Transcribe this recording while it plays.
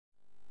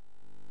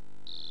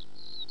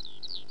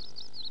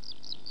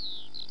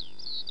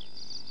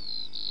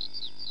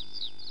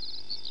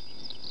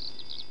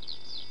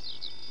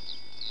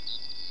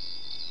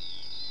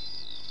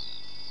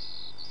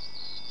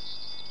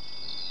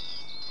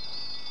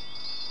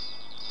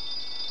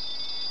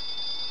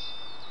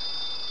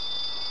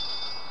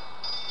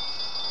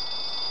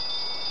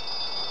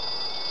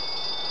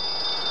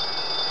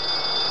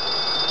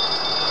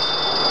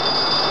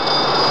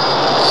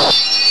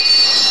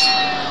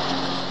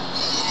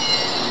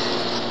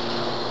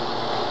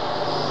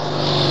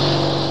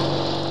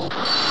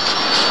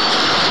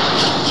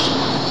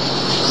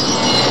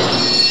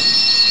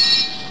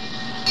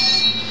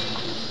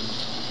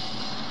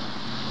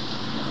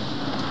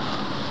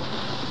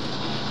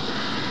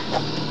You're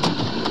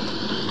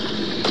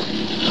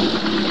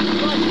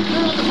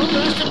on the front, the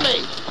rest of me.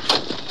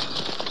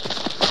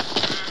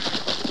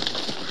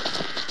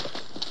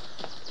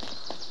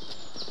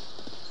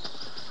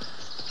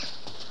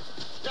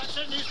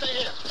 Jackson, you stay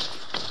here.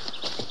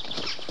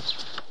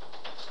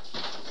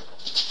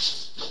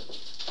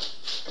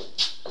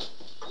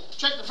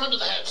 Check the front of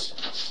the house.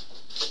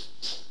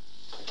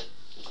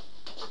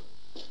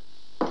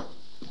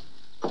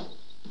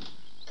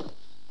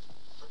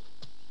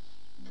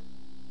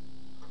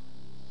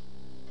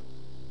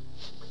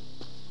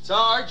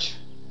 Sarge!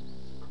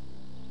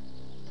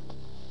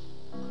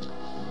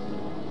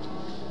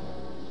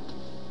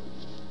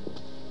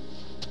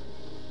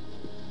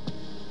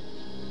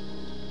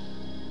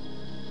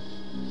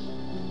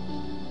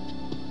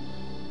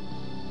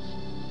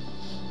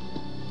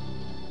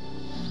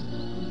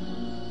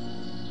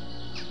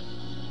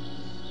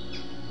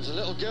 There's a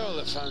little girl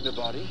that found the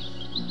body,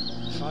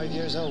 5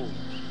 years old.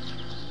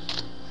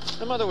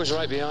 Her mother was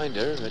right behind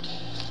her, but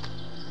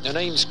her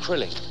name's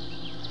Krilling.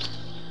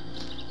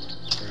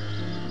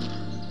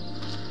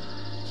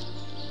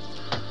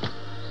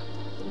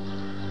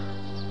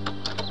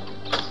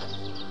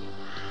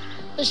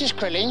 This is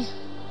Krilling,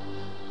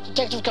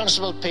 Detective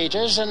Constable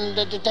Peters and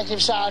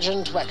Detective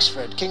Sergeant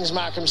Wexford, King's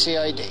Markham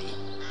CID.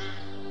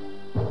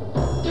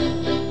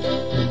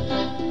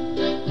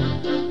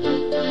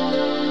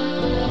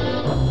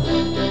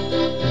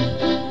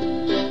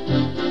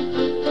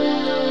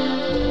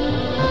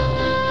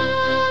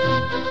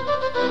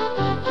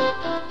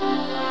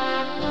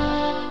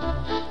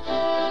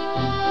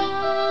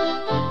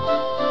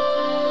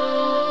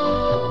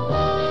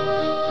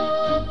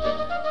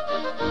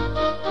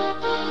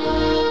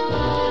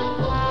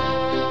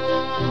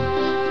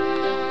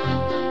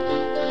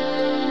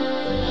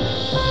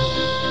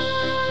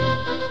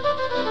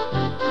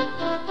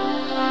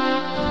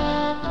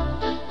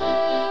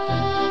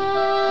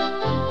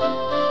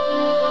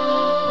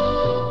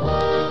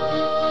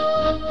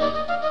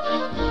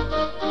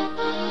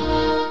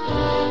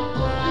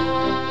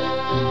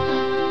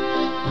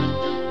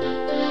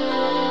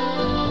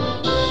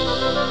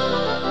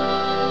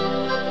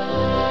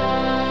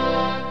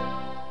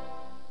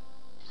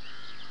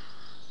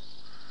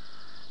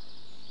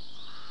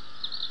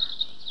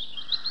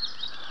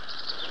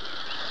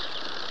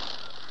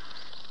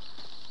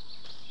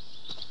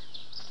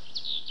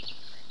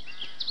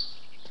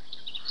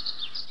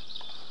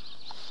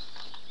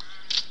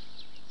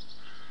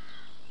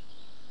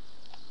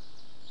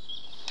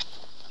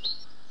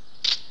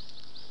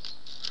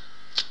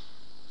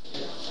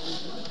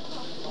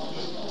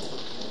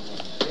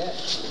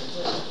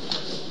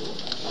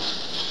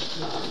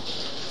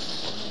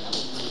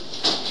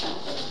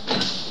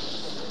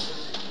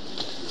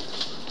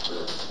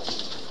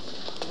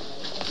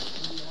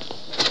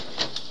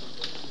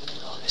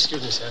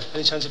 Excuse me, sir.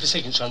 Any chance of a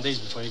signature on these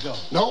before you go?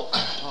 No,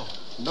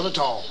 none at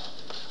all.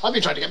 I've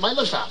been trying to get mine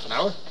for half an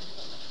hour.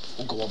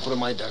 Oh, go on, put it on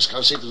my desk.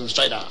 I'll see to them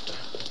straight after.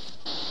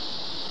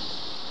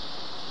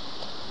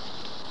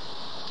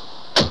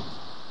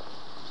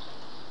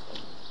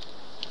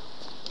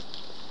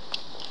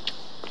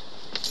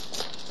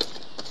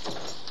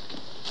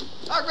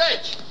 Ah,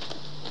 Reg!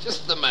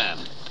 Just the man.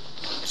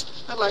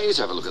 I'd like you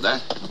to have a look at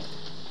that.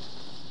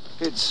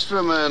 It's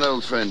from an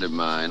old friend of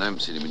mine. I haven't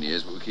seen him in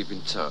years, but we keep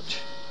in touch.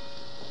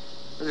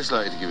 I'd just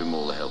like you to give him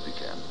all the help you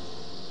can.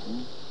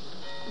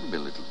 It'll be a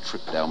little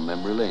trip down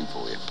memory lane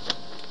for you.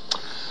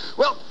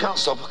 Well, can't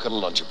stop. I've got a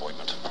lunch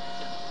appointment.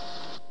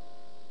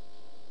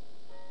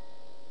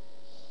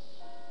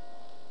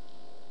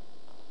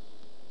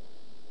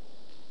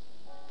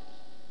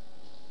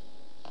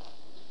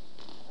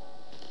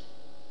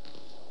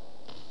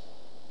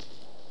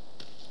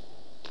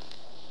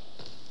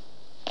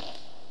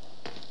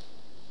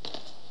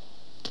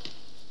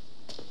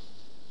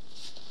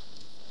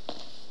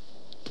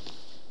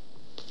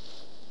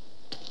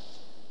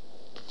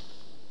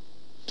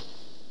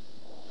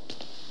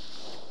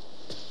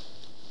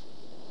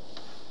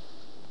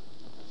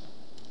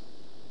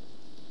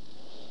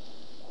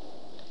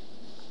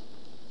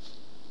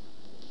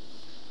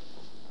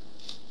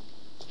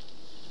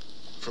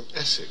 From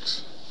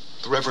Essex,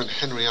 the Reverend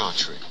Henry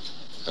Archery.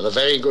 And a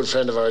very good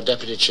friend of our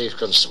Deputy Chief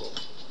Constable.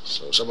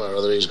 So somehow or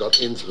other he's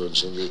got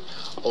influence in the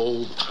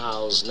Old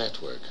Pals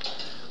network.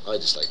 I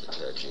dislike the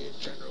clergy in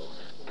general.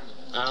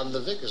 And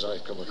the vicars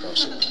I've come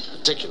across in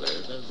particular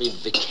have never been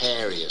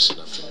vicarious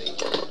enough for me.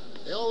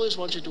 They always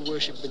want you to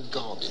worship the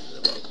God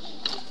in them.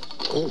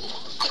 Oh,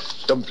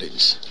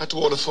 dumplings. Had to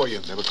order for you.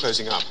 They were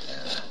closing up.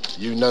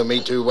 You know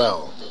me too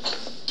well.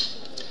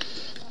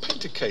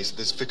 Paint a case that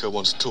this vicar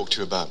wants to talk to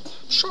you about.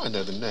 I'm sure I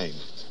know the name.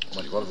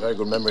 Well, you've got a very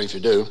good memory if you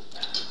do.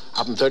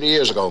 Happened 30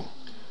 years ago.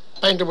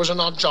 Painter was an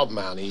odd job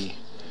man. He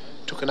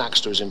took an axe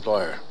to his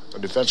employer, a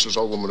defenseless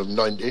old woman of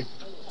 90,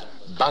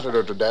 battered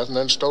her to death and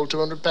then stole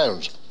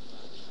 £200.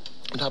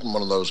 It happened in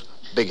one of those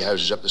big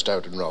houses up the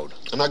Stoughton Road.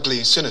 An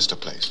ugly, sinister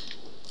place.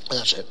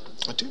 That's it.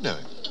 I do know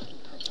him.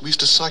 We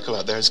used to cycle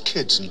out there as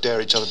kids and dare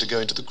each other to go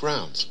into the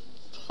grounds.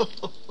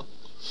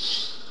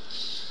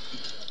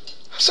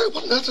 So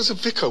what on earth does a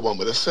vicar want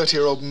with a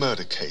 30-year-old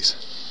murder case?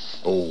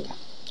 Oh,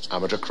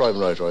 amateur crime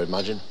writer, I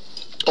imagine.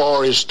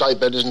 Or his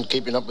stipend isn't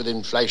keeping up with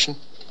inflation.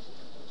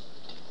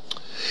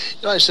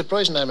 You know, it's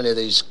surprising how many of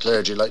these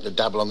clergy like to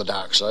dabble on the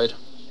dark side.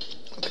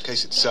 Well, the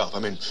case itself, I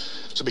mean,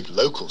 it's a big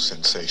local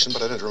sensation,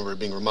 but I don't remember it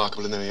being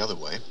remarkable in any other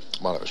way.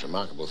 Well, it was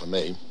remarkable for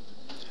me.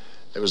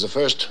 It was the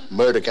first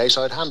murder case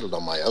I'd handled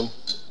on my own.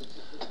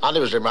 And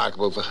it was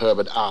remarkable for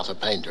Herbert Arthur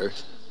Painter.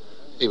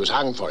 He was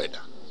hanged for it.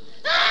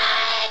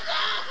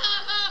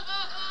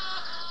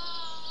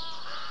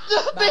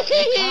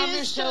 Calm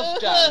yourself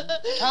down.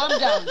 Calm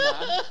down,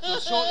 man. We'll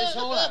sort this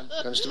all out.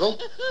 Constable?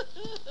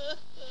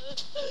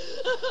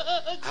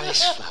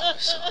 Alice Flower,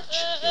 Sarge,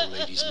 the old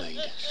lady's maid.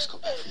 She's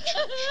got back from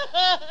church.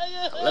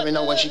 Now, let me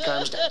know when she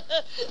calms down.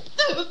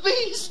 The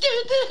beast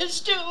did this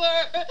to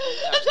her.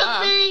 The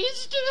Ma'am.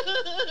 beast.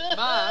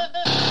 Ma'am.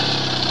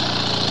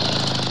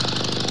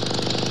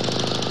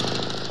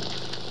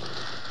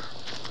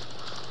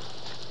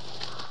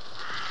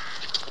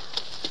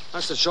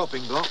 That's the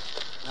shopping block.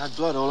 It had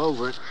blood all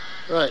over it.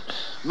 Right.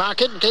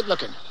 Mark it and keep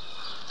looking.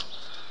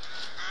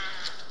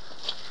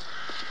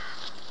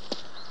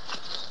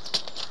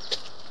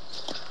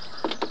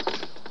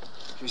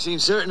 You seem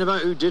certain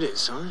about who did it,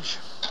 Sarge.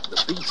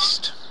 The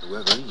beast,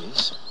 whoever he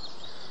is.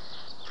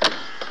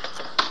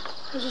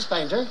 Mrs.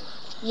 Painter,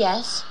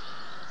 Yes?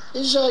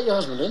 is your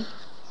husband in?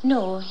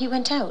 No, he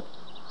went out.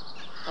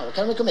 Oh,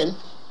 can we come in?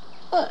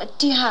 Well,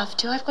 do you have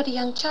to? I've got a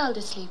young child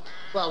asleep.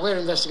 Well, we're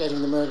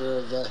investigating the murder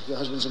of your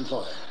husband's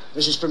employer,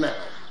 Mrs. Primero.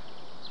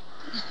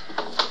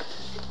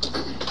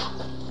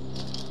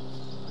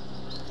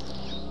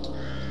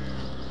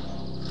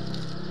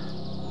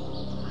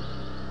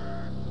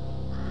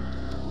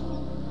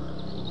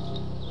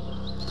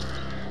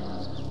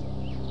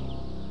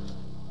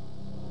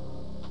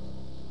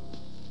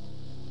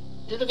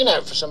 You looking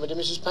out for somebody,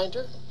 Mrs.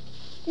 Painter?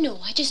 No,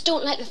 I just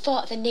don't like the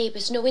thought of the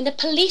neighbours knowing the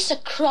police are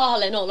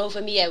crawling all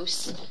over me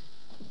house.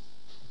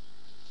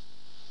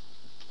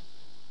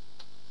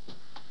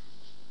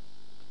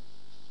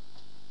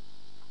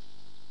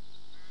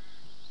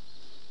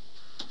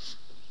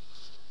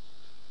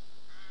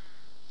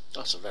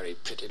 That's a very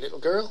pretty little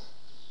girl.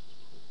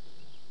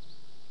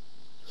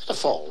 Had a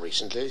fall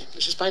recently,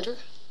 Mrs. Painter.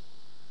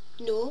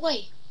 No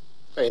way.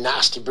 Very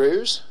nasty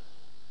bruise.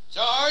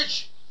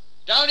 Sarge,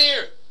 down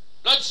here.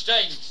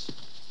 Bloodstains.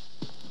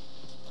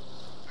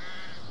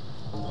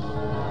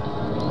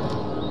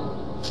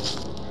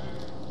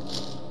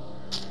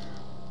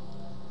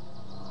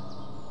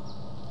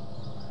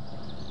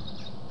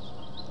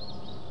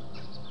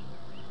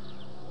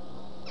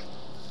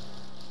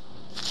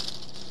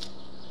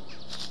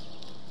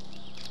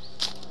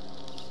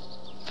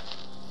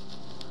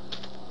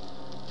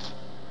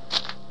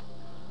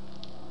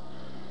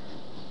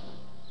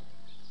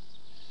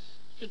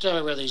 You tell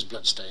me where these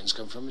bloodstains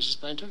come from, Mrs.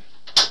 Painter?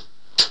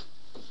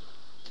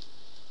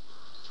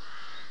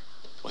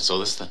 What's all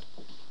this then?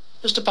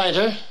 Mr.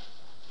 Painter,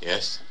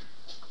 Yes?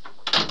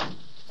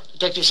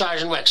 Detective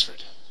Sergeant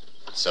Wexford.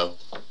 So?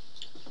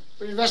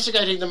 We're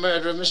investigating the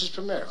murder of Mrs.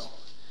 Primero.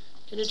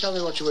 Can you tell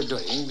me what you were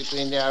doing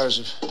between the hours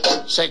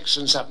of 6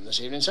 and 7 this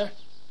evening, sir?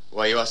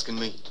 Why are you asking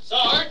me?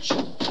 Sarge.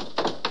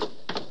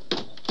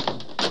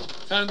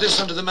 Found this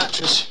under the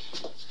mattress.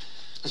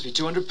 Must be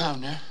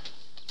 £200 there.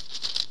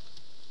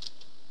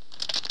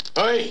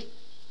 Oi!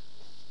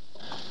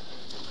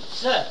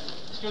 Sir,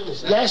 excuse me,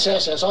 sir.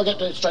 Yes. I'll get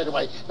to it straight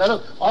away. Now,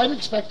 look, I'm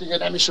expecting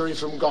an emissary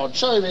from God.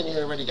 Show him in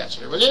here when he gets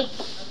here, will you?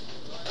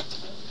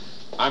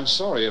 I'm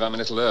sorry if I'm a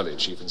little early,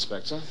 Chief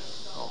Inspector.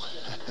 Oh,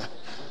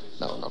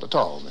 no, not at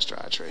all,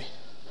 Mr. Archery.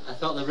 I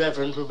thought the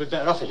Reverend would be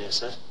better off in here,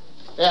 sir.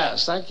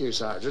 Yes, thank you,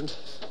 Sergeant.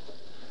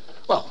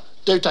 Well,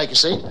 do take a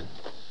seat.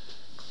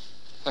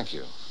 Thank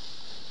you.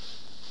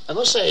 I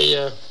must say,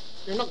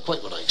 you're not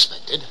quite what I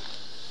expected.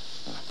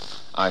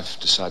 I've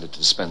decided to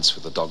dispense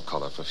with the dog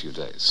collar for a few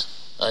days.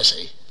 I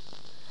see.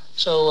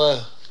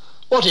 So,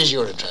 what is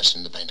your interest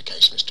in the Painter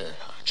case, Mr.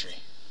 Archery?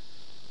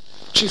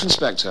 Chief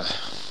Inspector,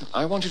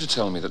 I want you to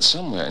tell me that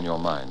somewhere in your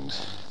mind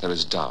there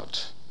is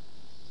doubt.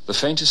 The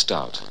faintest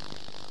doubt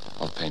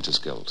of Painter's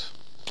guilt.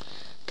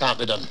 Can't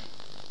be done.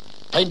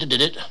 Painter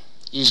did it.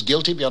 He's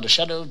guilty beyond a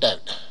shadow of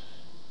doubt.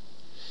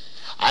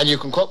 And you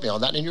can quote me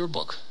on that in your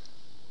book.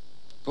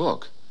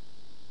 Book?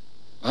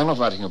 I'm not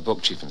writing a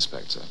book, Chief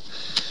Inspector.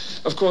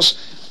 Of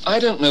course, I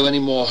don't know any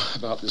more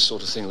about this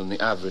sort of thing than the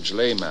average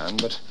layman,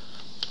 but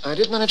I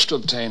did manage to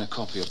obtain a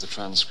copy of the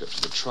transcript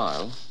of the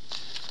trial,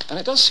 and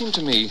it does seem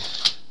to me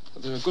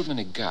that there are a good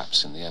many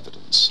gaps in the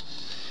evidence.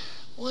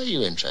 Why are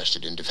you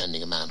interested in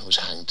defending a man who was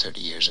hanged 30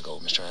 years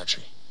ago, Mr.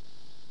 Archery?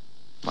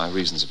 My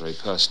reasons are very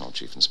personal,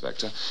 Chief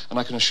Inspector, and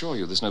I can assure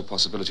you there's no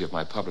possibility of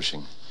my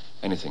publishing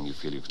anything you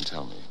feel you can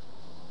tell me.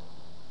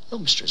 No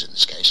mysteries in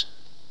this case.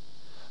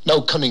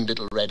 No cunning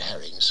little red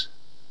herrings.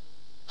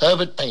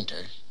 Herbert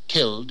Painter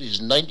killed his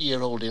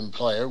 90-year-old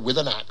employer with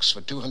an axe for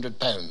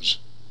 £200.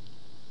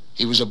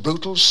 He was a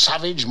brutal,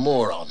 savage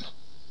moron.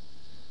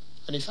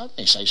 And if I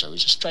may say so,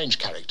 he's a strange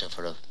character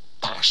for a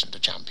parson to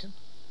champion.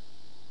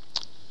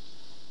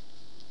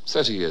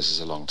 30 years is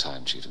a long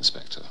time, Chief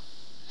Inspector.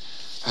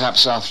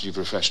 Perhaps after you've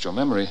refreshed your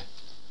memory,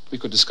 we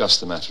could discuss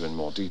the matter in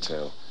more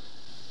detail.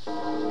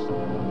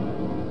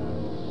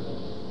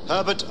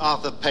 Herbert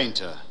Arthur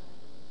Painter,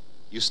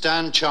 you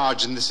stand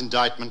charged in this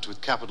indictment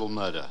with capital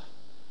murder.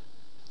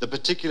 The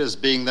particulars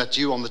being that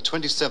you, on the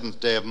 27th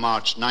day of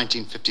March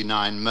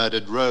 1959,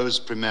 murdered Rose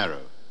Primero.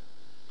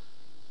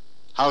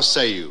 How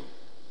say you?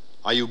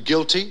 Are you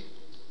guilty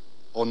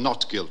or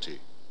not guilty?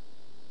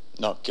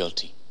 Not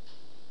guilty.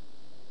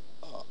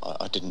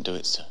 I didn't do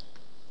it, sir.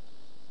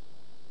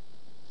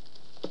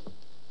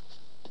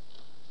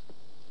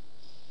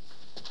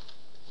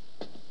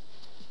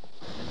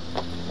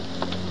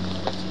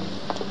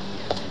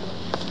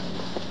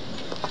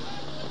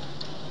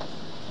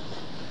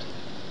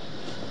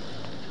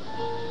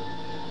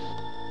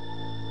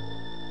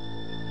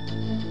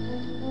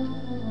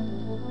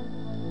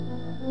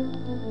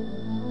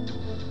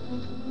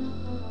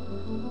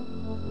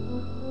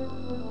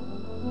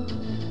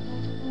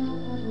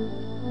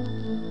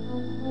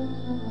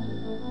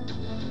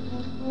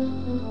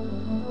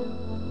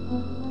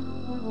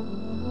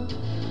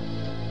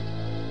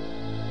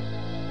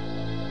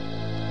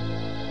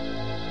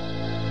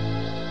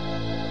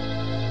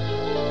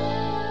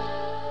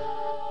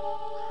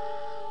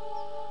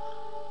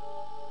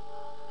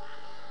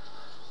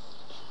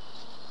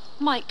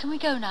 Mike, can we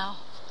go now?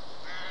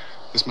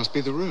 This must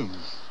be the room.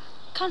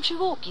 Country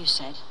walk, you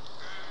said?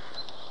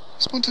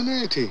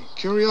 Spontaneity,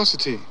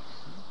 curiosity.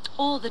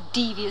 Or the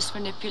devious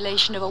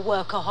manipulation of a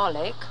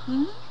workaholic,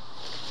 hmm?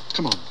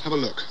 Come on, have a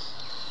look.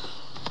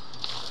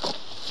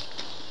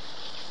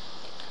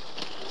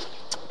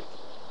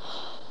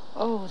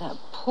 Oh, that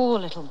poor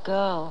little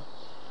girl.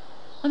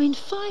 I mean,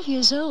 5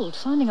 years old,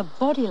 finding a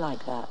body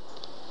like that.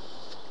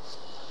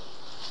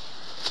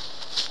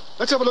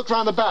 Let's have a look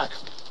round the back.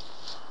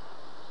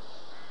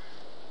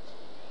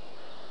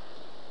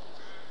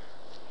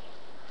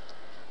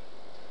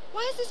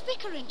 Why is this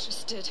vicar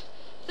interested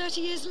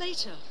 30 years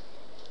later?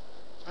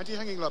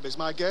 Anti-hanging lobbies,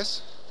 my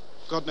guess.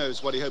 God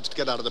knows what he hopes to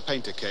get out of the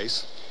Painter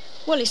case.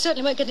 Well, he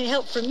certainly won't get any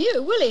help from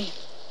you, will he?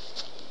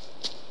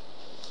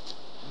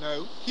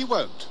 No, he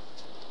won't.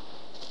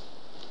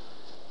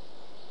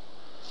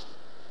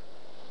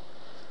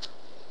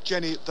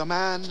 Jenny, the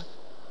man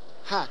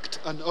hacked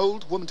an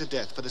old woman to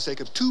death for the sake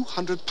of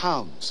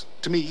 £200.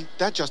 To me,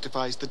 that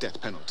justifies the death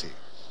penalty.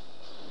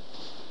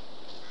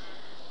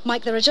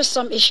 Mike, there are just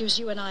some issues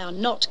you and I are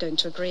not going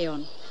to agree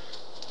on.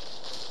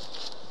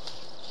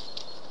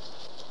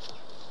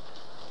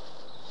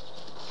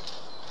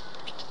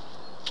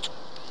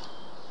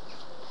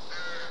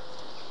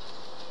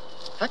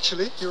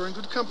 Actually, you're in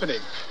good company.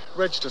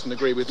 Reg doesn't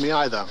agree with me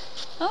either.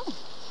 Oh.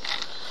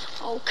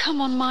 Oh,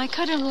 come on, Mike.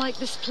 I don't like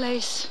this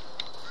place.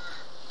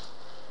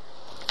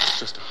 It's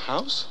just a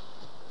house?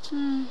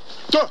 Hmm.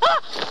 Ah!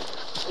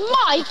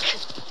 Mike!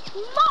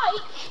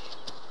 Mike!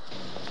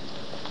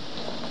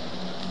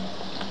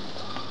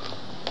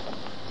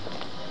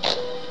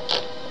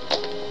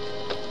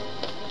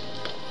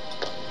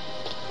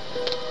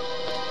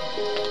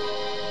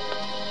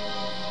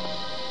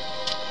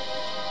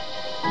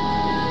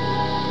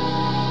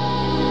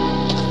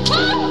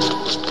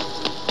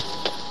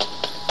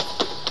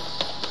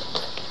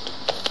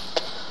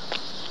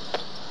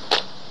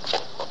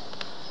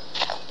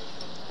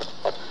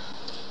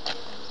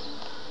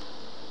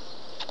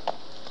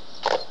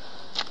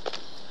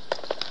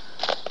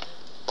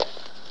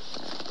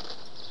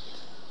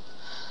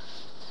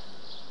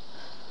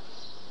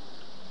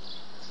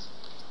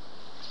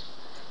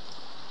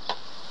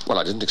 Well,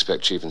 I didn't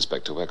expect Chief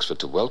Inspector Wexford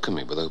to welcome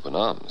me with open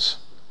arms.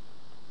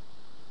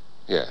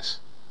 Yes.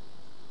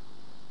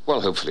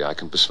 Well, hopefully I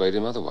can persuade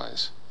him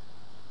otherwise.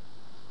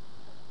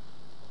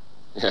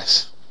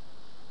 Yes.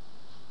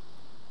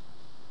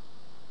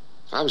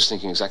 I was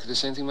thinking exactly the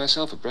same thing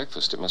myself at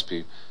breakfast. It must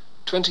be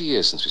 20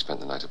 years since we spent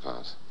the night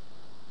apart.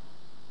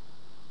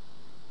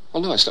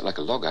 Well, no, I slept like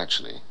a log,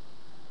 actually.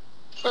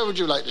 Where would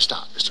you like to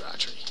start, Mr.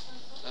 Archery?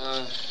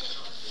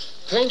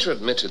 Painter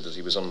admitted that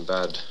he was on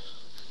bad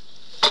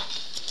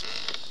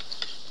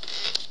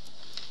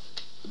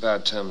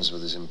terms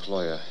with his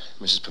employer,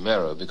 Mrs.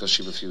 Primero, because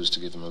she refused to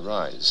give him a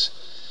rise.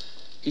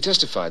 He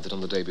testified that on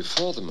the day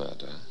before the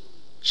murder,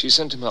 she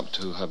sent him up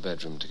to her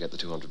bedroom to get the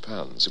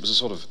 £200. It was a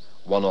sort of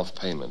one-off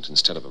payment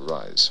instead of a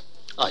rise.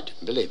 I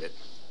didn't believe it.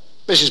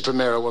 Mrs.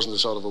 Primero wasn't the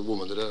sort of a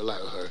woman that would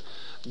allow her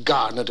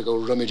gardener to go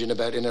rummaging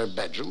about in her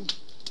bedroom.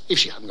 If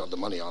she hadn't got the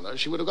money on her,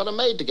 she would have got a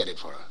maid to get it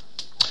for her.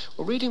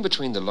 Well, reading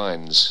between the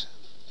lines,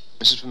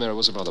 Mrs. Primero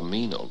was a rather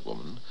mean old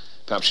woman.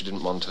 Perhaps she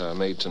didn't want her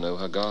maid to know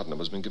her gardener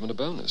was being given a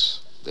bonus.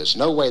 There's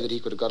no way that he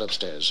could have got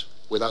upstairs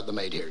without the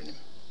maid hearing him.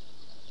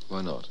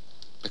 Why not?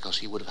 Because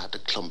he would have had to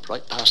clump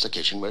right past the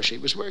kitchen where she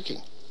was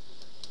working.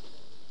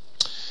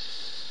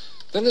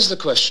 Then there's the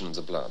question of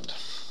the blood.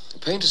 The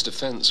painter's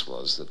defense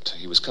was that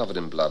he was covered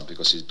in blood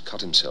because he'd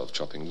cut himself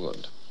chopping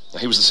wood. Now,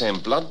 he was the same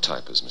blood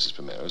type as Mrs.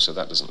 Primero, so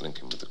that doesn't link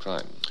him with the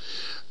crime.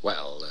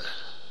 Well,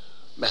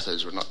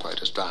 methods were not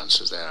quite as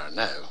advanced as they are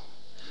now.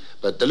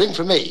 But the link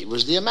for me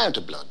was the amount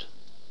of blood.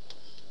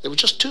 There was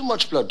just too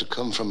much blood to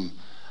come from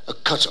a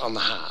cut on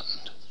the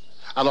hand.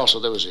 And also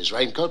there was his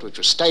raincoat, which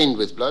was stained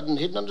with blood and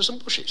hidden under some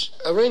bushes.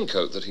 A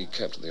raincoat that he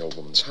kept at the old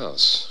woman's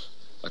house.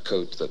 A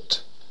coat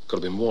that could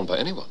have been worn by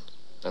anyone,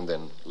 and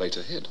then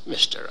later hid.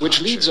 Mr. Which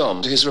Archer. leads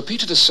on to his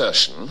repeated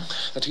assertion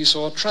that he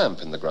saw a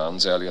tramp in the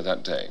grounds earlier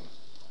that day.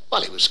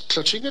 Well, he was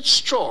clutching at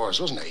straws,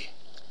 wasn't he?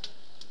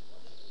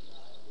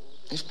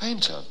 If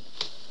Painter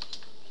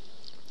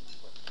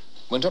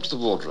went up to the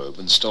wardrobe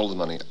and stole the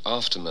money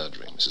after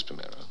murdering Mrs.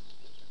 Primero,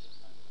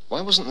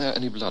 why wasn't there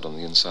any blood on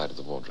the inside of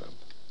the wardrobe?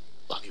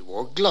 Well, he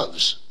wore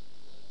gloves.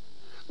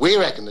 We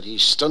reckon that he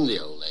stunned the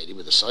old lady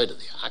with the side of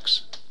the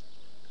axe,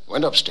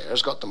 went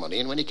upstairs, got the money,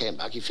 and when he came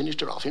back, he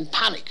finished her off in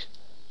panic.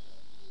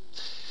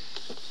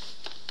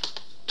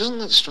 Doesn't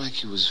that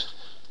strike you as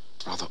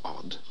rather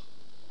odd?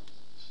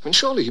 I mean,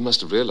 surely he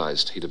must have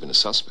realized he'd have been a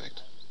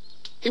suspect.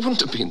 He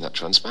wouldn't have been that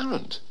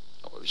transparent.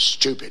 Oh, it was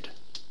stupid.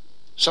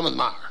 Some of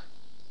them are.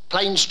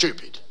 Plain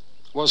stupid.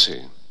 Was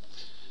he?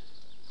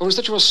 Or is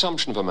that your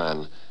assumption of a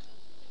man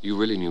you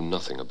really knew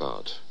nothing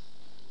about?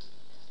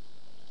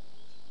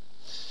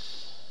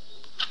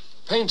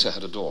 Painter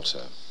had a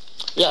daughter.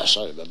 Yes,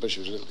 I remember. She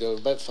was a little girl,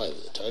 about 5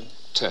 at the time.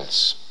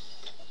 Tess.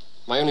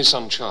 My only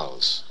son,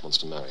 Charles, wants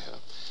to marry her.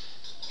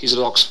 He's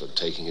at Oxford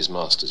taking his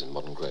master's in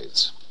modern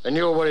grades. And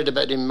you're worried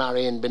about him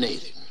marrying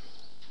beneath him?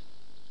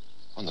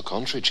 On the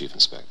contrary, Chief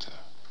Inspector.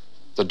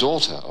 The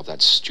daughter of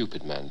that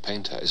stupid man,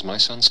 Painter, is my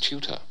son's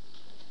tutor.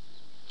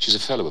 She's a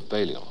fellow of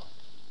Balliol.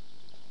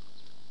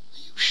 Are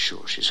you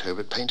sure she's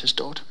Herbert Painter's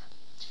daughter?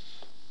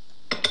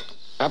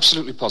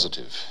 Absolutely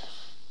positive.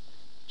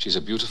 She's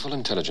a beautiful,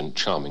 intelligent,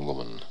 charming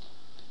woman.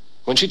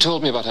 When she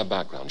told me about her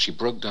background, she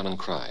broke down and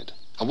cried.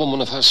 A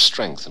woman of her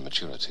strength and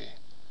maturity.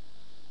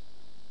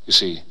 You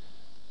see,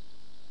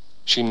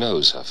 she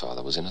knows her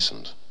father was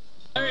innocent.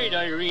 Married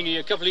Irene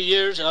a couple of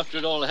years after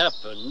it all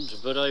happened,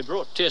 but I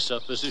brought Tess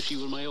up as if she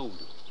were my own.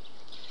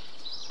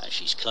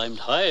 She's climbed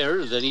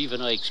higher than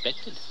even I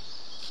expected.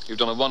 You've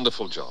done a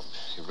wonderful job.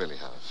 You really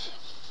have.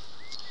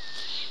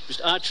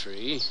 Mr.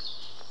 Archery,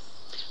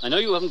 I know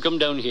you haven't come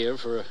down here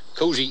for a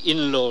cosy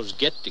in-laws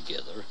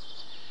get-together,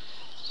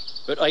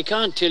 but I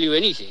can't tell you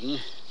anything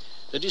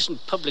that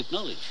isn't public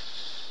knowledge.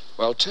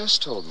 Well, Tess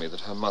told me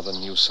that her mother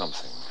knew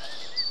something.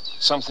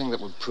 Something that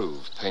would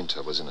prove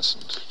Painter was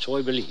innocent. So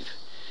I believe.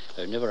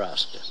 I've never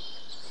asked her.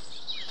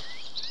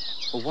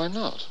 Well, why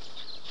not?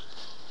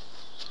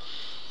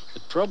 The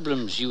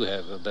problems you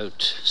have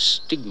about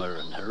stigma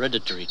and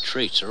hereditary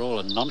traits are all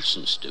a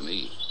nonsense to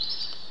me.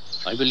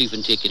 I believe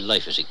in taking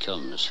life as it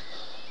comes.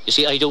 You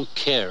see, I don't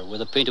care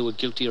whether Painter was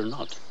guilty or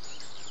not.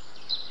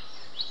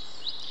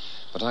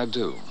 But I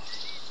do.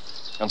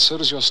 And so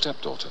does your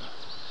stepdaughter.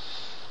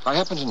 I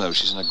happen to know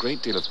she's in a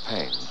great deal of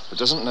pain, but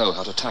doesn't know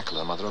how to tackle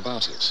her mother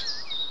about it.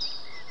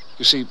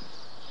 You see,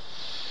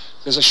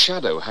 there's a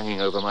shadow hanging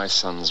over my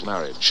son's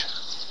marriage,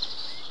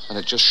 and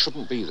it just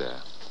shouldn't be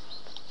there.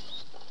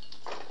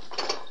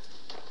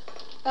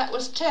 That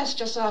was Tess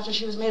just after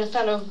she was made a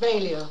fellow of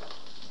Balliol.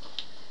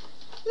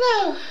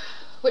 Now,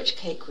 which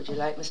cake would you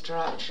like, Mr.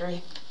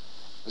 Archery?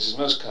 This is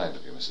most kind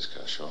of you, Mrs.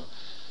 Kershaw.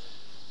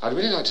 I'd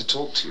really like to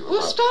talk to you about...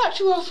 We'll start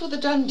you off with a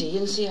Dundee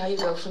and see how you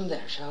go from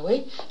there, shall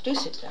we? Do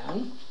sit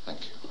down. Thank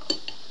you.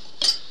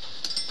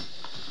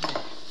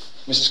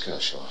 Mrs.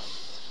 Kershaw,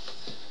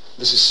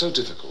 this is so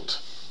difficult.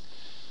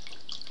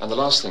 And the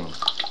last thing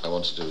I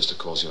want to do is to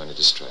cause you any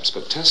distress.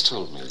 But Tess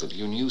told me that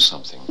you knew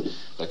something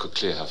that could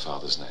clear her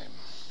father's name.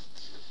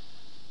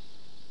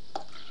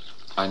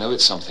 I know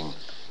it's something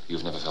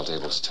you've never felt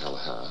able to tell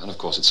her, and of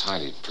course it's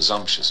highly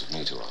presumptuous of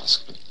me to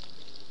ask, but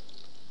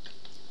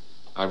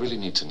I really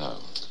need to know.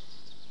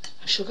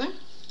 Sugar?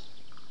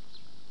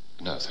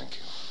 No, thank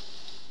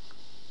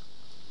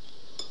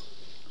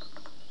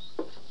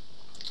you.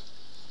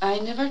 I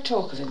never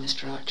talk of him,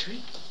 Mr.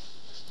 Archery.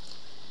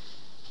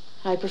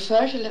 I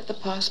prefer to let the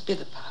past be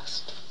the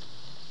past.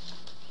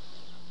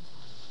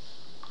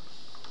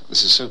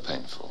 This is so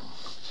painful.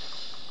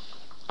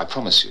 I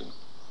promise you,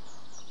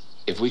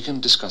 if we can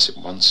discuss it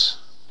once,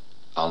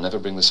 I'll never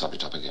bring the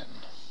subject up again.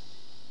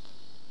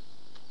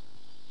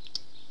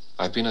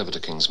 I've been over to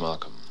King's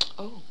Markham.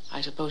 Oh,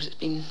 I suppose it's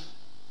been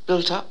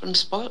built up and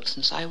spoilt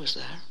since I was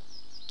there.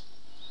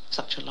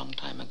 Such a long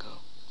time ago.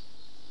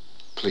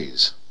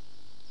 Please,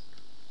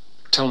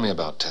 tell me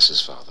about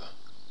Tess's father.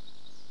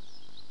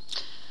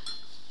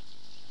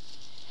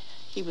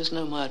 He was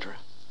no murderer.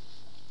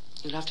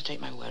 You'll have to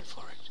take my word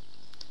for it.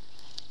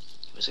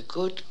 He was a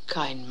good,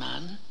 kind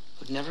man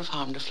who'd never have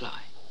harmed a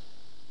fly.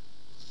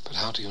 But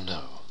how do you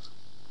know?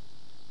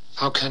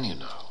 How can you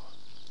know?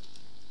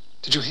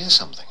 Did you hear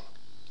something?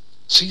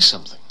 See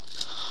something?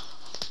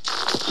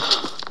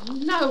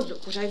 Now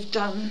look what I've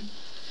done.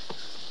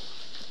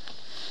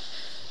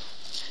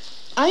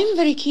 I'm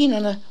very keen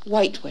on a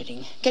white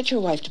wedding. Get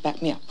your wife to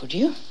back me up, would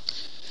you?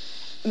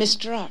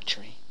 Mr.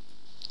 Archery,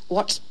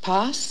 what's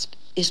past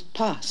is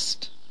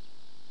past.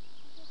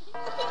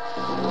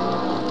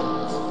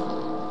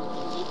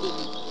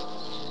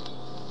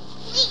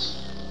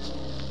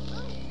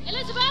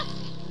 Elizabeth!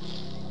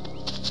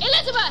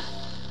 Elizabeth!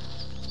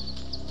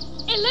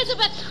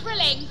 Elizabeth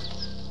Krilling!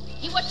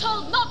 You were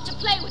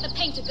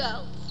a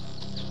girl.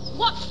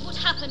 What would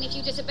happen if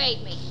you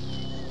disobeyed me?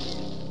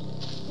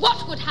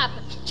 What would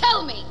happen?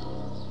 Tell me!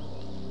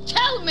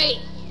 Tell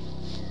me!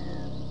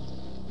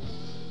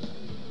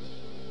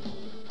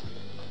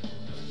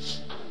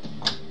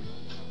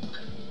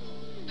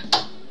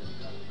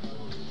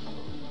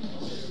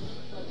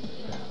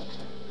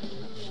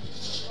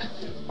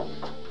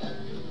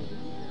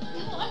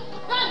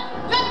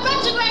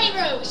 Run to Granny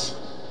Rose!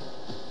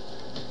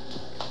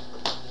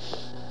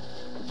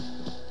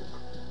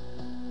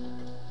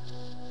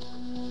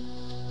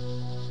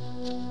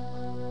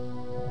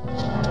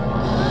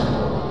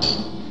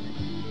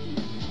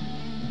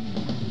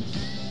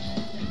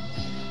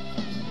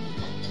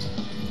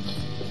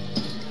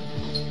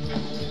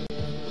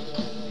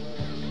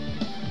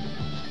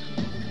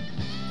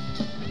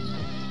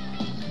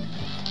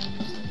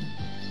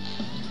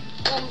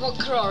 One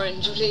vodka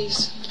orange,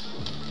 please.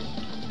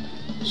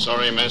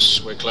 Sorry,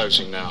 miss. We're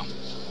closing now.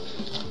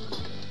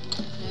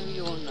 No,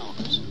 you're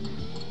not.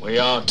 We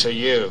are to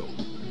you.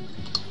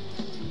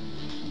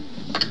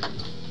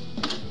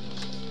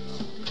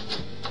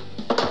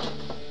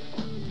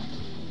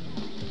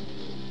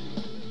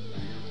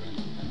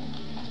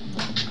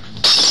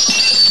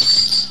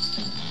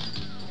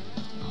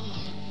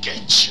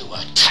 Get you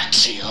a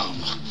taxi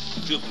home.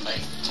 You've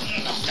made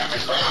enough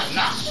damage for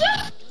enough.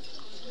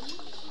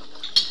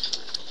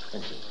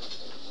 Thank you.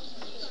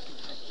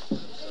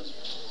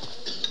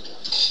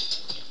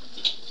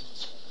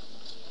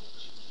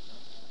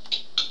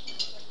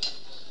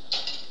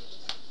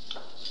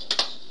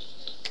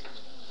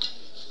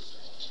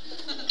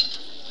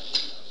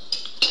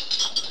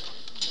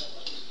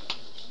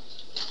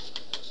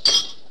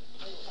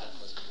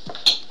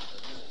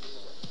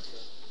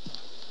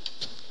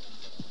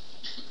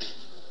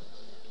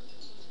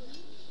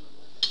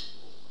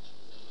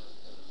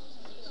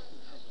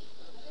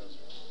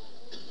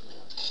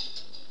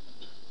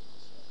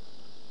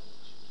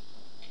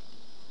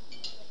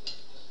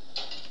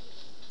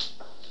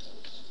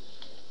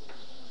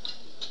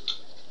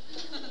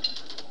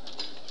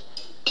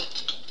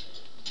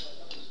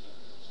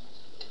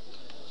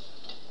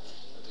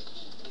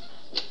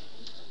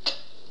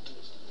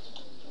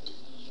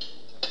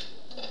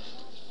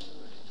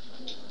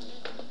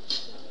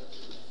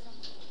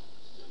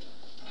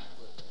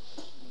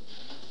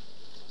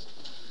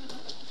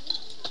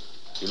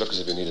 You look as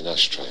if you need an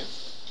ashtray.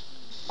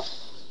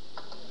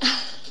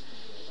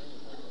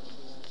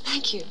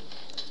 Thank you.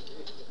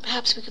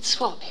 Perhaps we could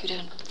swap. You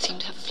don't seem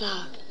to have a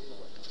flower.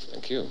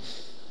 Thank you.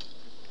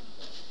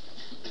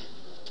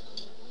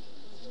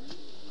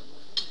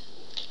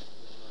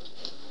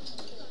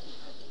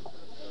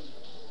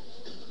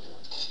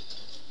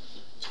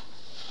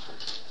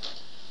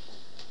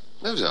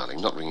 No,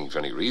 darling, not ringing for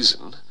any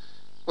reason.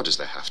 What, does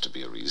there have to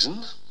be a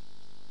reason?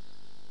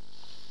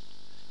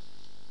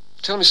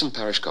 Tell me some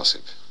parish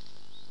gossip.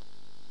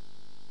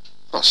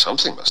 Well,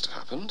 something must have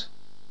happened.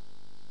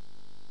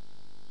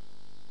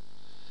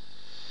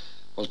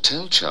 Well,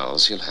 tell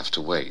Charles he'll have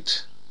to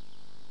wait.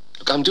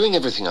 Look, I'm doing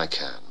everything I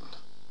can.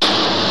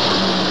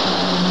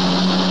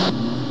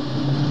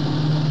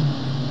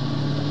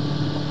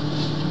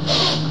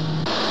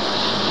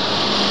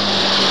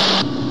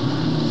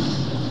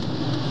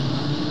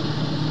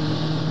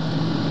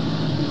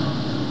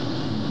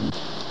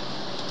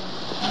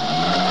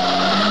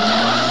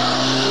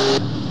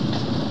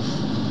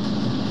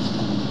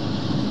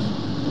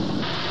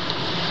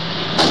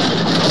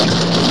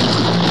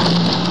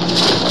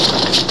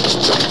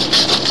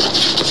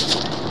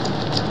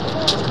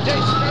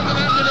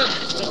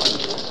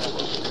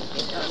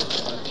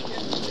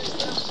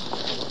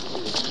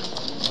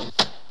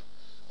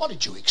 What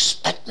did you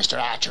expect,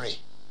 Mr. Archery?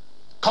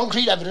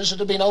 Concrete evidence that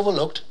had been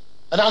overlooked,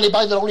 an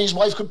alibi that only his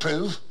wife could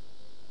prove.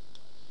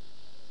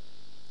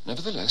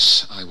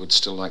 Nevertheless, I would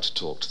still like to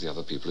talk to the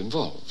other people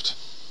involved.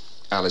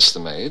 Alice the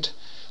maid,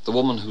 the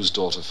woman whose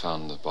daughter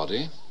found the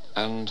body,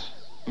 and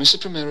Mr.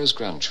 Primera's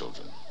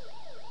grandchildren.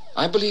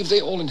 I believe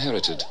they all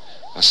inherited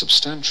a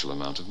substantial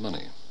amount of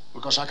money.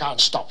 Because I can't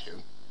stop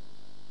you.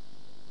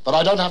 But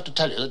I don't have to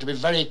tell you that to be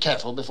very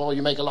careful before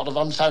you make a lot of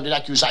unfounded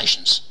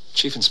accusations.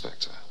 Chief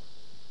Inspector,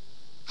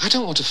 I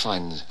don't want to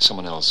find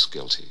someone else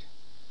guilty.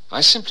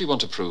 I simply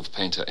want to prove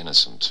Painter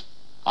innocent.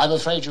 I'm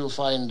afraid you'll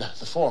find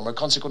the former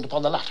consequent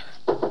upon the latter.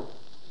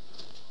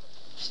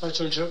 Sorry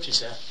to interrupt you,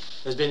 sir.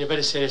 There's been a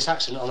very serious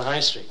accident on the High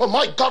Street. Well,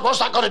 my God, what's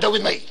that got to do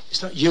with me?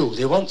 It's not you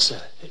they want,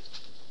 sir.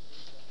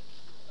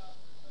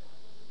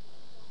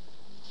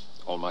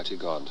 Almighty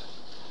God,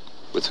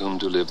 with whom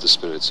do live the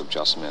spirits of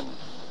just men,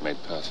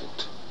 made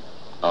perfect,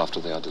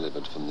 after they are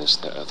delivered from this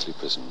their earthly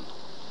prison,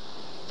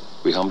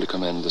 we humbly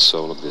commend the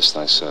soul of this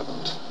thy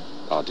servant,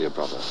 our dear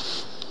brother,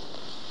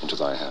 into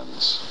thy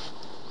hands,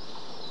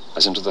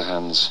 as into the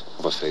hands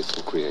of a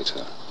faithful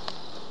Creator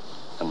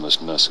and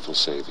most merciful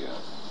Saviour,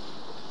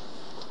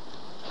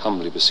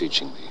 humbly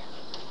beseeching thee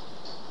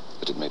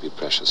that it may be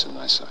precious in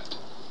thy sight.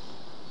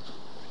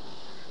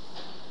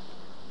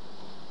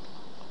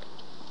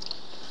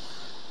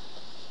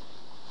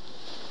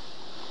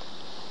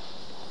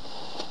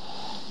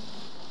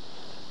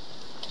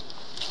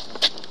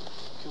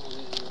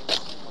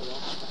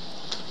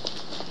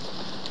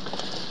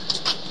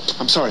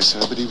 I'm sorry, sir,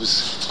 but he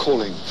was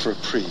calling for a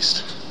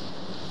priest.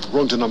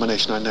 Wrong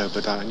denomination, I know,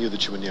 but I knew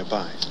that you were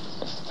nearby.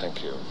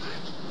 Thank you.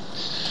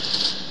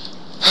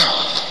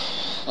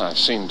 I've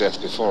seen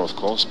death before, of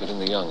course, but in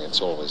the young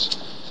it's always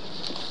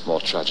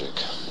more tragic.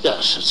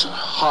 Yes, it's a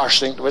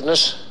harsh thing to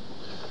witness.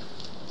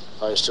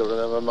 I still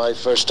remember my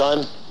first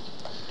time.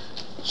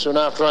 Soon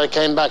after I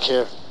came back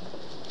here.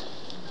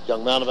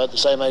 Young man about the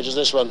same age as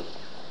this one.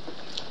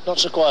 Not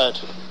so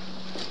quiet.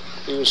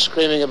 He was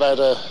screaming about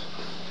a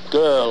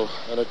girl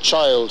and a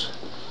child.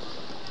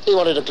 He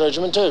wanted a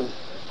clergyman too.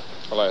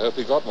 Well, I hope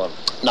he got one.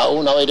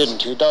 No, he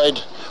didn't. He died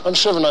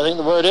unshriven, I think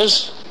the word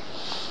is.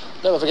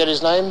 Never forget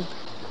his name.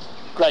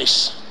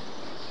 Grace.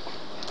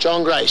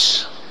 John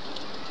Grace.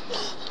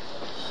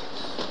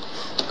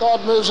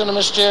 God moves in a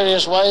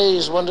mysterious way.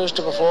 He's wonders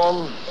to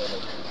perform.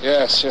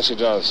 Yes, he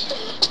does.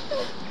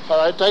 All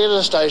right, take it to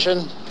the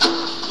station.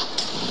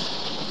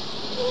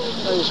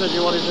 You said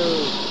you wanted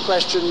to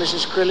question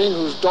Mrs. Crilling,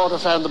 whose daughter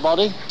found the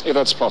body? If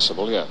that's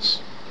possible, yes.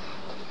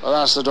 Well,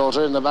 that's the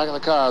daughter in the back of the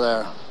car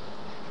there.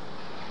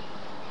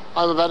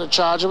 I'm about to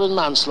charge her with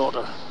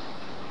manslaughter.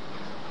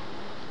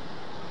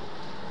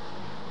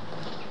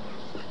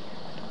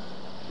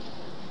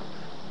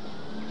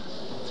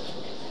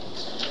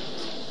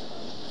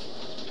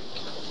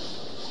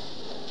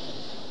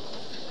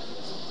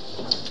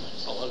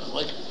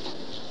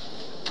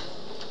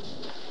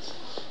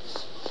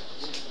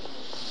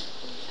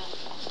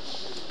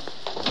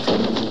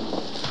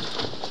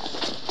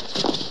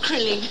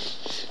 Crilling.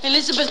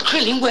 Elizabeth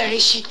Crilling, where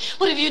is she?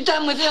 What have you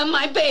done with her,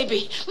 my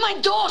baby? My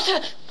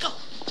daughter! Oh.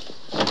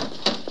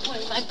 Where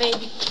is my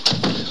baby?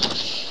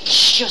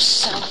 Shh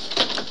yourself.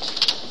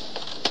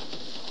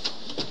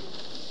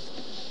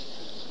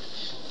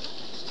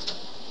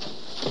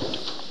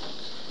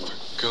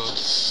 For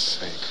God's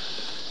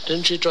sake.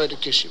 Didn't she try to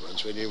kiss you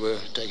once when you were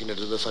taking her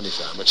to the funny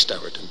farm at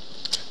Stourton?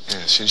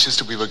 Yes, she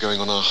insisted we were going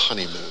on our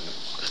honeymoon.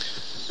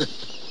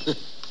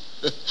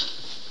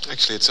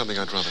 Actually, it's something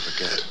I'd rather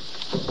forget.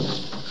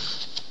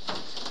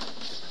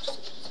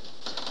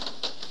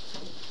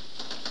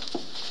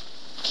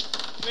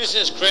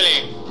 Mrs.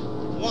 Crilling,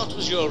 what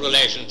was your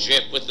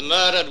relationship with the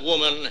murdered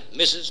woman,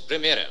 Mrs.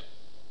 Primero?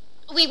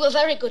 We were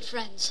very good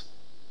friends.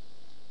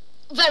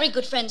 Very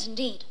good friends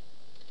indeed.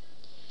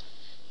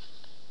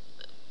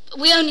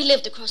 We only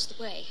lived across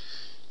the way.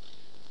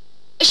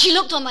 She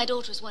looked on my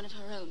daughter as one of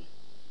her own.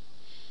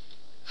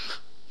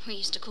 We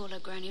used to call her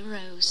Granny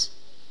Rose.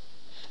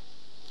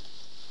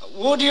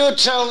 Would you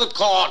tell the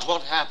court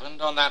what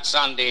happened on that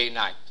Sunday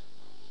night?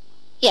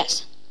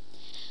 Yes.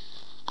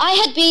 I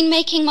had been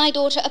making my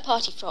daughter a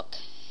party frock.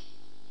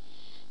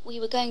 We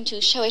were going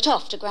to show it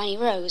off to Granny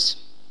Rose.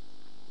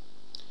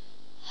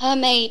 Her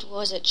maid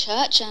was at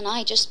church, and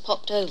I just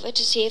popped over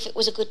to see if it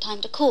was a good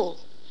time to call.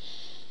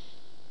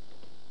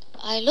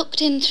 I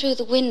looked in through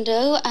the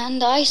window,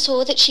 and I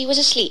saw that she was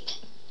asleep.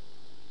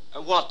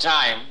 At what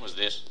time was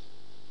this?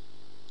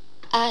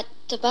 At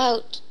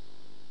about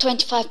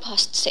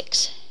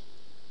 6:25.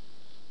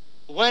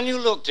 When you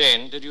looked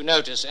in, did you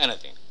notice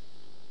anything?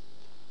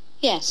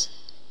 Yes.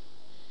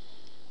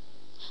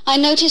 I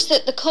noticed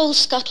that the coal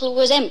scuttle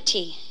was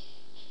empty,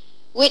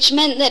 which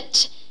meant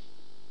that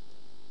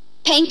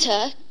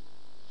Painter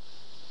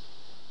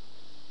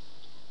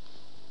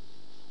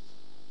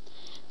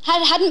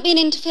hadn't been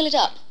in to fill it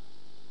up.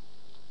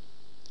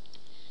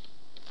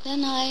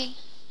 Then I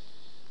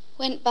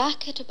went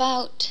back at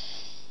about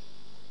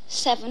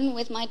 7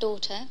 with my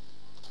daughter.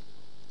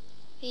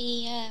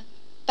 The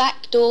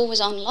back door was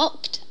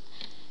unlocked.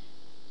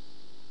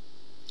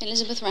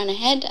 Elizabeth ran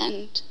ahead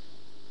and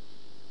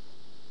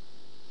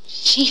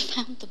she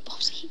found the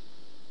body.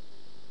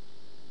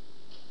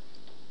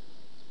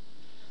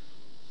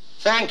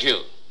 Thank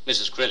you,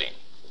 Mrs. Crilling.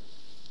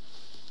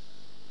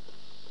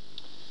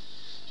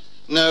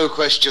 No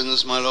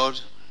questions, my lord.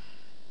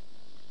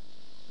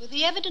 With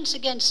the evidence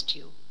against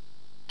you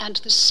and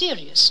the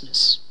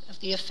seriousness of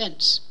the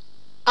offence,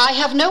 I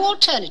have no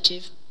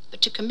alternative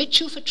but to commit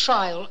you for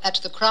trial at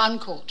the Crown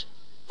Court.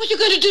 What are you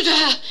going to do to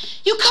her?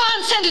 You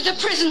can't send her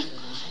to prison.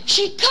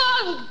 She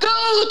can't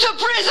go to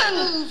prison.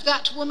 Move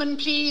that woman,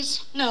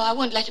 please. No, I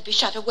won't let her be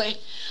shut away.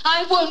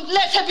 I won't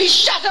let her be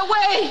shut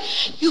away.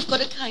 You've got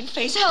a kind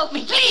face. Help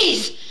me,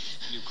 please.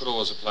 You could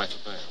always apply for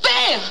bail.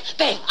 Bail!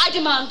 Bail! I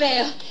demand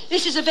bail.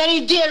 This is a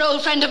very dear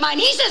old friend of mine.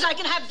 He says I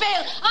can have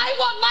bail. I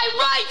want my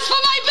rights for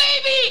my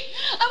baby.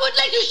 I won't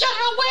let you shut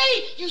her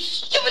away, you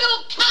stupid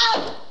old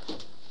coward.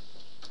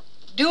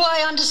 Do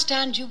I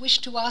understand you wish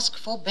to ask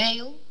for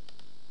bail?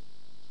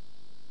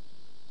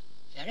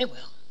 Very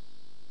well.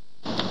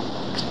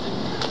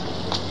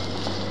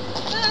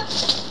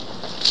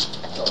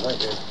 Oh,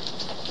 thank you.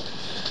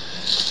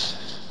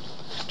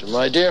 To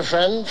my dear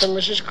friend from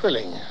Mrs.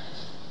 Crilling.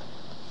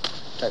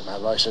 Take my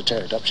advice or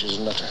tear it up. She's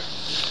a nutter.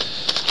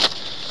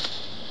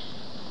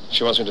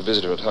 She wants me to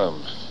visit her at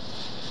home.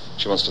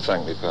 She wants to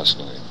thank me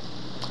personally.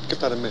 Give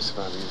that a miss if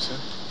I were you, sir.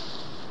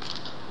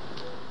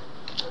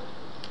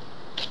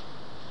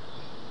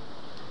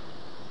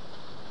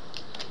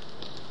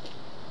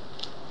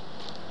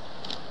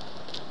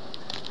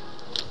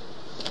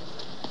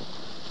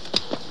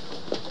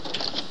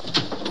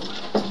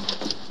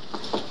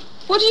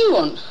 What do you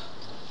want?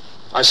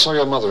 I saw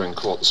your mother in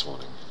court this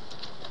morning.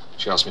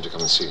 She asked me to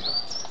come and see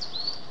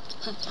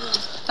her.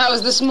 That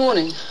was this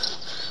morning.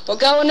 Well,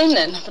 go on in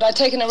then, but I'd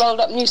taken a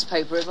rolled-up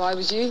newspaper if I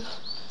was you.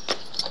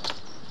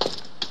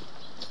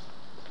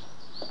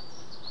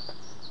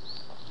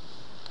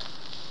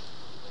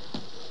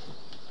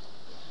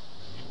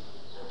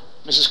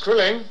 Mrs.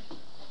 Crilling?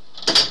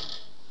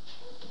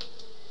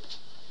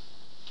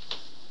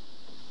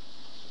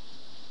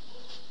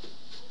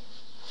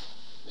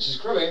 Mrs.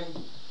 Crilling?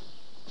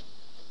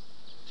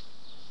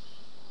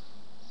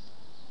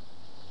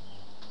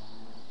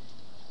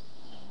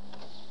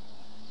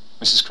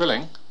 Mrs.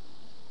 Crilling?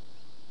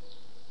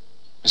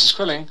 Mrs.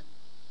 Crilling?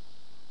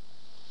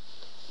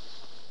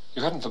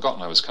 You hadn't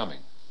forgotten I was coming.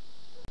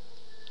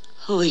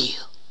 Who are you?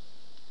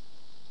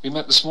 We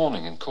met this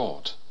morning in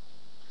court.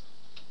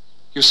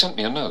 You sent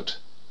me a note.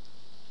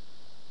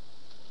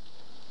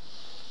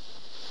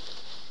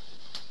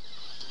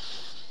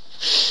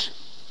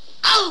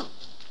 Oh!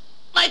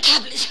 My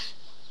tablets.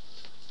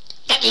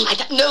 Get me my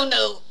tablet.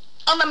 No.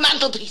 On the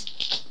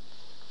mantelpiece.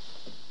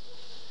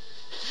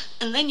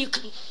 And then you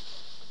can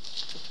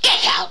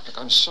get out. Look,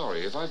 I'm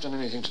sorry. If I've done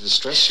anything to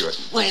distress you...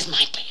 Where's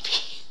my baby?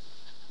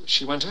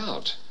 She went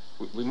out.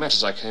 We met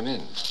as I came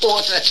in.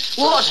 Water.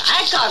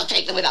 I can't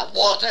take them without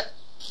water.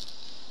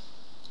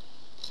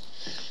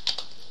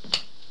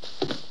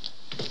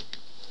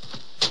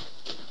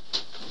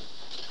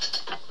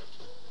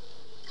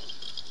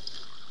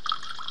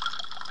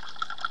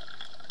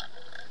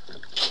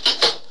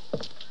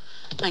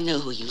 I know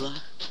who you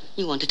are.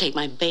 You want to take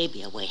my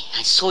baby away.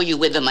 I saw you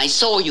with them. I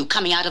saw you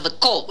coming out of the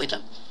court with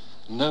them.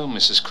 No,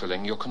 Mrs.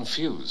 Crilling, you're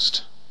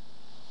confused.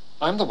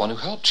 I'm the one who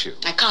helped you.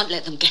 I can't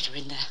let them get her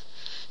in there.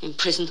 In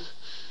prison.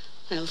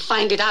 They'll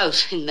find it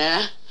out in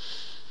there.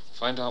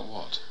 Find out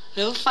what?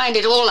 They'll find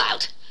it all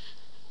out.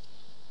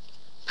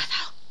 But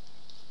I'll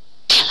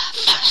kill her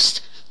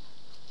first.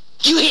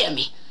 Do you hear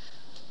me?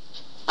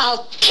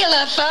 I'll kill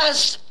her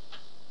first.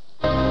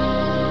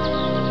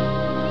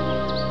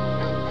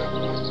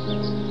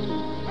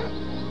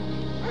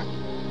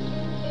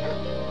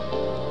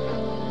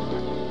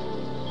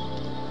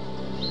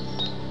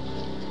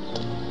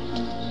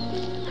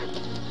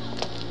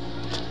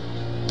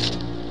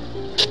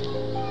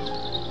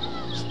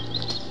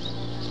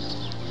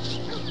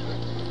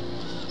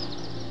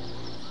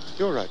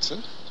 You're right,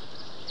 sir.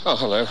 Oh,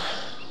 hello.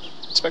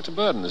 Inspector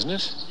Burden, isn't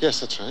it? Yes,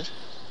 that's right.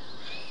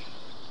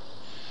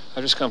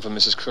 I've just come from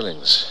Mrs.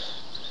 Crilling's.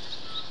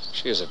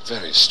 She is a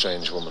very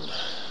strange woman.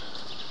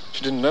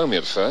 She didn't know me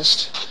at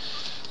first.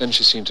 Then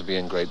she seemed to be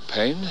in great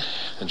pain.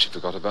 Then she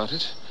forgot about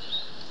it.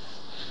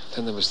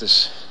 Then there was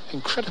this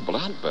incredible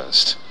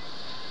outburst.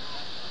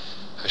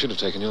 I should have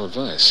taken your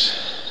advice.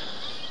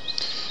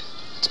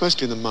 It's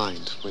mostly in the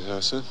mind with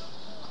her, sir.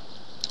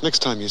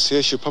 Next time you see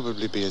her, she'll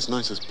probably be as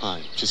nice as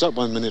pie. She's up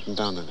 1 minute and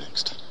down the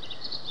next.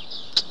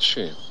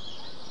 She.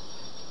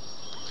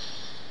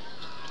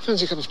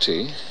 Fancy a cup of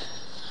tea?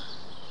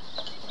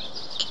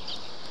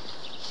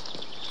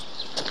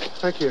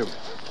 Thank you.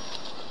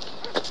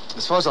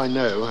 As far as I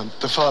know,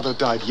 the father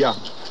died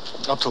young.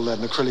 Up till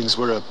then, the Krillings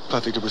were a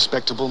perfectly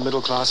respectable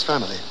middle-class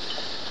family.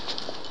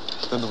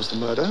 Then there was the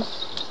murder,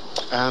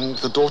 and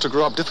the daughter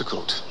grew up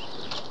difficult.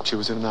 She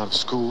was in and out of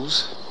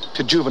schools,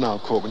 to juvenile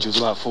court when she was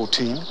about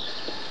 14,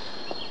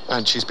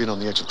 and she's been on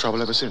the edge of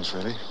trouble ever since,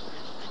 really.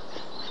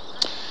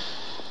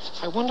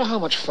 I wonder how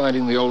much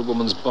finding the old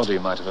woman's body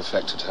might have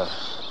affected her.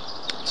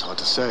 It's hard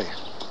to say.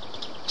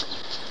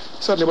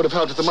 Certainly would have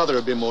helped if the mother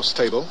had been more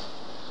stable.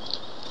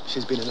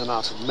 She's been in and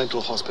out of mental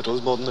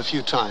hospitals more than a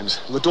few times.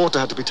 And the daughter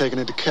had to be taken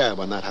into care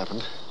when that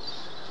happened.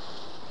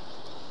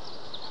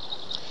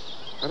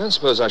 I don't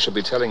suppose I should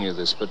be telling you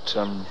this, but,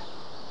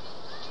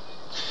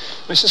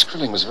 Mrs.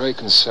 Crilling was very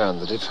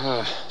concerned that if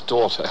her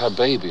daughter, her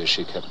baby, as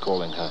she kept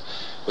calling her,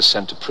 was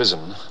sent to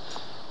prison,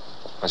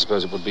 I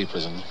suppose it would be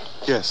prison.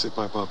 Yes, it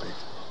might well be.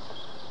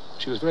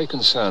 She was very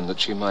concerned that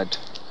she might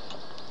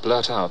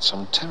blurt out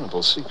some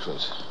terrible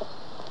secret.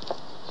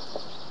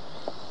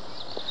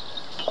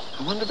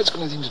 I wonder if it's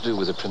got anything to do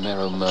with the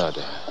Primero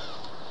murder.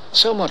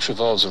 So much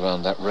revolves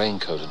around that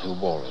raincoat and who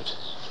wore it.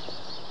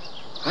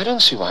 I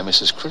don't see why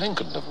Mrs. Crilling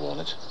couldn't have worn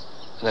it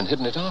and then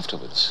hidden it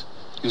afterwards.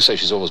 You say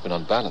she's always been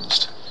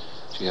unbalanced.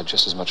 She had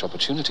just as much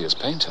opportunity as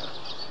Painter.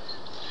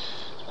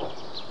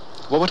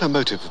 What would her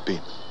motive have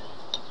been?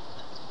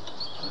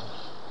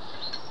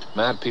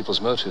 Mad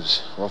people's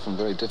motives are often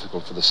very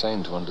difficult for the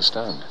sane to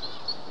understand.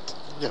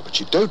 Yeah, but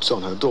she dotes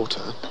on her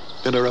daughter.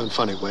 In her own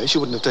funny way, she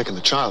wouldn't have taken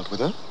the child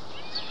with her.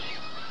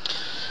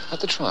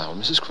 At the trial,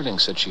 Mrs. Crilling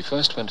said she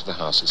first went to the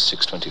house at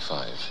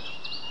 6:25.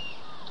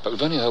 But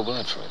we've only her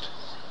word for it.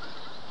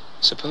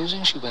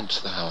 Supposing she went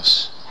to the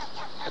house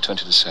at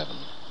 20 to 7,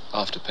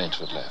 after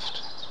Painter had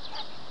left,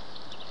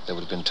 there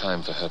would have been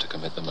time for her to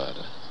commit the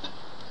murder.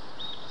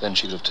 Then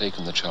she could have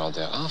taken the child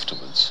there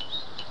afterwards.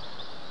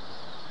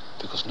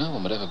 Because no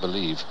one would ever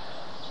believe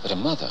that a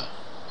mother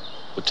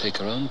would take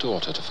her own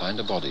daughter to find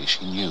a body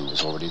she knew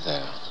was already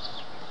there.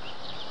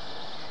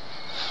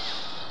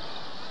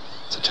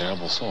 It's a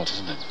terrible thought,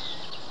 isn't it?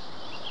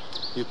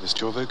 You've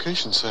missed your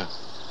vocation, sir.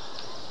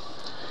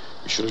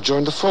 You should have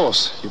joined the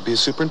force. You'd be a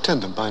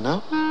superintendent by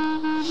now.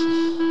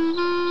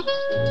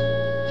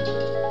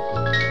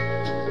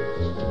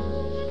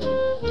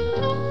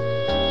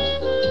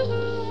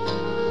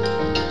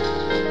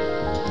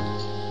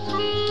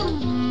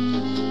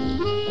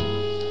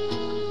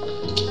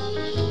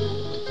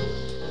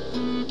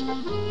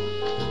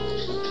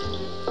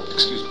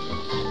 Excuse me.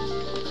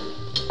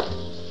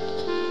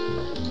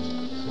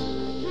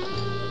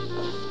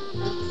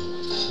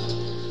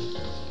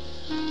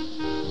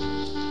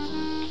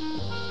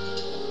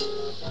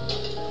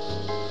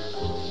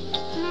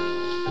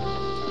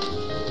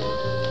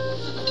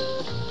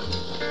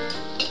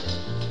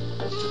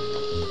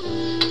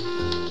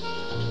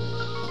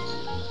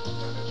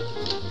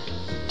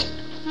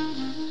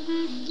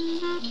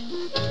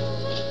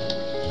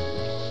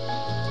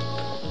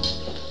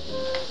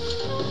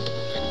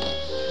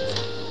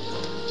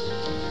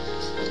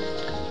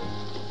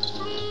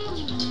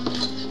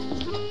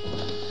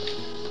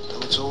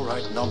 It's all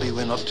right, Nobby.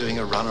 We're not doing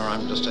a runner.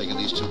 I'm just taking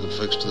these two good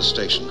folks to the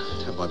station.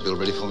 Have my bill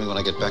ready for me when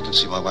I get back and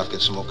see my wife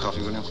get some more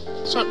coffee, will you?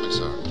 Certainly,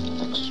 sir.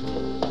 Thanks.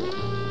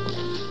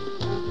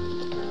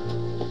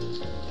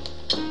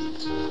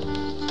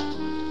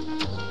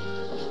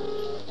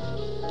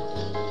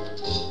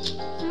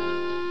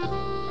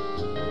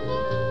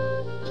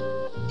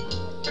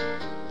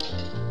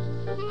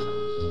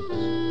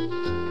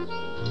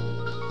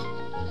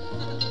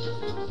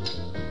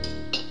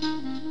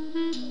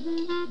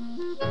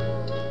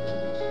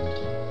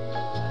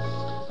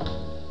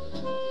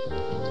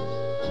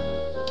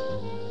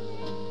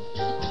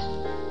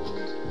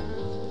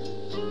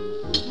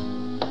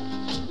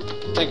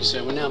 Thank you,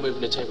 sir. We're now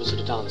moving the tables to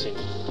the dancing.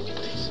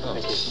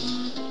 Thank you.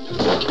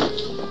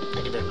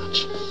 Thank you very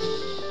much.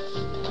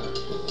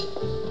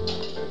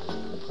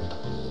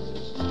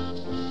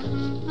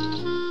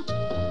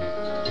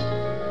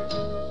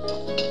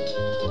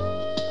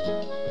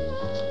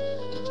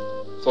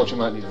 Thought you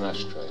might need an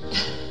ashtray.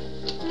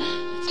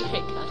 That's very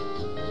kind.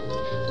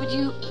 Would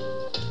you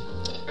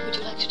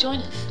like to join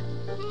us?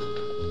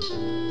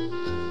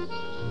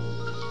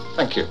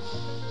 Thank you.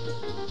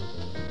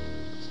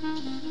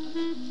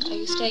 Are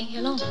you staying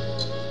here long?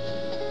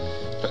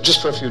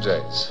 Just for a few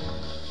days.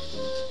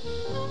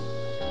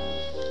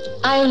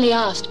 I only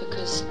asked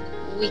because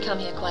we come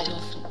here quite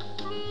often,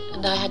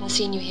 and I hadn't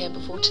seen you here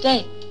before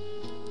today.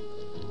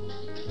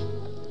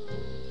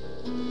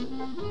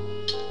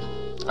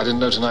 I didn't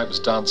know tonight was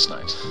dance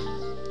night.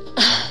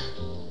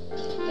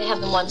 They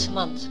have them once a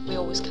month. We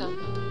always come.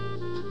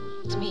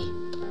 It's me.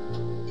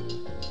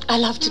 I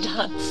love to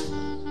dance.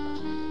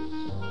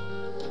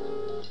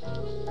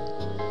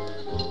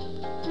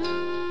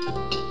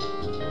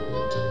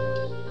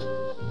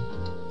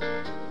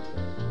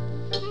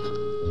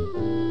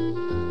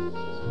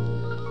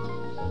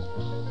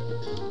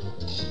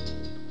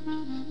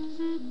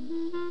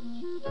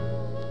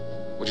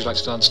 Would you like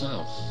to dance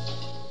now?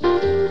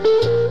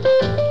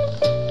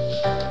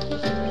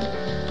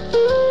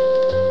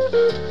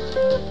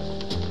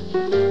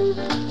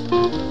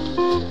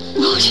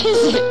 What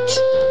is it?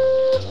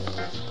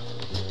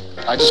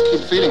 I just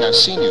keep feeling I've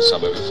seen you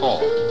somewhere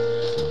before.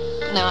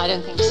 No, I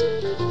don't think so.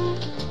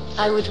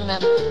 I would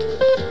remember.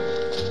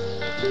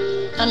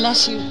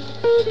 Unless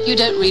you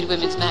don't read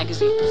women's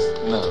magazines.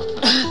 No.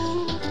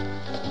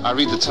 I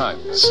read the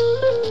Times.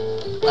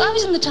 Well, I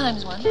was in the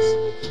Times once.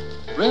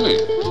 Really?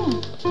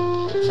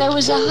 There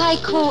was a High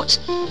Court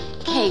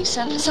case,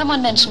 and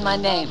someone mentioned my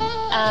name,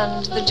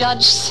 and the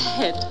judge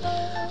said,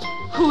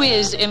 "Who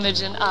is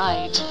Imogen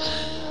Ide?"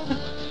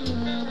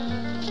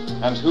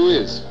 And who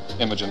is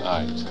Imogen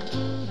Ide?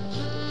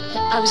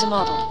 I was a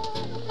model,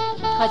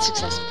 quite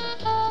successful.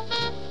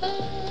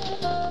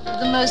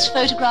 The most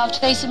photographed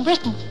face in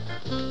Britain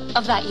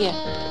of that year.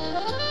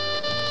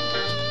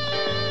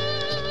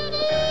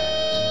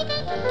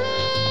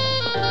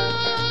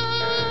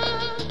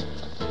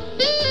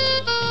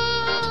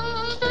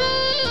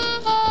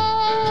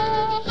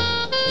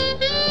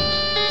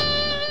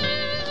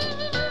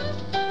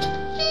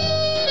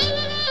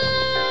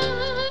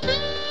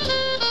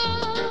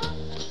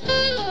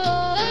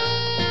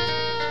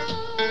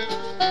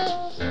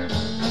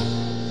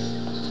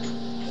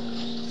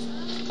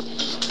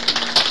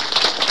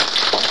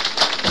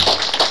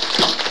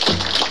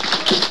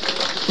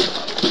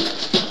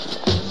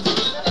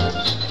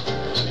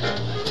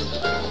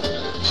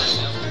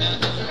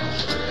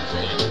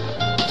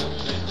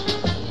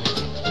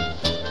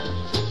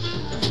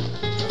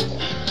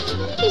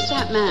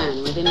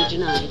 Man with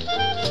Imogen Ide.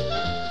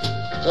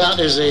 That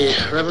is the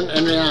Reverend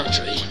Henry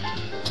Archery.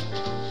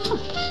 Oh,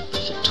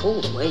 he's not at all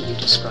the way you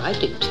described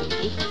him to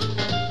me.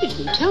 You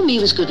didn't tell me he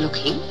was good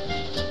looking.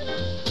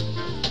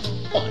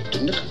 Oh, it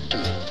didn't occur to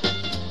me.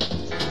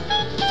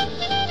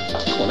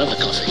 Come on, have a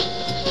coffee.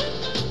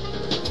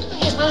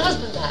 Here's my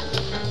husband back.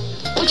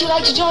 Would you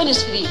like to join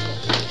us for the evening?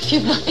 If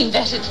you've nothing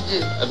better to do.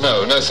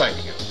 No, thank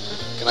you.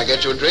 Can I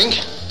get you a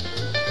drink?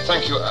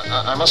 Thank you.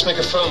 I must make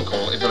a phone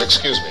call, if you'll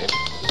excuse me.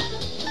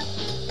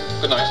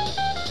 Good night.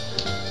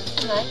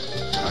 Good night.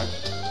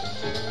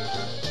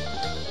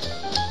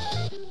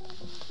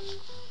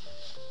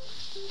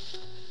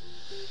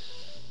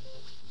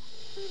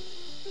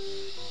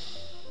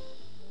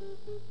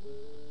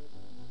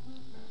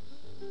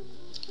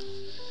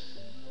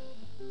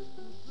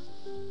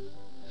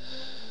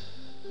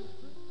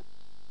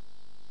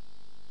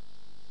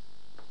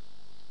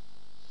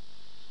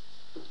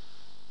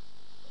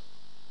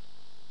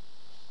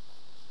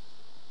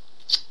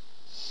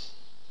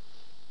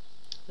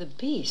 The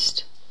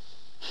beast?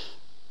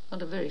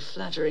 Not a very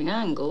flattering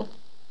angle.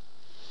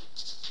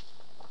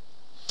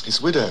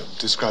 His widow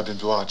described him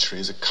to Archery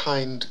as a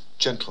kind,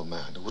 gentle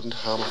man who wouldn't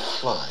harm a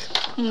fly.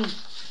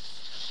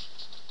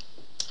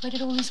 Where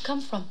did all this come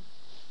from?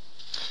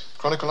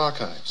 Chronicle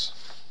Archives.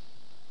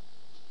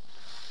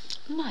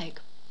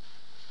 Mike,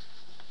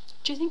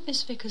 do you think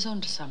Miss Vickers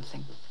onto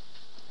something?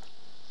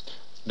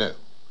 No,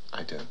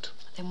 I don't.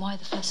 Then why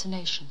the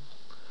fascination?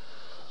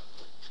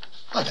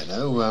 I don't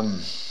know,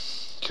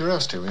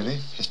 curiosity, really.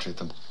 History of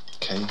the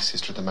case,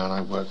 history of the man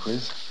I work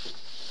with.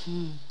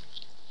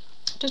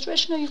 Does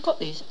Reg know you've got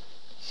these?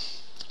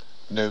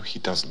 No, he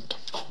doesn't.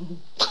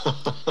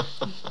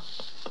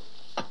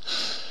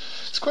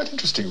 It's quite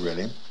interesting,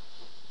 really.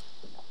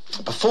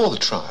 Before the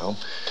trial,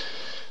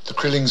 the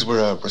Krillings were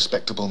a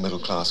respectable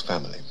middle-class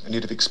family, and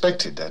you'd have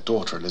expected their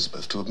daughter,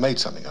 Elizabeth, to have made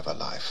something of her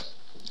life.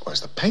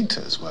 Whereas the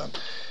Painters were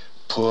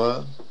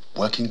poor,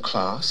 working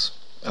class,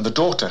 and the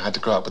daughter had to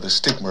grow up with the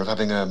stigma of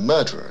having a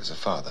murderer as a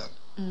father.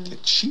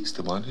 Yet she's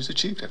the one who's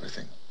achieved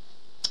everything.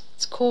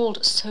 It's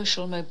called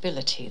social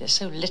mobility. There's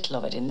so little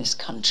of it in this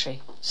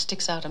country.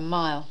 Sticks out a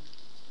mile.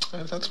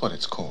 Oh, that's what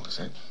it's called, is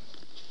it?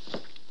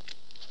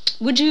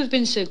 Would you have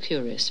been so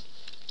curious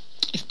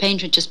if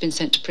Painter had just been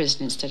sent to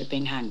prison instead of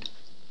being hanged?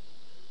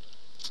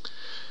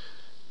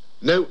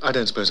 No, I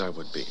don't suppose I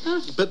would be.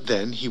 But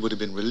then he would have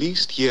been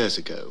released years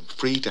ago,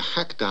 free to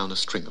hack down a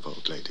string of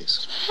old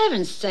ladies. For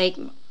heaven's sake.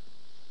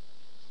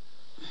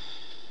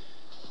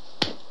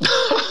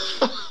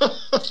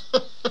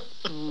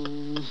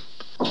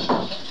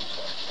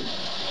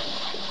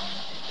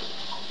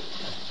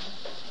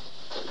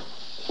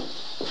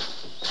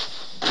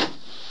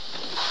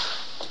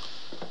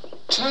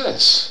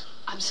 Tess.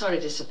 I'm sorry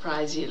to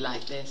surprise you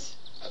like this.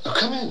 Oh,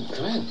 come in,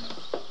 come in.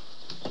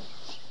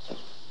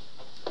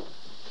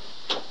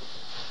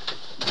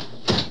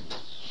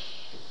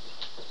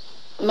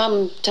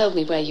 Mum told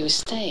me where you were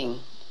staying.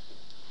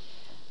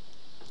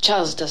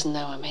 Charles doesn't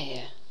know I'm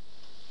here.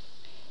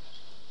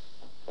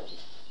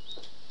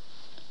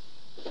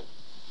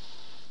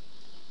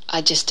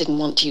 I just didn't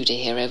want you to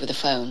hear over the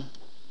phone.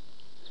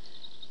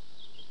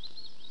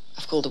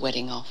 I've called the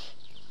wedding off.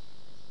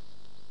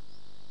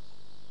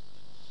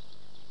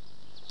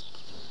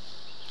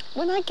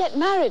 When I get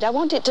married, I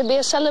want it to be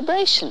a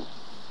celebration.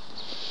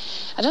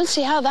 I don't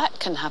see how that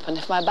can happen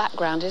if my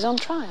background is on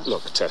trial.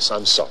 Look, Tess,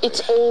 I'm sorry.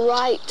 It's all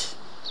right.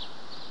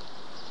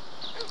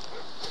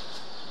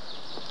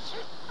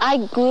 I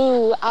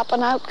grew up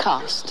an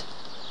outcast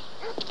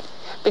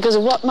because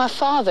of what my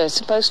father is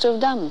supposed to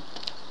have done.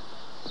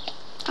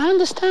 I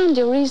understand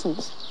your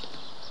reasons.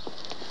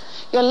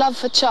 Your love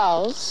for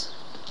Charles,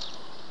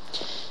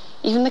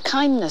 even the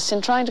kindness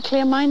in trying to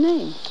clear my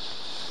name.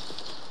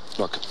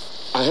 Look,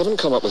 I haven't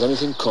come up with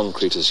anything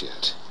concrete as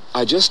yet.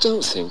 I just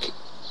don't think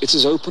it's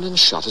as open and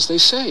shut as they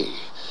say.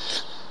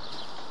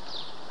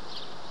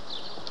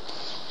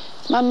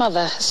 My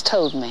mother has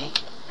told me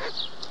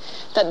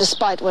that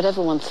despite what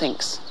everyone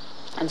thinks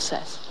and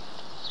says,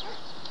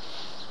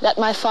 that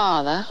my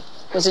father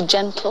was a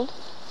gentle,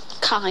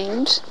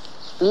 kind,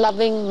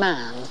 loving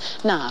man.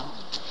 Now,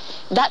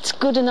 that's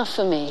good enough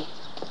for me.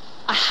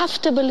 I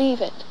have to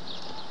believe it.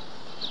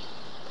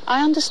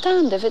 I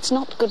understand if it's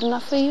not good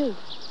enough for you.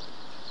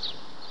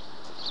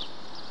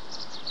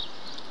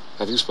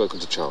 Have you spoken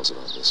to Charles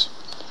about this?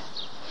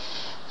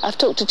 I've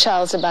talked to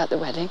Charles about the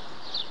wedding.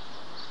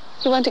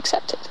 He won't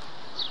accept it.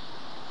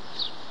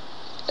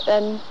 But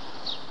then,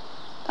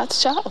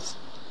 that's Charles.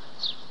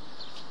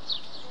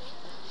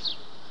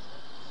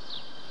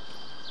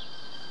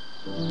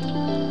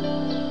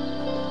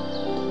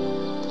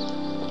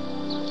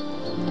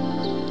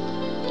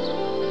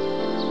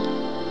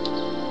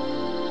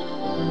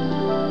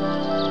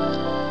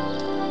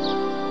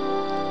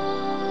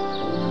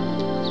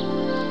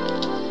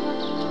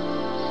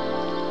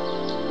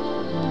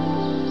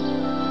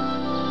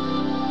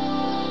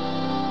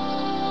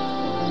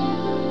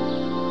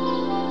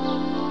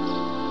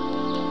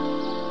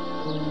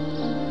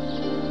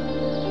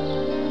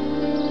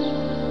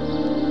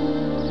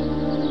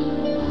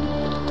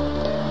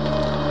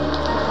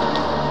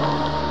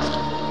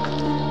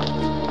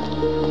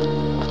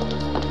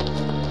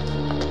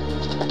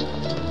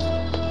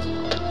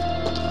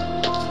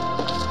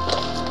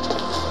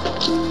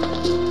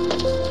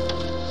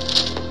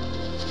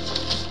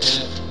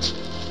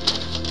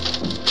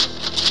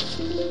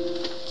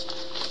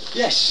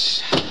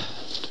 Yes.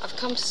 I've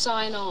come to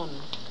sign on.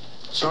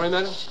 Sorry,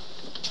 madam?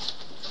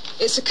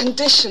 It's a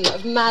condition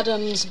of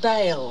Madam's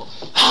bail.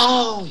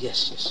 Oh,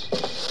 yes, yes.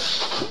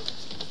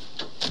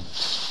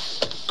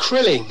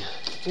 Krilling,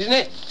 isn't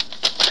it?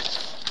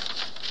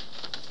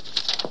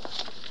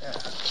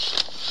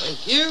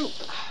 Thank you.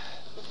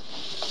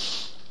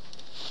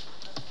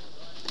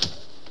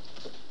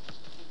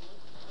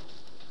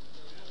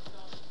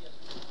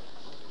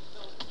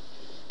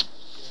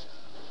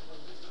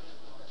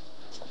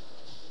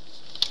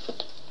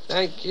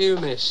 Thank you,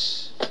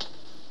 miss.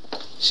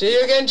 See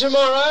you again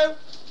tomorrow.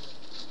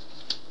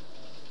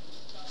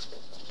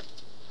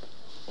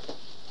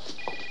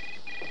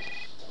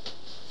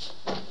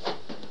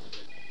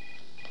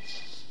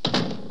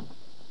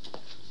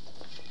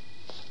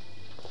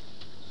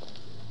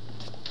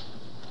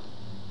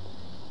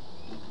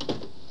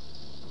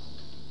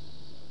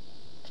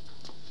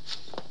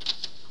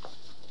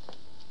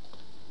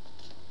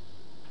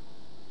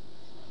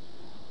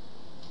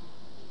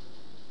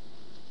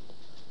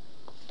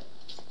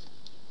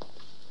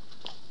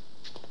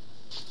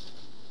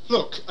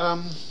 Look,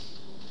 I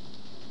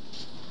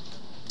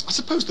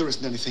suppose there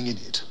isn't anything in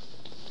it.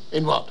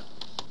 In what?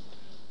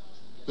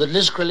 That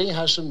Liz Crilling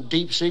has some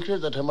deep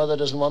secret that her mother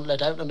doesn't want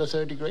let out under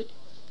third degree?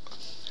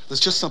 There's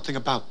just something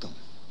about them.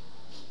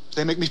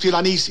 They make me feel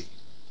uneasy.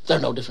 They're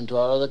no different to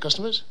our other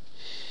customers.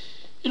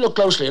 You look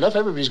closely enough,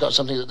 everybody's got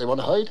something that they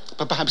want to hide.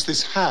 But perhaps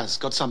this has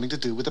got something to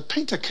do with the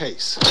Painter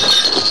case.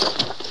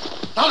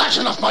 Now that's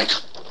enough, Mike.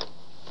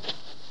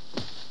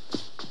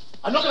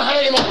 I'm not going to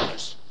have any more of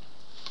this.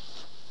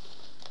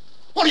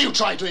 What are you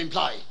trying to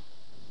imply?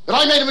 That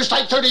I made a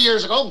mistake 30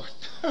 years ago?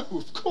 No,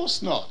 of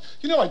course not.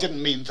 You know I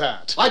didn't mean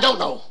that. I don't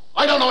know.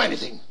 I don't know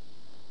anything.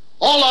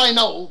 All I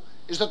know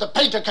is that the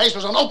Painter case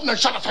was an open and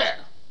shut affair.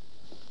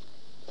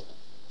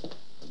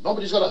 And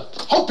nobody's got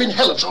a hope in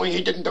hell of showing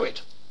he didn't do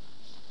it.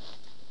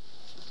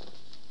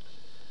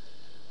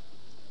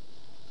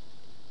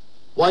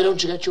 Why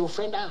don't you get your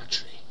friend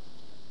Archery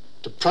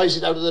to prize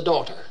it out of the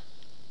daughter?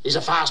 He's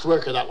a fast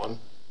worker, that one.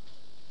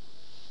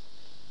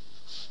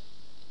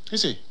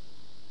 Is he?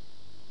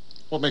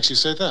 What makes you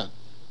say that?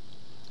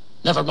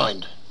 Never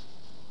mind.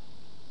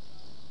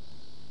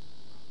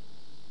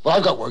 Well,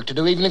 I've got work to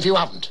do, even if you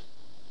haven't.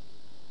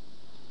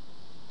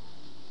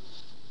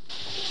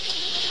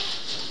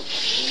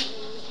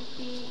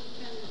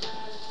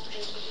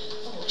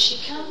 Oh, she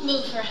can't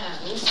move her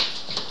hands,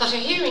 but her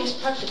hearing's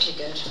perfectly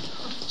good.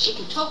 She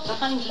can talk the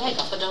hind leg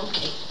off a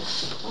donkey.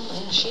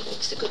 Oh, yeah, she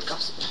makes a good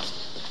gossip.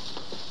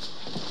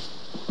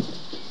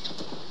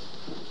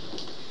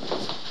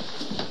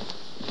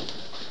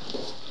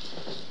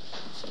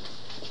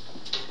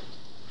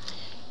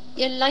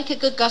 You like a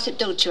good gossip,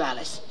 don't you,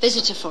 Alice?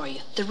 Visitor for you,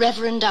 the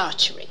Reverend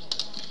Archery.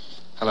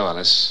 Hello,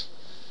 Alice.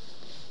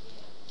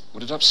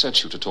 Would it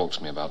upset you to talk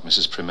to me about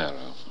Mrs. Primero?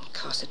 Of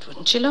course it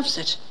wouldn't. She loves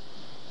it.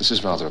 This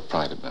is rather a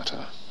private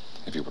matter,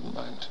 if you wouldn't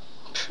mind.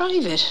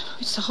 Private?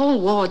 It's the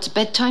whole ward's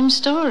bedtime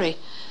story.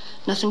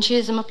 Nothing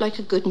cheers them up like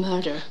a good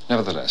murder.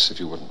 Nevertheless, if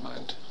you wouldn't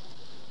mind.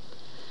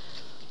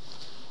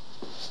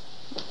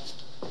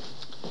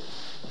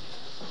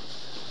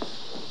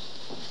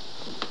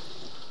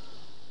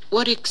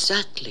 What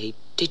exactly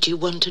did you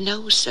want to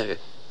know, sir?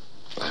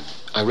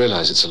 I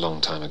realize it's a long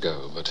time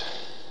ago, but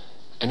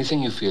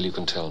anything you feel you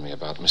can tell me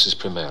about Mrs.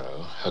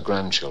 Primero, her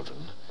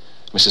grandchildren,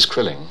 Mrs.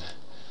 Crilling,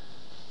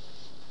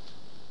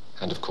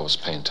 and, of course,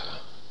 Painter.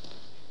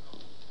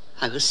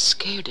 I was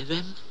scared of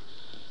him,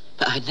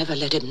 but I never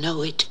let him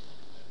know it.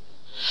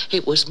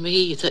 It was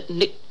me that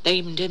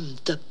nicknamed him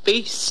the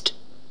Beast.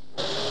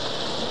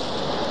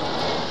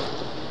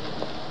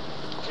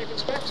 Chief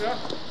Inspector.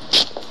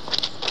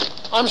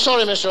 I'm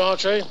sorry, Mr.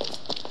 Archery.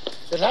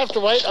 You'll have to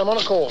wait. I'm on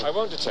a call. I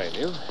won't detain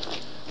you.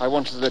 I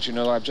wanted to let you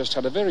know I've just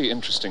had a very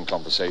interesting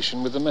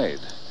conversation with the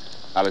maid,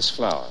 Alice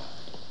Flower.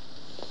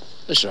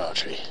 Mr.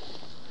 Archery,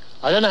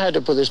 I don't know how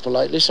to put this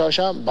politely, so I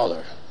shan't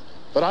bother.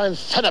 But I'm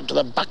fed up to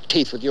the back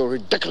teeth with your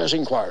ridiculous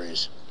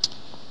inquiries.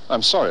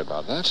 I'm sorry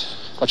about that,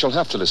 but you'll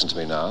have to listen to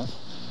me now.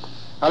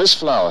 Alice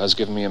Flower has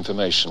given me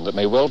information that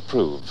may well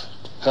prove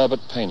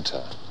Herbert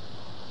Painter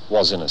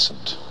was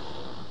innocent.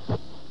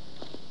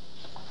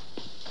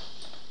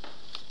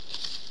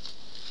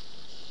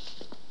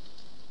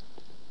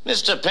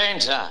 Mr.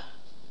 Painter,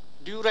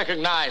 do you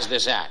recognize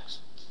this axe?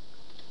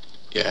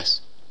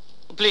 Yes.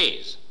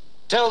 Please,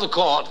 tell the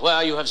court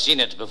where you have seen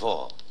it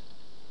before.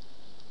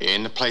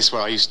 In the place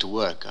where I used to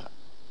work.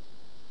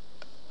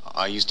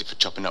 I used it for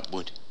chopping up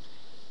wood.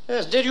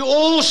 Yes, did you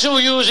also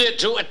use it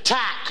to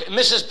attack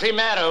Mrs.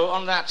 Primero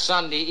on that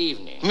Sunday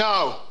evening?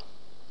 No.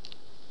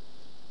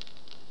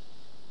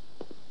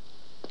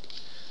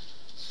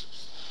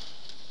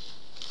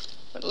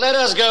 But let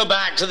us go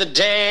back to the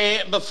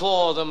day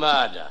before the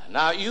murder.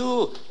 Now,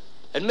 you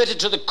admitted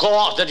to the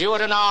court that you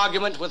had an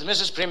argument with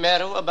Mrs.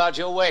 Primero about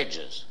your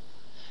wages.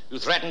 You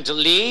threatened to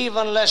leave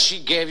unless she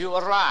gave you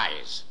a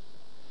rise.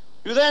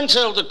 You then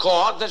told the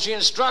court that she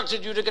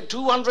instructed you to get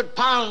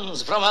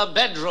 £200 from her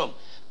bedroom,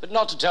 but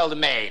not to tell the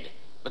maid,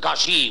 because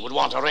she would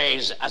want a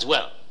raise as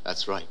well.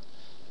 That's right.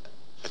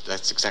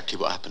 That's exactly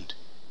what happened.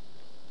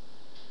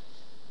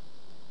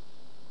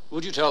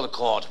 Would you tell the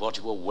court what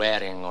you were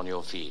wearing on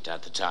your feet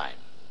at the time?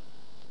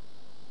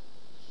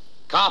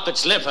 Carpet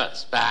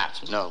slippers,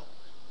 perhaps? No.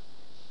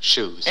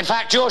 Shoes. In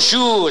fact, your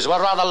shoes were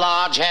rather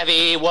large,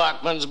 heavy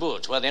workman's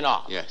boots, were they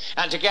not? Yes.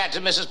 And to get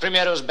to Mrs.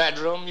 Primero's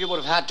bedroom, you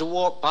would have had to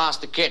walk past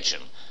the kitchen,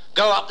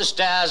 go up the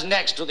stairs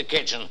next to the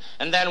kitchen,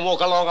 and then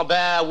walk along a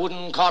bare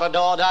wooden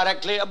corridor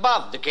directly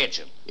above the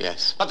kitchen.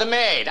 Yes. But the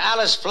maid,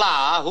 Alice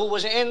Flower, who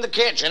was in the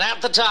kitchen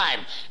at the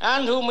time,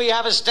 and whom we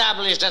have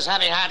established as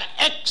having had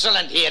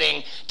excellent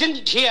hearing,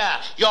 didn't hear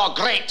your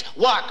great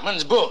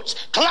workman's boots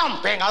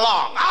clumping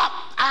along, up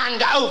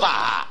and over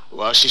her.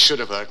 Well, she should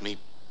have heard me,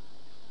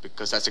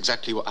 because that's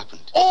exactly what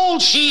happened. All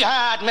she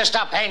heard,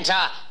 Mr.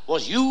 Painter,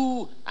 was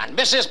you and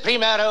Mrs.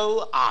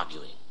 Primero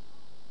arguing.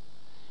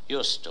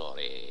 Your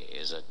story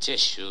is a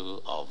tissue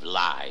of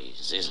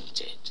lies,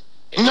 isn't it?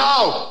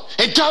 No!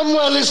 It damn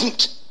well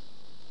isn't!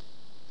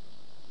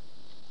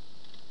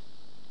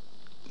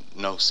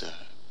 No, sir.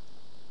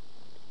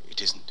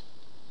 It isn't.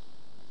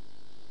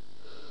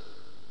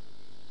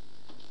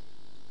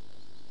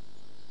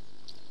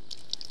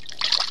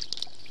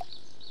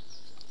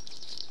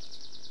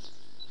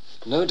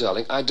 No,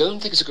 darling, I don't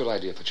think it's a good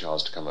idea for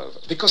Charles to come over.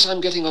 Because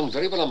I'm getting on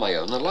very well on my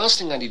own. The last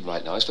thing I need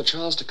right now is for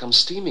Charles to come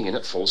steaming in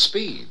at full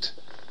speed.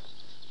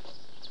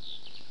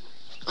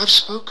 I've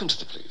spoken to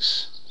the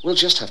police. We'll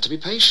just have to be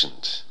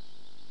patient.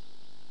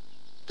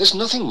 There's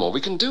nothing more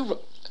we can do.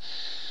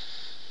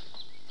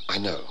 I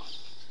know.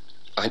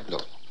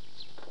 Look,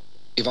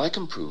 if I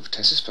can prove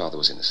Tess's father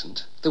was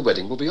innocent, the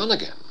wedding will be on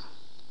again.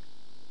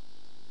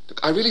 Look,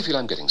 I really feel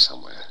I'm getting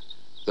somewhere.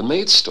 The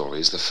maid's story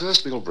is the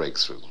first real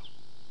breakthrough.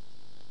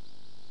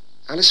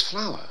 Alice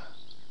Flower.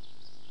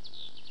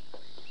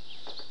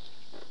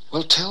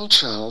 Well, tell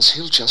Charles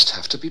he'll just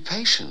have to be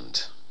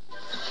patient.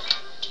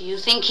 Do you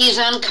think he's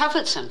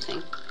uncovered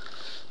something?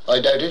 I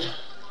doubt it.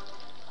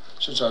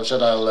 Since I've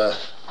said I'll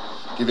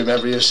give him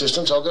every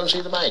assistance, I'll go and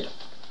see the maid.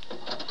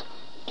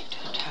 You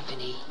don't have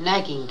any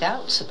nagging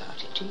doubts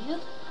about it, do you?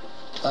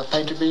 That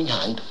painter being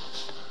hanged?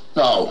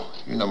 No,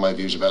 you know my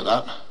views about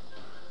that.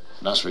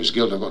 And as for his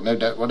guilt, I've got no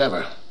doubt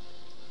whatever.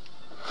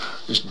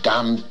 This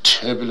damned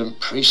turbulent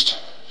priest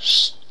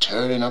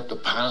stirring up the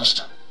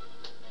past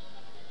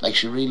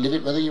makes you relive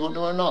it whether you want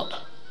to or not.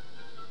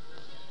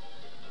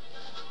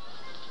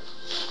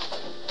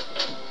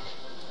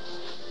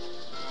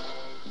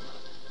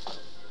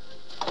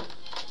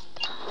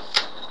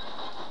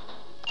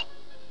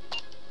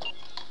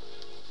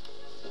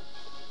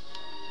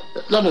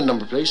 London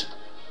number, please.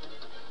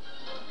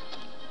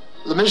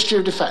 The Ministry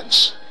of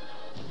Defence.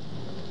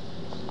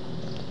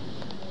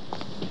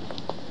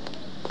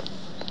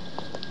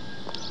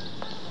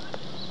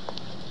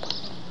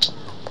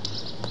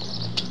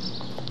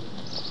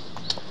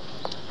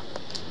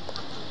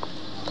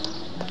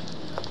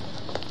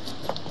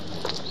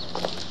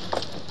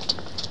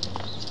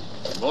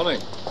 Good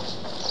morning.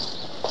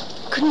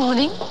 Good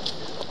morning.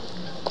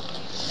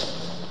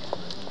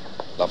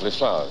 Lovely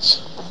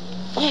flowers.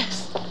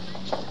 Yes.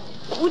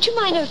 Would you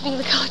mind opening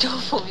the car door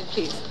for me,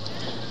 please?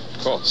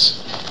 Of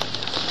course.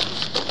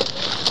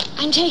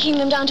 I'm taking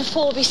them down to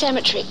Forby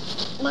Cemetery.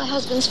 My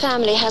husband's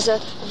family has a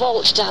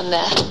vault down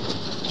there.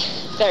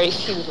 Very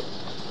feudal.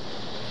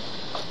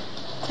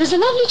 There's a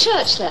lovely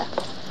church there.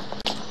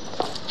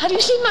 Have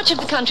you seen much of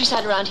the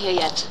countryside around here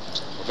yet?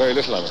 Very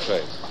little, I'm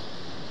afraid.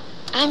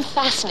 I'm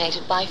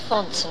fascinated by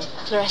fonts and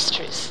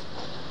clerestories.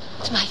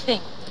 It's my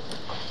thing.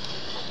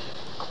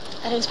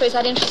 I don't suppose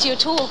that interests you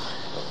at all.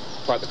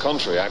 Quite the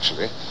contrary,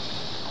 actually.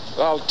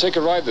 I'll take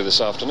a ride there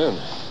this afternoon,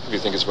 if you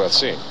think it's worth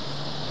seeing.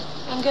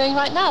 I'm going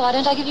right now. Why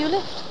don't I give you a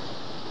lift?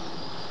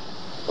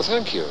 Well,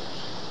 thank you.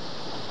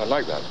 I'd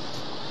like that.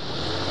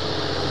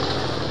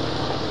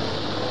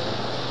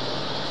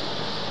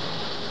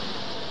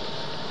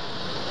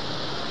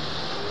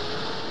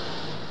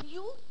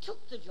 You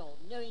took the job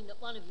knowing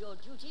that one of your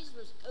duties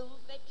was coal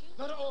fetching?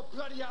 Not all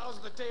bloody hours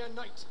of the day and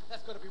night.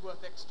 That's got to be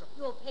worth extra.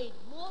 You're paid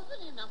more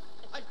than enough.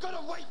 I've got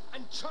a wife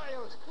and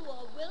child. Who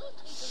are well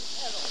taken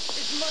care of.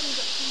 It's money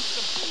that feeds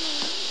them.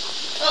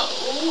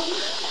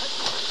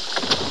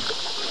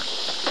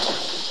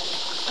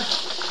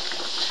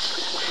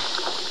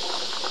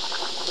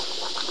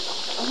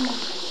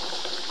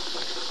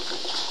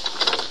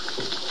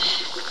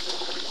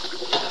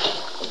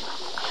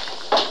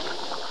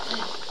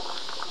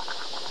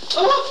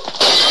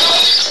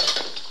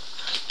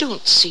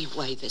 Don't see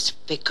why this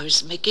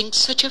vicar's making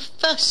such a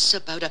fuss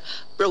about a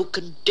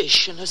broken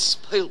dish and a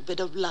spoiled bit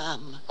of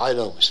lamb. I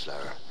know, Miss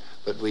Flower,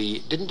 but we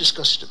didn't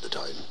discuss it at the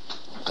time.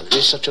 And it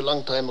is such a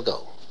long time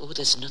ago. Oh,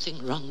 there's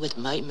nothing wrong with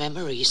my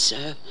memory,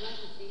 sir.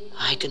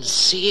 I can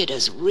see it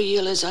as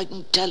real as I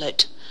can tell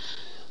it.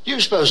 Do you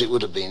suppose it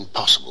would have been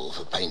possible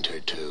for Painter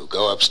to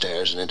go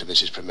upstairs and into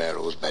Mrs.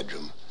 Primero's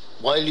bedroom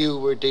while you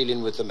were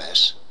dealing with the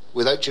mess,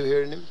 without you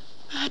hearing him?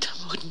 Madam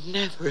would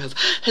never have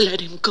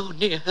let him go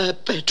near her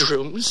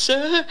bedroom,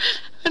 sir.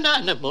 An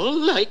animal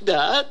like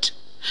that.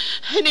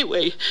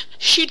 Anyway,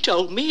 she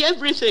told me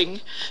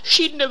everything.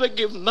 She'd never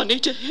give money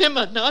to him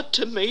or not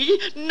to me.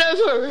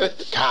 Never.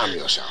 Calm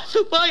yourself.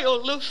 Why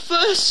all the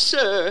fuss,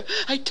 sir?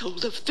 I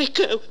told the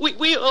vicar.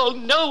 We all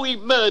know he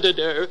murdered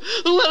her.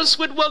 Who else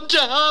would want to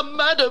harm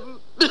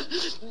Madam?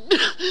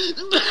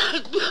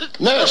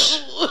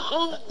 Nurse!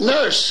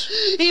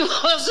 Nurse! He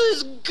was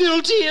as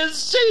guilty as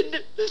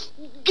sin.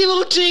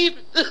 Guilty.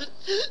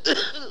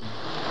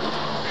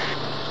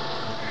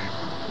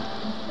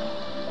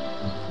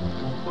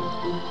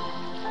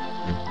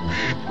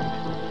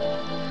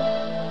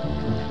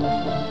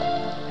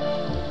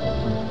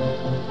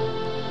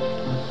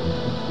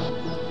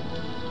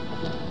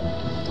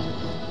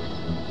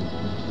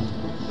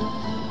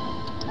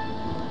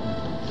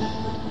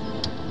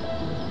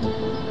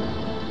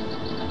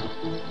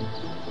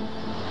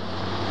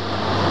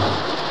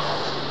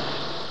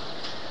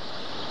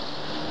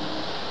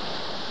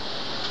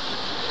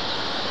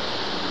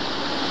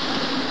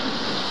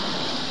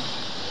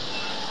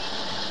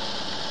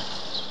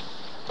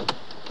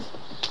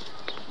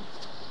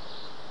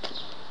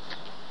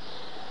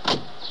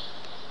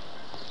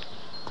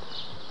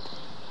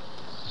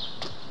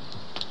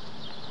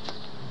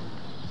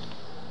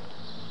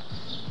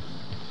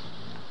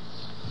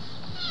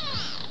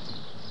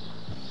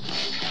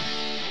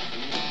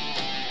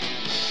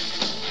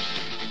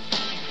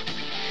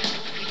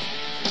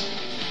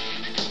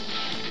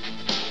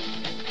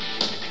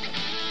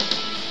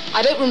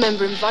 I don't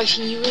remember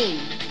inviting you in.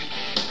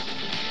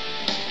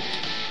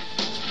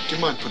 Do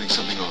you mind putting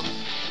something on?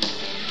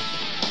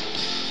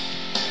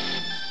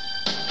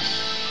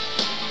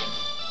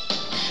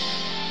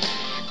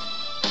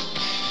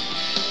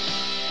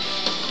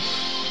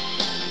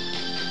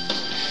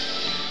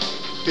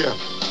 Here.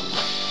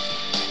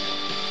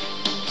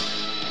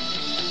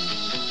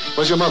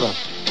 Where's your mother?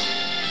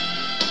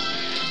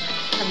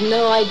 I've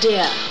no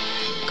idea.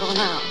 Gone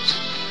out.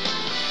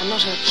 I'm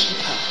not her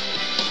keeper.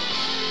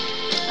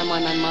 Am I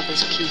my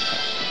mother's keeper?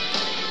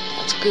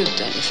 That's good,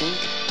 don't you think?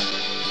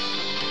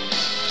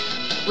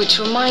 Which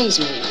reminds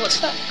me,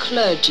 what's that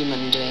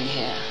clergyman doing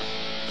here?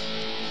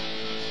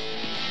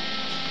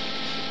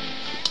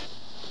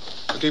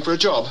 Looking for a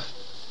job?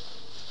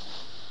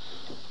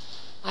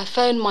 I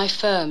phoned my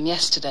firm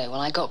yesterday when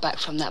I got back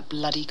from that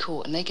bloody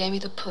court, and they gave me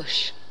the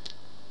push.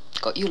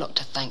 Got you lot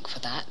to thank for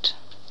that.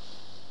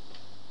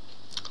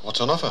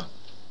 What's on offer?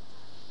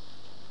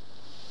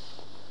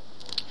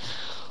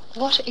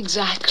 What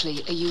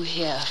exactly are you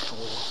here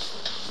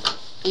for?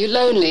 Are you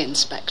lonely,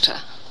 Inspector?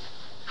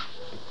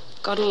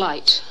 Got a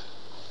light?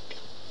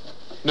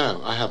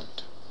 No, I haven't.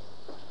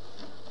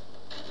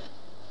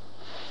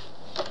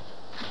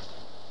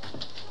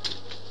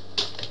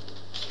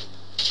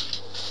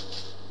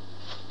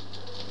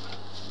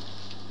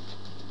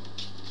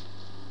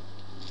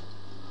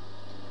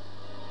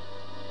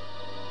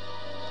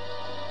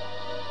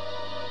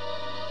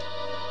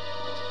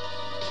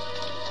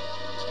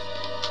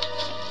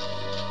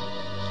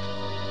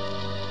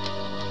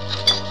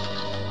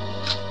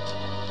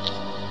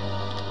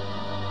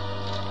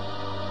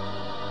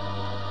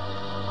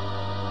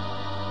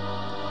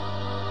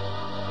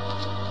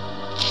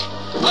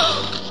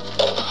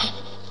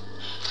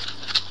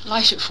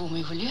 Light it for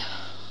me, will you?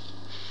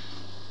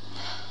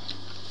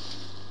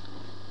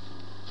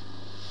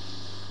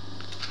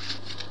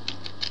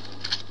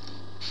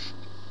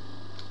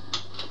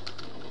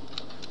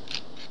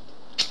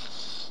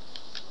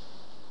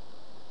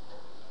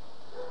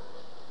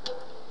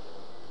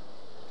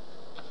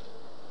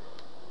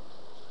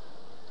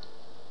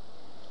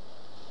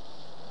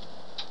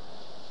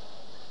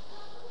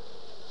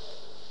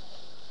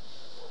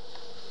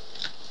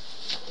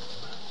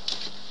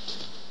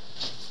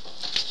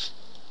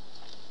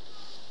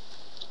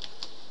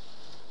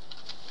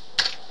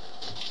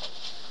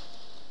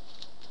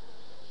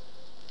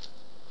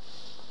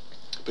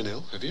 Been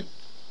ill, have you?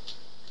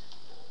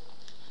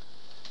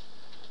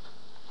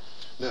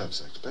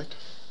 Nerves, I expect.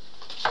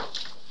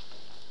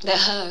 They're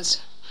hers.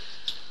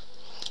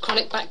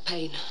 Chronic back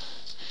pain.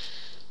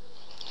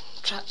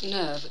 Trapped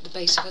nerve at the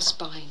base of her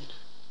spine.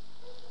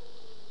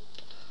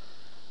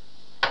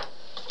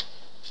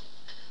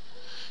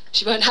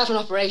 She won't have an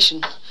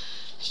operation.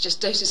 She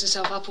just doses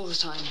herself up all the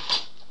time.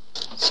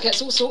 She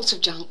gets all sorts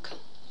of junk.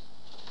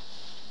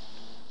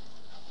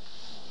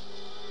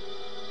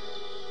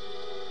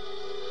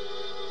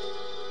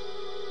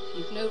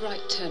 You've no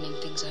right turning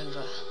things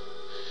over.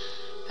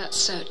 That's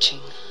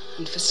searching,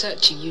 and for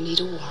searching you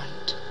need a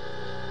warrant.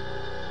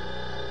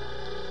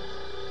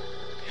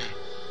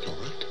 Yeah, all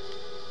right.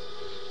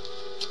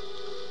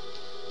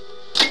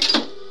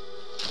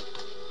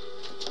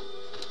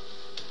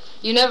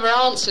 You never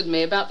answered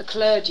me about the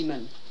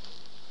clergyman.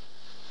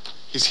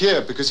 He's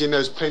here because he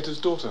knows Painter's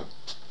daughter.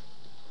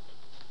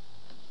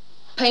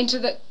 Painter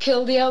that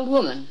killed the old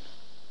woman?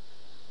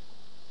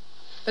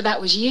 But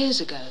that was years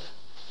ago.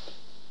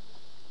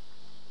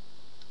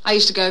 I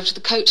used to go over to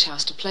the coach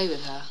house to play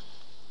with her.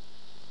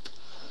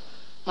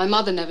 My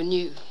mother never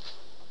knew.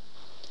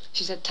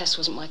 She said Tess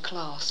wasn't my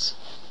class.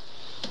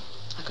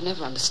 I could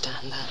never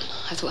understand that.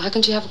 I thought, how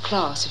can she have a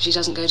class if she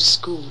doesn't go to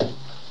school?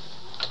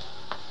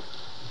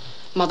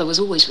 Mother was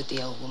always with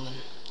the old woman.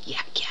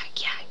 Yak,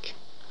 yak, yak.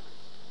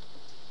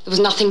 There was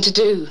nothing to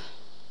do.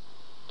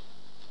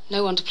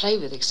 No one to play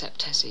with except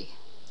Tessie.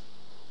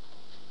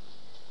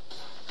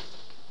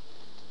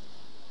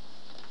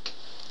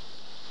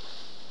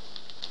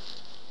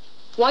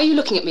 Why are you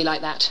looking at me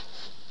like that?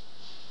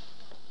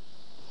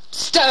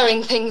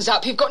 Stirring things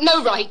up. You've got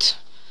no right.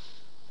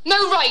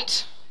 No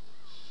right.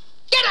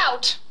 Get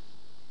out!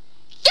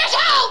 Get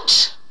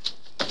out!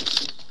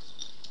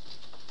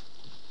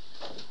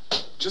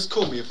 Just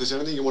call me if there's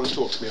anything you want to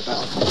talk to me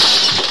about.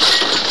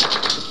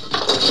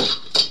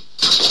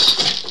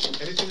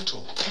 Anything at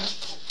all.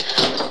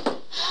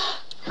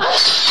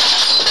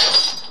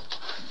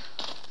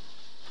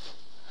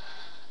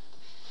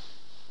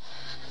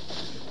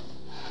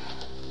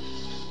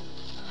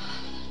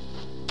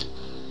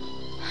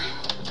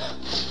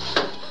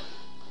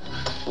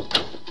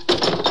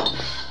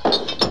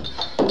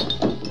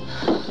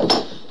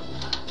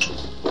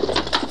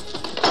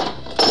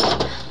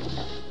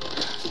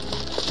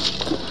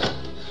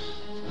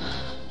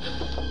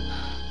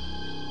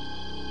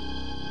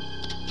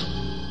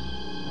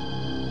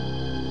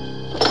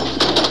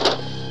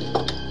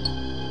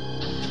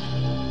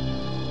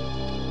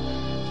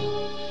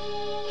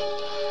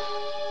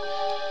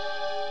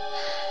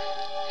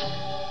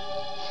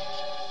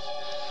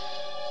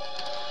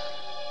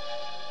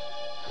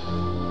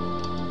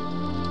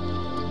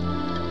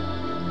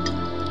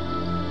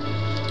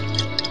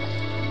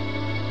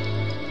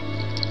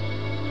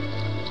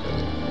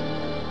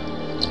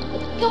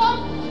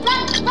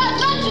 Run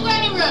to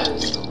Granny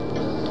Rose!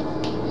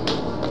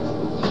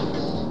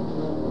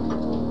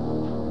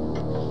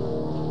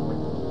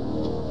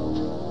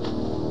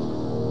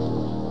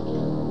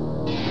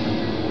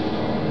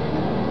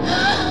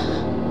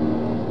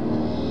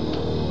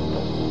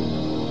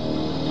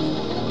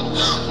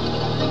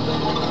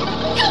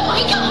 Oh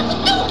my God!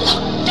 Don't look!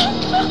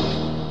 Don't look!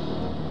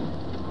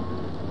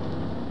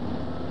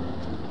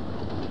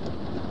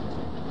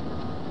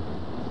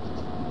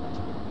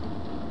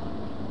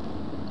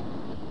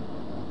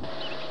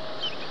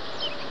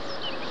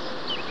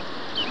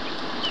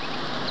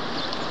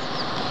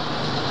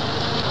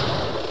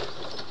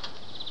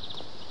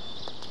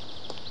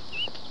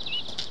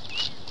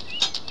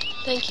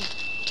 Thank you.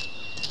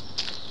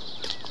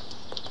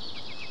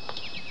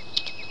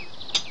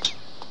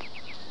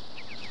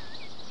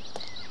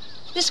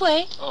 This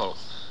way. Oh.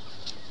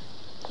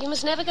 You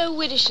must never go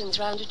widdershins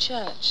round a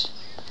church.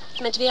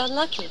 It's meant to be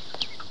unlucky.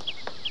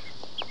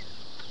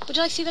 Would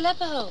you like to see the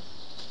leper hole?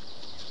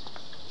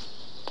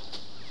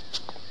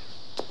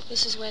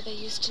 This is where they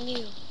used to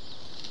kneel.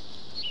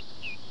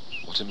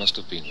 What it must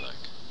have been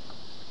like.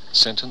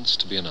 Sentenced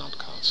to be an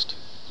outcast.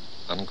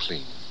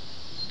 Unclean.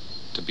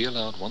 To be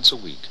allowed once a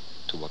week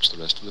to watch the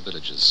rest of the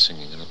villagers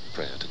singing a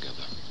prayer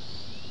together.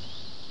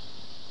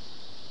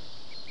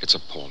 It's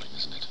appalling,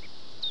 isn't it?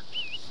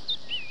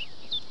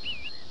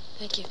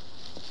 Thank you.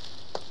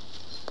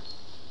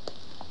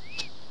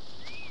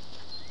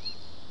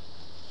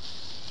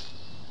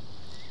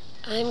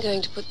 I'm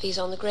going to put these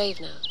on the grave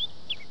now.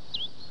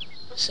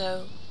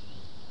 So,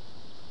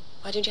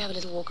 why don't you have a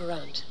little walk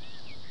around?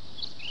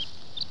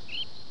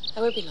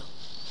 I won't be long.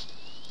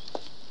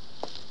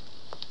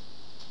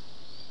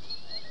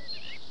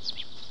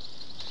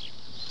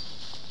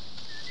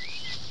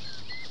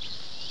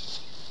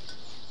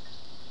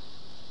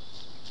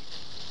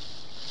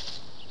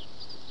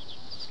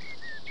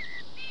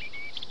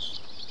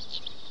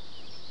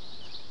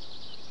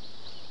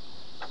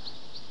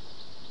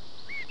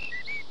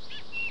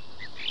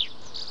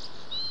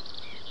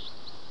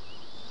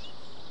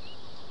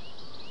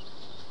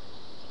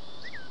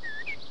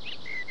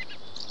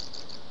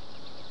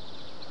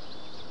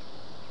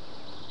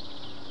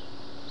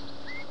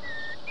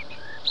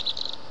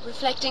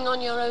 Reflecting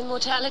on your own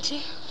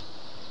mortality?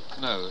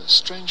 No, a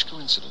strange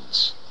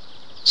coincidence.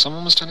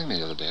 Someone was telling me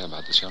the other day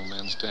about this young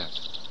man's death.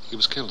 He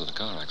was killed in a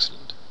car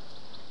accident.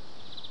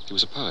 He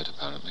was a poet,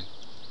 apparently.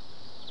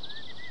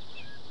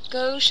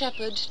 Go,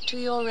 shepherd, to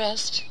your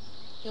rest.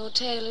 Your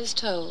tale is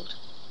told.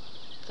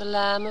 The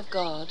Lamb of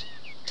God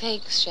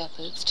takes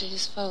shepherds to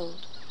his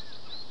fold.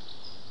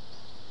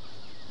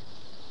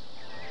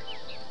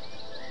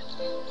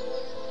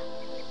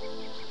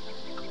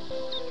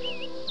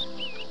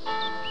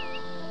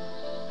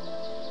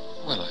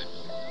 Well,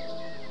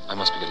 I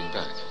must be getting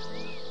back.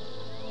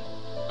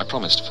 I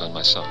promised to phone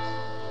my son.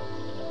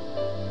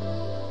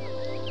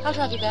 I'll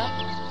drive you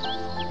back.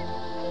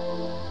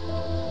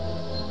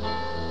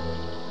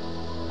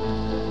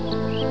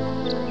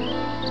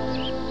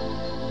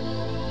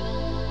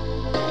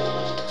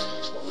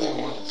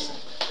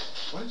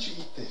 Why don't you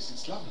eat this?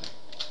 It's lovely.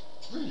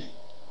 Really?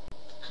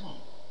 Come on.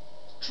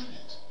 Try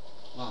it.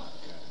 Wow,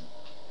 Gavin.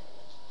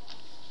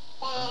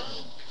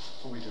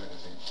 Before we do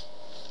anything.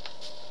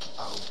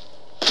 Oh.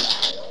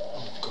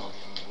 Oh, God,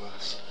 you're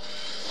worse.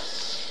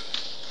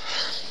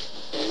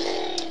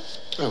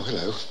 Oh,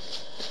 hello.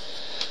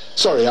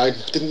 Sorry, I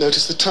didn't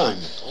notice the time.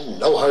 Oh,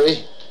 no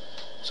hurry.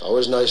 It's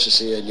always nice to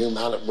see a new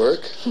man at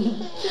work.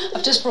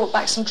 I've just brought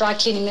back some dry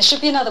cleaning. There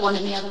should be another one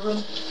in the other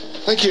room.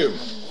 Thank you.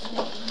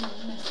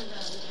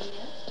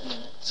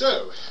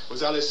 So,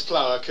 was Alice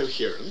Flower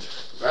coherent?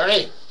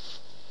 Very.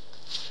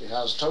 She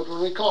has total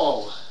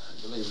recall.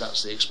 I believe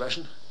that's the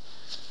expression.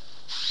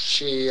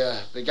 She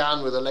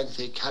began with a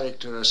lengthy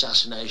character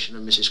assassination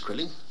of Mrs.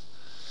 Crilling.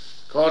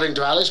 According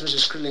to Alice,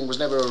 Mrs. Crilling was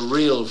never a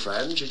real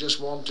friend. She just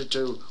wanted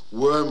to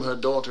worm her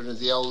daughter into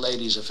the old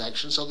lady's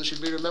affection so that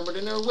she'd be remembered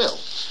in her will.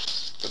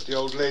 But the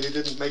old lady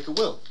didn't make a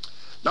will.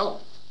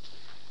 No.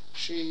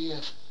 She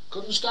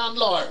couldn't stand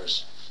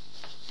lawyers.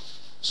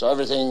 So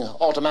everything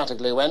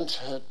automatically went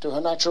to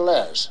her natural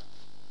heirs,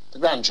 the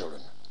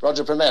grandchildren,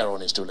 Roger Primero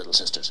and his two little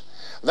sisters.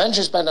 Then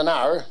she spent an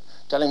hour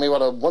telling me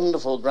what a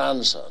wonderful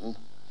grandson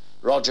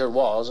Roger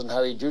was and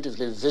how he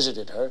dutifully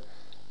visited her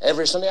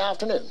every Sunday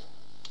afternoon.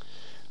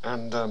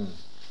 And,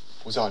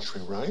 was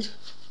Archery right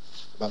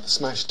about the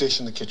smashed dish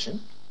in the kitchen?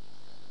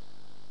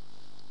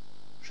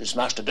 She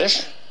smashed a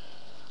dish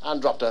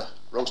and dropped a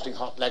roasting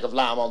hot leg of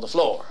lamb on the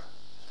floor.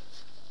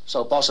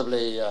 So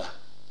possibly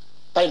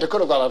Painter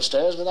could have got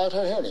upstairs without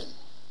her hearing.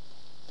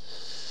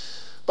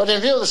 But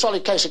in view of the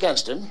solid case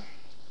against him,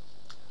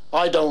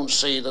 I don't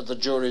see that the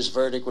jury's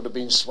verdict would have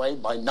been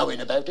swayed by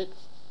knowing about it.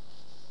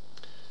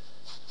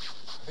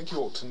 I think you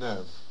ought to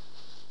know.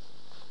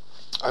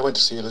 I went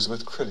to see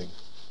Elizabeth Crilling.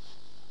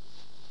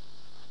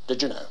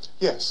 Did you know?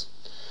 Yes.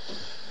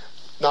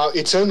 Now,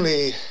 it's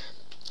only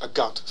a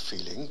gut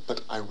feeling,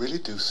 but I really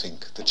do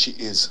think that she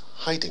is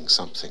hiding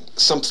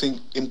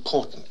something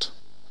important.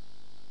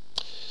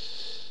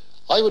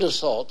 I would have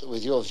thought that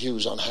with your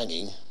views on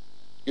hanging,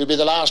 You'd be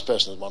the last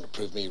person that'd want to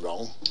prove me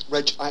wrong.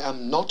 Reg, I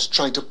am not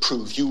trying to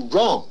prove you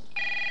wrong.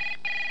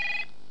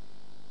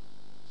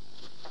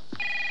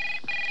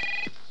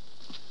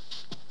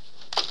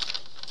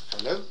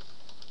 Hello?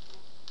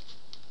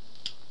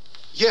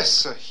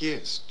 Yes, he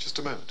is. Just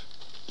a moment.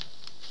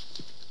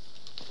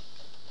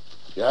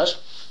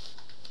 Yes?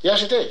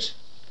 Yes, it is.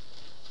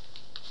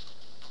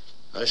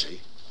 I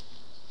see.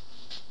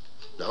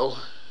 No,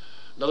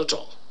 not at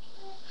all.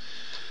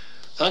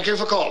 Thank you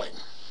for calling.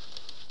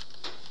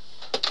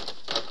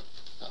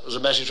 That was a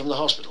message from the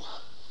hospital.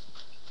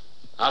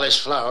 Alice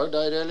Flower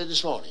died early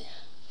this morning.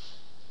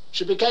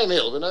 She became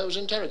ill when I was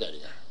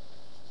interrogating her.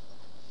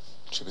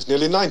 She was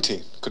nearly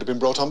 90. Could have been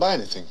brought on by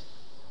anything.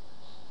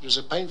 It was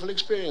a painful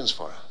experience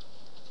for her,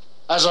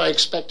 as I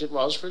expect it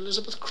was for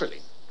Elizabeth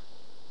Crilling.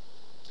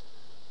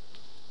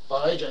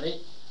 Bye,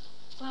 Jenny.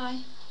 Bye.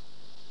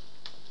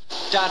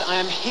 Dad, I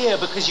am here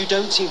because you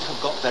don't seem to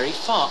have got very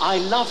far. I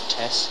love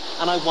Tess,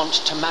 and I want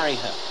to marry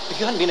her. If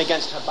you hadn't been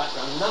against her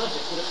background, none of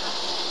it would have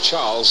happened.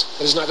 Charles,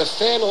 that is neither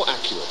fair nor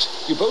accurate.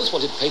 You both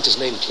wanted Painter's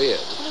name cleared.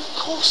 Well, of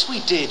course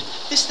we did.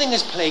 This thing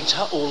has plagued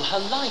her all her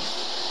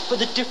life. But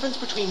the difference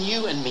between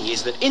you and me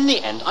is that in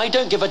the end, I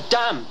don't give a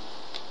damn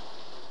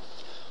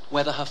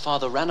whether her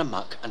father ran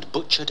amok and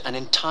butchered an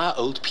entire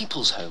old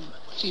people's home.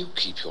 Will you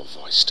keep your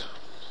voice down?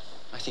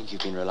 I think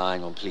you've been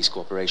relying on police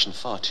cooperation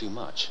far too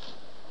much.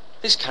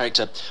 This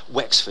character,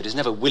 Wexford, is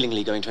never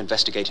willingly going to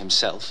investigate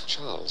himself.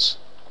 Charles,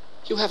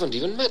 you haven't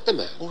even met the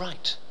man. All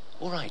right.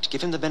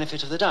 Give him the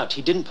benefit of the doubt.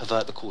 He didn't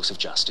pervert the course of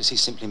justice. He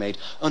simply made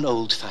an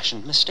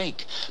old-fashioned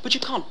mistake. But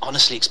you can't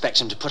honestly expect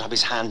him to put up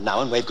his hand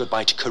now and wave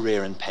goodbye to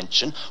career and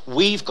pension.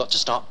 We've got to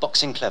start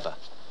boxing clever.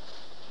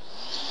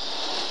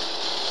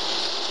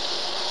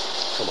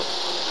 Come on,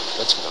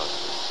 let's get on.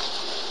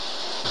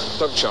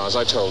 Look, Charles,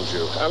 I told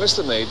you. Alice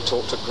the maid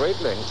talked at great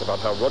length about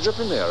how Roger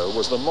Primero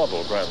was the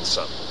model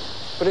grandson.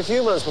 But a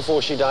few months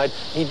before she died,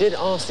 he did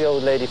ask the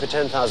old lady for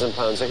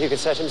 £10,000 so he could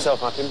set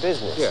himself up in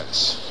business.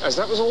 Yes. As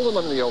that was all the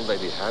money the old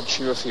lady had,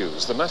 she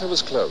refused. The matter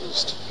was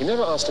closed. He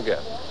never asked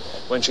again.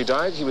 When she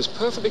died, he was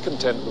perfectly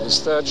content with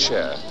his third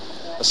share,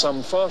 a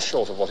sum far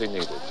short of what he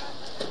needed.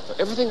 Now,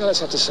 everything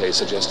Alice had to say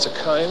suggests a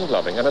kind,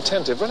 loving, and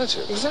attentive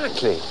relative.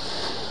 Exactly.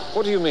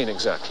 What do you mean,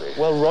 exactly?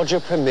 Well, Roger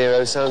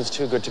Primero sounds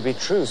too good to be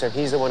true, so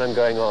he's the one I'm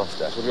going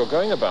after. Well, you're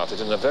going about it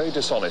in a very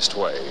dishonest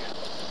way.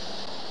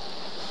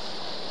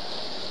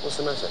 What's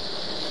the matter?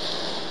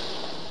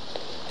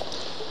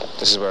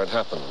 This is where it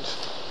happened,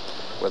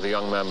 where the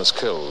young man was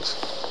killed,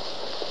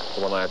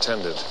 the one I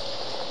attended.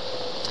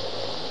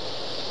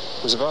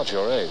 He was about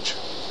your age.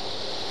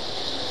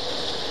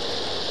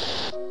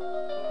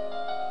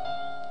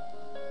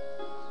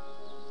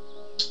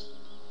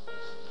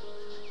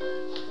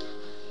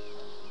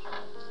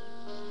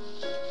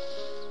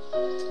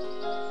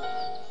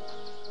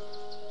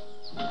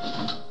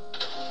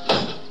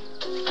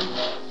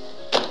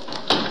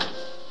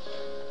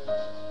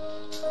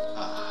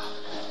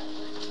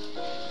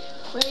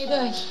 Where are you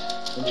going?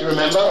 Don't you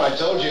remember? I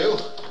told you.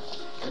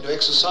 I'm going to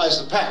exercise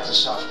the pack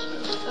this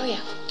afternoon. Oh, yeah.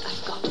 I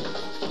forgot.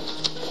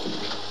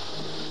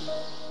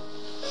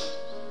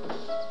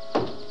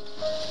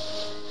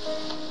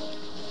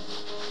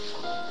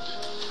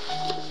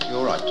 You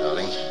all right,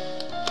 darling?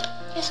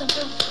 Yes, I'm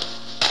fine.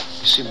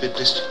 You seem a bit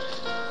distant.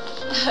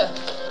 Oh,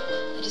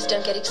 I just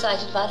don't get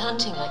excited about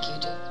hunting like you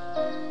do.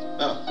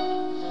 Oh.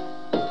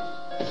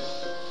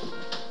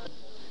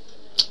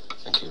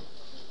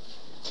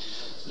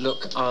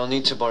 Look, I'll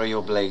need to borrow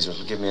your blazer.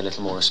 It'll give me a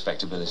little more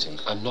respectability.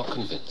 I'm not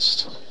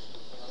convinced.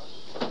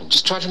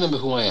 Just try to remember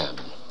who I am,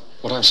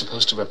 what I'm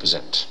supposed to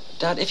represent.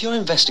 Dad, if you're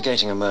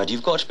investigating a murder,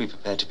 you've got to be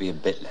prepared to be a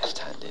bit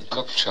left-handed.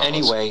 Look, Charles...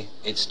 Anyway,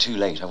 it's too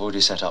late. I've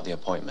already set up the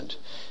appointment.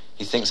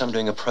 He thinks I'm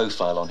doing a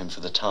profile on him for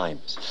the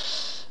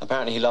Times.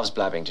 Apparently he loves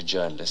blabbing to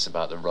journalists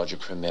about the Roger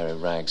Primero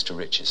rags to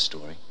riches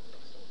story.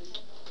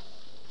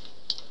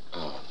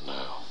 Oh,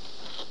 no.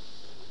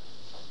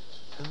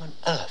 Who on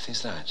earth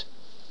is that?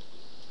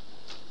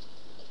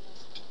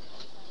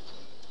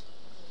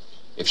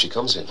 If she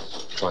comes in,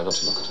 try not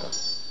to look at her.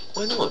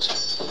 Why not?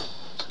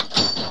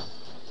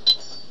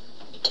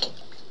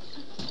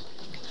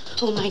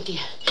 Oh, my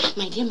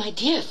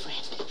dear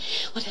friend.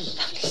 What a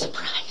lovely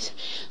surprise.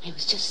 I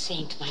was just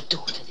saying to my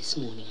daughter this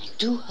morning, I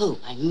do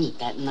hope I meet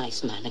that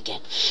nice man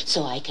again,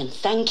 so I can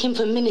thank him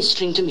for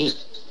ministering to me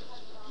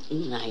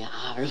in my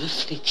hour of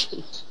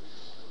affliction.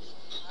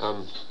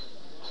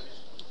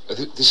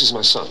 This is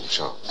my son,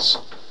 Charles.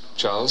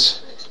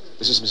 Charles,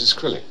 this is Mrs.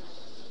 Crilling.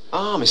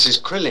 Ah, Mrs.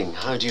 Crilling,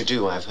 how do you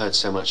do? I've heard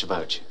so much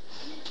about you.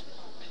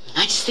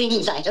 Nice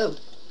things, I hope.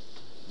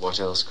 What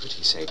else could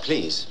he say?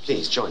 Please,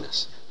 join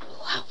us.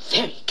 Oh, how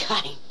very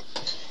kind.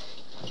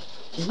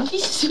 Isn't he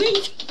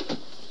sweet?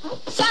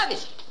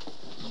 Service!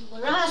 You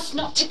were asked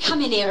not to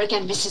come in here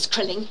again, Mrs.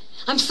 Crilling.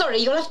 I'm sorry,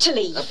 you'll have to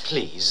leave.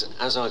 Please,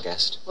 as our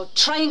guest. Well,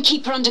 try and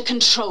keep her under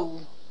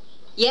control.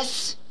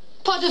 Yes?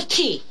 Pot of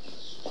tea.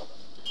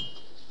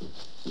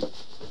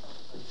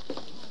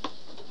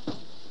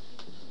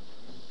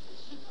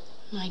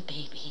 My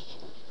baby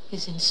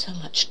is in so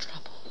much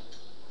trouble.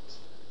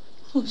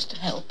 Who's to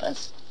help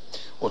us?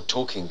 Well,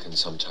 talking can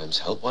sometimes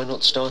help. Why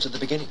not start at the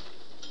beginning?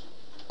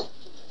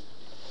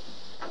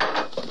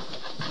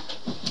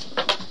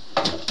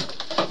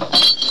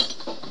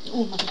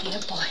 Oh, my dear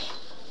boy.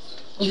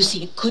 You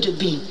see, it could have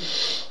been.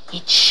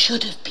 It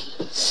should have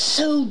been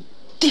so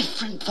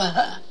different for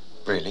her.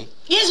 Really?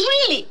 Yes,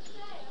 really.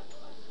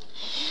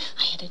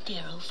 I had a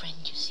dear old friend,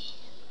 you see,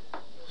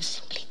 who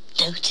simply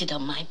doted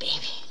on my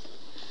baby.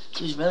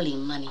 She was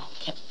rolling money,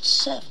 kept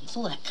servants,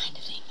 all that kind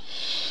of thing.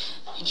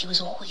 And she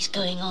was always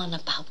going on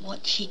about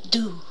what she'd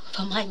do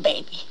for my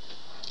baby.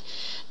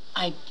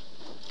 I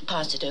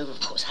passed it over,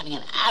 of course, having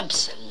an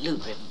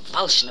absolute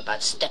revulsion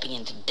about stepping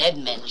into dead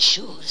men's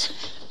shoes.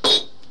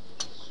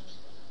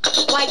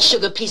 White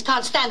sugar, please.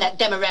 Can't stand that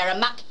Demerara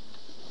muck.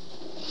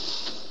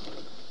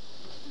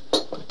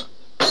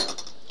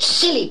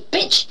 Silly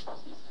bitch.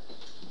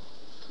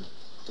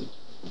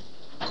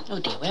 Oh,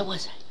 dear, where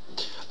was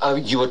I?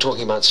 You were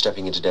talking about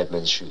stepping into dead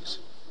men's shoes.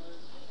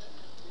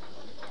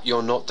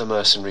 You're not the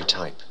mercenary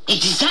type.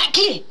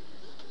 Exactly.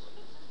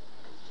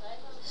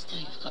 Still,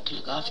 you've got to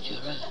look after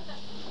your own.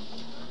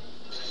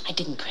 I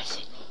didn't press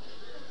it.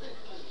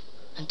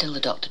 Until the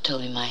doctor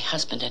told me my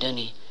husband had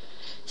only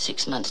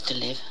 6 months to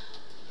live.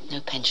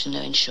 No pension,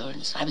 no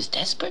insurance. I was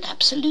desperate,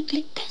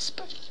 absolutely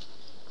desperate.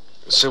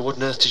 So what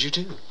on earth did you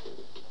do?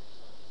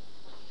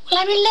 Well,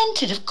 I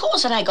relented, of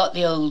course, and I got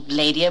the old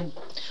lady a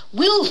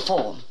will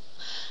form.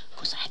 Of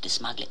course, I had to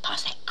smuggle it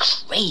past that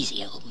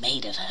crazy old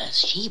maid of hers.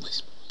 She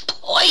was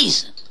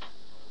poison.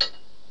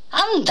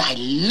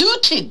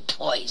 Undiluted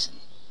poison.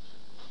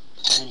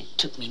 And it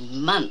took me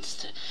months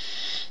to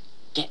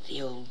get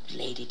the old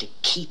lady to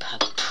keep her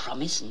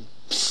promise and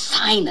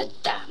sign a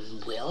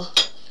damn will.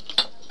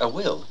 A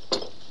will?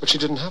 But she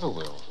didn't have a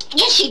will.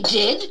 Yes, she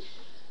did.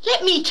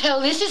 Let me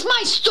tell this. It's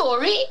my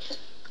story.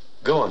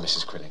 Go on,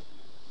 Mrs. Crilling.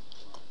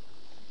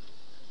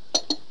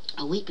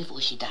 A week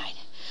before she died,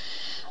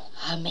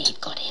 her maid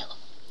got ill.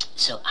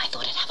 So I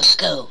thought I'd have a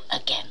go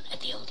again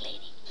at the old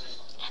lady.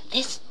 And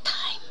this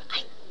time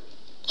I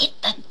hit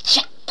the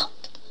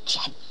jackpot. She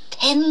had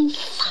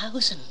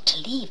 10,000 to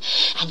leave,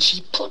 and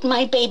she put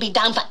my baby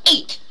down for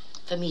 8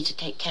 for me to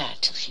take care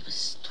till she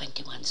was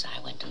 21. So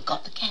I went and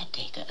got the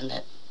caretaker and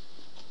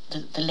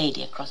the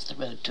lady across the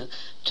road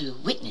to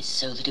witness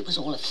so that it was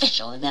all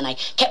official, and then I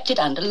kept it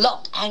under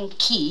lock and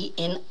key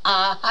in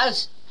our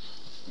house.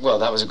 Well,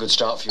 that was a good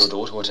start for your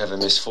daughter, whatever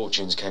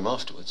misfortunes came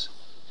afterwards.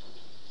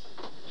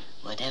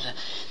 Whatever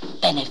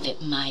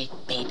benefit my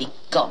baby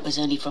got was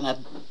only from her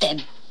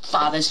dead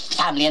father's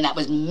family, and that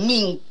was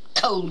mean,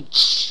 cold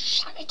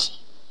charity.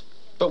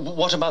 But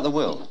what about the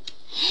will?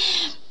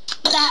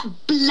 That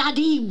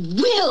bloody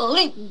will!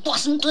 It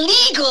wasn't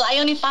legal. I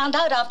only found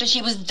out after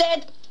she was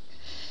dead.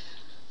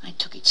 I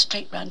took it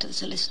straight round to the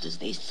solicitors.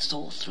 They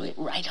saw through it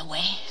right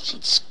away.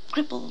 She'd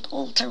scribbled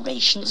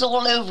alterations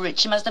all over it.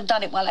 She must have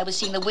done it while I was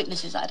seeing the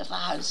witnesses out of the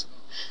house.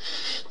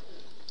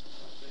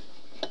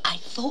 I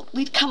thought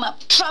we'd come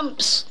up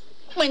trumps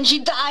when she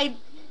died.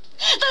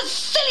 The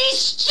silly,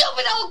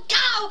 stupid old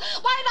cow!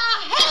 Why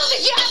the hell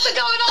did she have to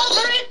go and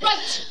alter it?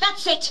 Right,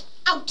 that's it.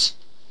 Out.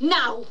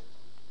 Now.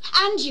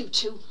 And you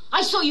two.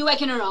 I saw you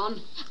egging her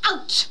on.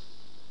 Out.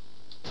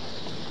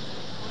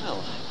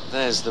 Well,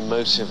 there's the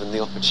motive and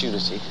the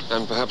opportunity.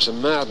 And perhaps a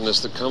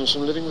madness that comes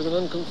from living with an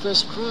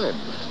unconfessed crime.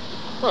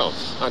 Well,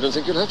 I don't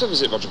think you'll have to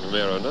visit Roger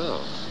Primero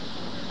now.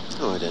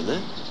 Oh, I don't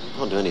know.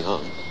 Can't do any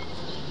harm.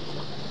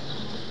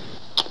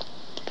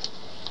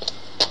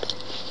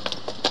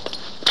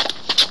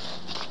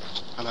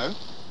 Hello?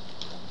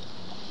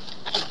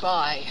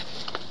 Goodbye.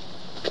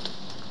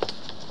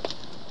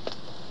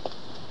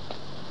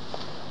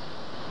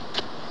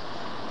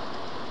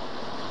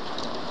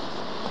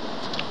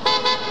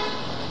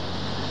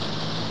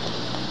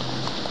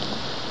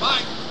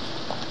 Mike!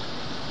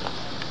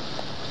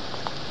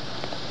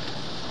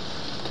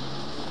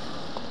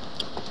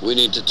 We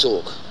need to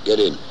talk. Get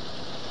in.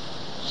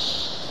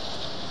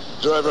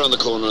 Drive around the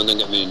corner and then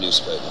get me a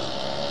newspaper.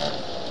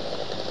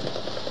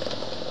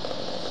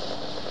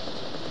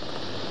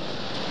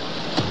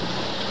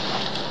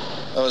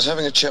 I was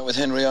having a chat with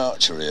Henry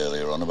Archery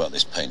earlier on about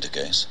this painter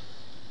case.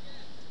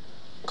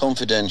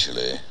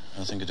 Confidentially,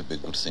 I think it'd be a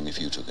good thing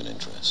if you took an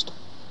interest.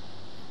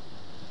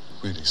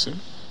 Really, sir?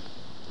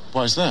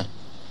 Why's that?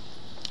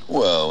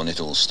 Well, when it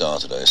all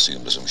started, I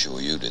assumed, as I'm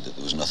sure you did, that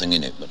there was nothing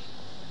in it, but...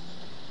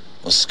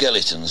 Well,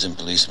 skeletons in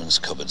policemen's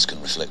cupboards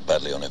can reflect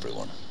badly on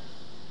everyone.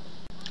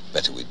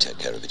 Better we'd take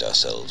care of it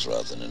ourselves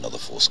rather than another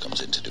force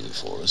comes in to do it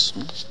for us.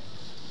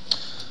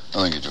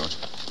 Oh, thank you, George.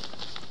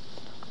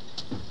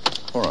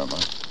 All right,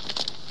 Mike.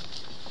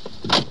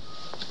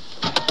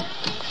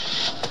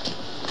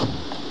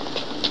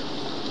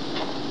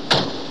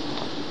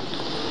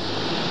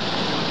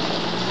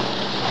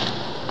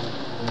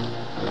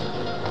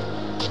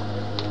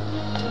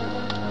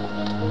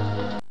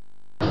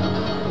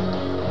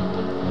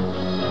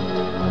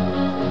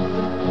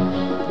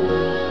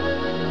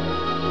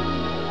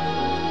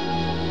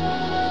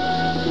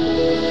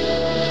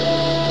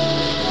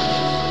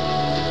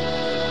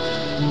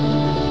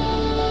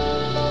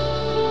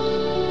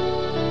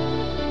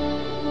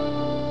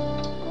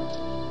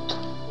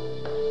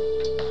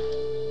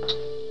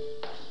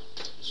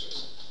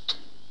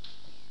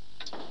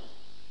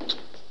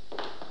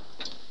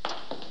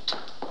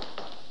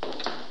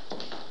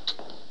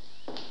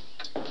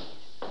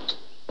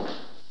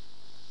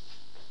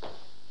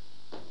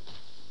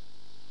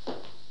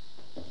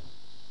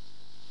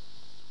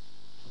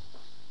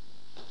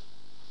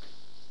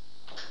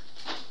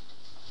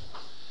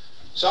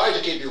 Sorry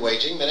to keep you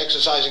waiting. Been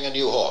exercising a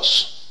new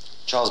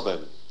horse. Charles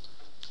Bowman.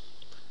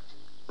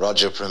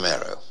 Roger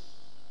Primero.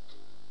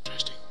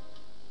 Interesting.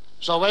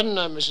 So when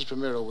Mrs.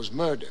 Primero was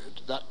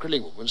murdered, that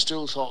Crilling woman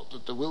still thought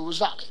that the will was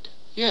valid?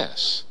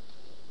 Yes.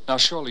 Now,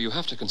 surely you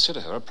have to consider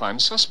her a prime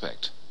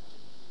suspect.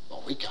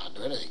 Well, we can't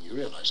do anything. You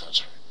realise that,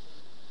 sir.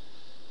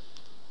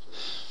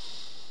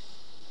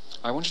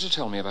 I want you to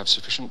tell me if I have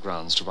sufficient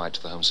grounds to write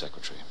to the Home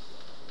Secretary.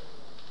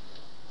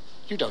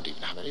 You don't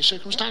even have any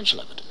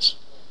circumstantial evidence.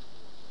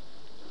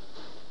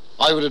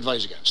 I would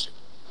advise against it.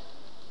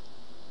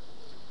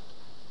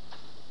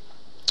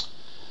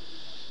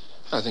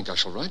 I think I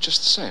shall write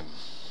just the same.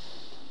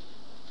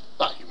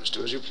 Well, you must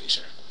do as you please,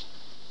 sir.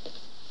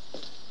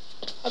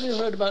 Have you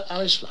heard about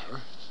Alice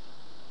Flower?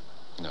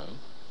 No.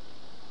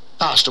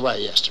 Passed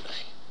away yesterday.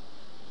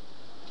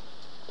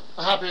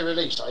 A happy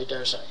release, I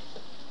dare say.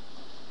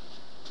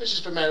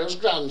 Mrs. Primero's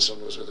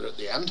grandson was with her at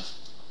the end.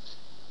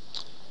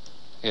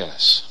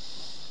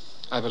 Yes.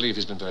 I believe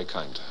he's been very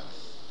kind to her.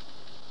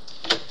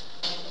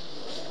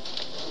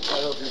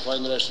 I hope you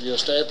find the rest of your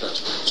stay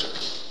pleasant, sir.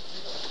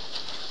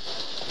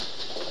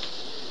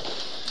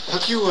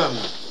 Have you,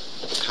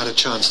 had a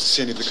chance to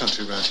see any of the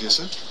country round here,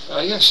 sir?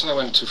 Yes, I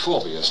went to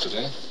Forby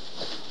yesterday.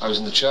 I was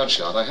in the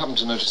churchyard. I happened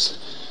to notice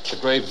the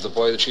grave of the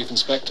boy the Chief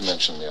Inspector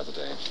mentioned the other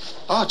day.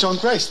 Ah, John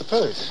Grace, the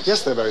poet.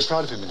 Yes, they're very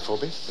proud of him in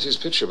Forby. His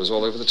picture was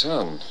all over the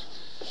town.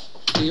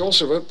 He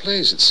also wrote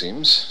plays, it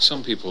seems.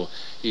 Some people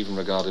even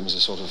regard him as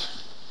a sort of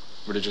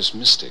religious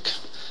mystic.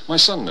 My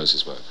son knows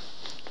his work.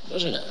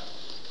 Does he now?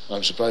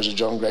 I'm surprised that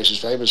John Grace's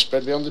fame has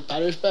spread beyond the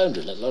parish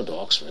boundary, let alone to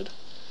Oxford.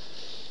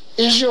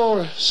 Is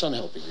your son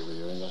helping you with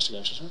your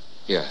investigation, sir?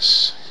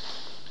 Yes.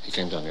 He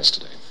came down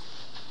yesterday.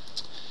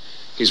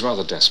 He's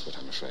rather desperate,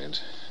 I'm afraid.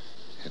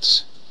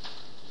 It's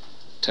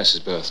Tess's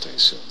birthday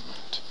soon.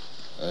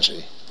 I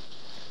see.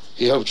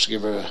 He hopes to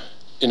give her an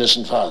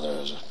innocent father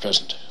as a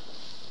present.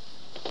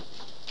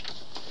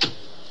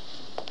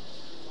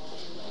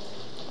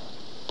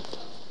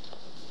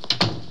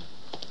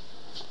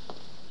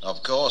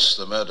 Of course,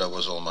 the murder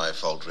was all my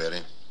fault,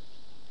 really.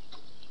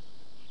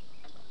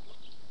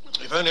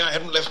 If only I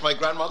hadn't left my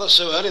grandmother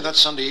so early that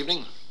Sunday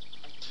evening.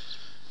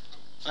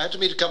 I had to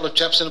meet a couple of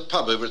chaps in a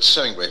pub over at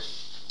Sewingbury.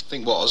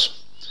 Thing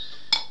was,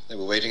 they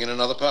were waiting in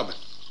another pub.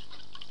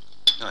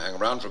 I hung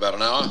around for about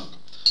an hour.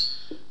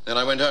 Then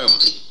I went home.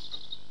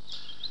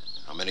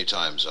 How many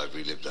times I've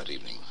relived that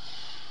evening.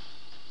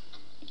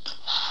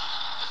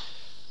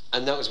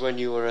 And that was when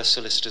you were a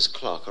solicitor's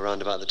clerk,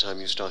 around about the time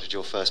you started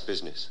your first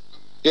business?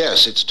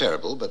 Yes, it's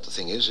terrible, but the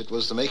thing is, it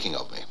was the making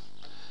of me.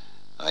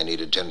 I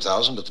needed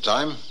 10,000 at the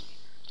time,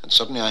 and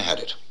suddenly I had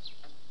it.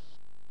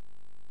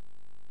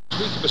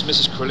 Week it was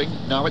Mrs. Crilling,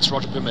 now it's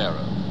Roger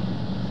Primero.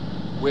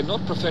 We're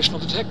not professional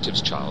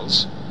detectives,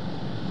 Charles.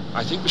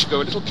 I think we should go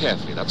a little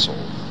carefully, that's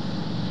all.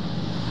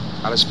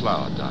 Alice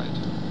Flower died.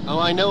 Oh,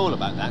 I know all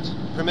about that.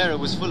 Primero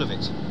was full of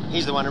it.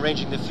 He's the one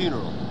arranging the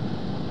funeral.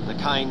 The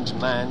kind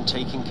man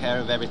taking care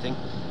of everything.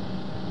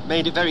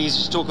 Made it very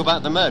easy to talk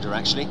about the murder,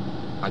 actually.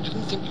 I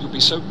didn't think you would be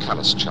so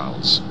callous,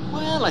 Charles.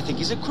 Well, I think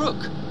he's a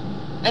crook.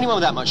 Anyone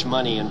with that much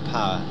money and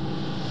power.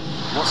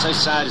 What's so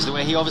sad is the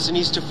way he obviously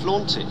needs to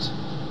flaunt it.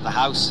 The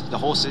house, the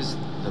horses,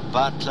 the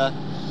butler.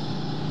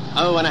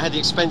 Oh, and I had the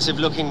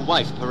expensive-looking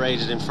wife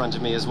paraded in front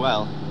of me as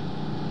well.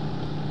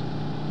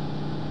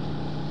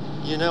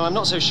 You know, I'm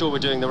not so sure we're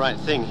doing the right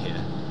thing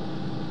here.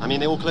 I mean,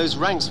 they all close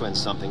ranks when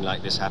something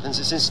like this happens.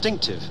 It's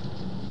instinctive.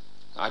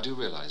 I do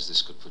realize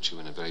this could put you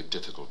in a very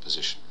difficult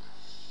position.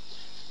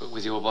 But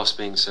with your boss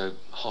being so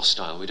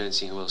hostile, we don't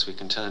see who else we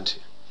can turn to.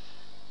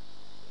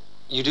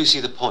 You do see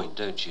the point,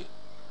 don't you?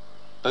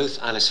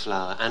 Both Alice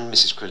Flower and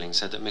Mrs. Crilling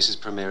said that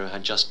Mrs. Primero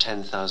had just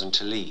 10,000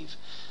 to leave.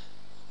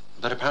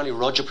 But apparently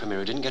Roger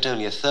Primero didn't get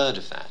only a third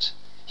of that.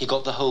 He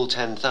got the whole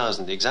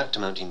 10,000, the exact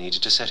amount he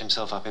needed to set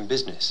himself up in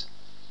business.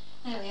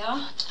 There we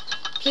are.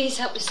 Please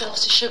help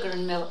yourselves to sugar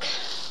and milk.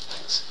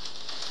 Thanks.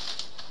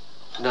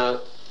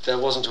 No, there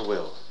wasn't a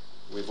will.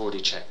 We've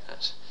already checked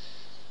that.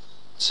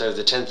 So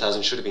the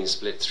 10,000 should have been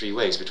split 3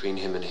 ways between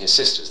him and his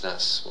sisters.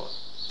 That's, what,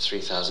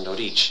 3,000 odd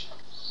each.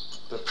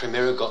 But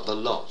Primero got the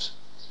lot.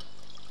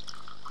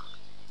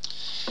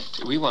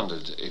 We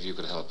wondered if you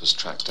could help us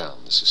track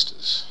down the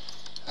sisters.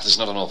 There's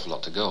not an awful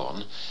lot to go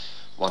on.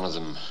 One of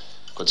them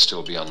could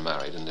still be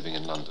unmarried and living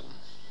in London.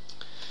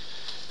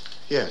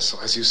 Yes,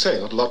 as you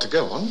say, not a lot to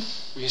go on.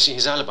 Well, you see,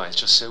 his alibi is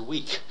just so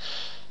weak.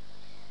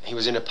 He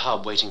was in a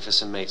pub waiting for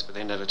some mates, but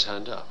they never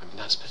turned up. I mean,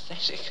 that's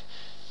pathetic.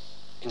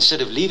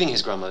 Instead of leaving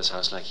his grandmother's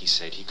house, like he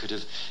said, he could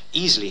have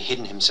easily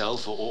hidden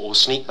himself or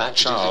sneaked back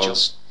to do the job.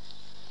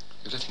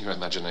 You're letting your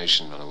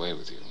imagination run away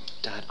with you.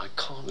 Dad, I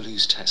can't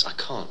lose Tess. I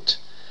can't.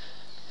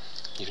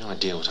 You've no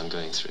idea what I'm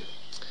going through.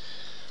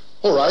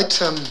 All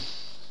right,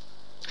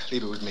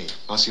 leave it with me.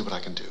 I'll see what I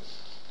can do.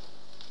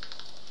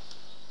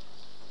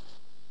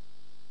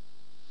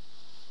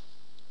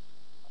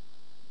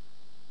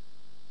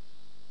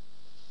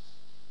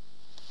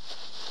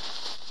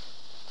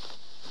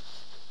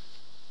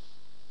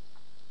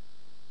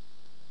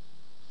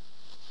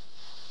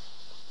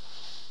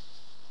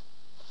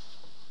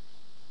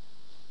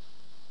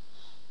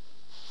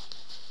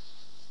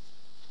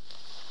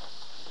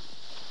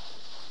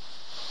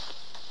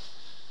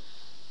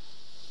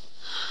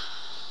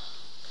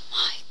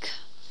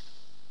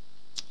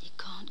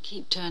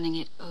 keep turning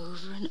it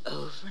over and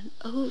over and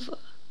over.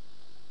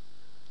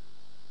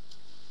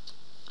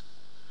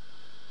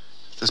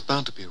 There's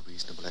bound to be a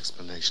reasonable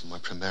explanation why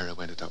Primero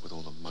ended up with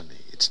all the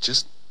money. It's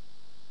just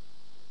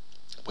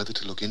whether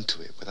to look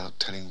into it without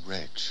telling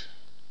Reg.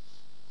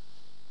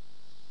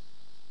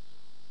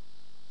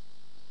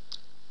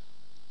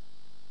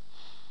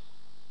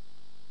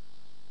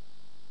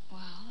 Well,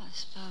 I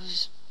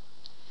suppose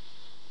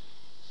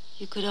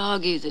you could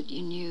argue that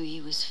you knew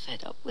he was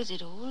fed up with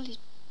it all.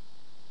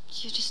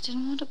 You just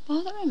didn't want to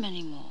bother him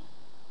anymore.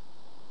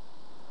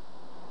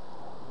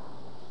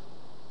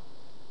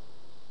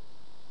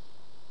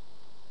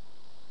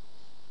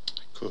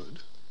 Could.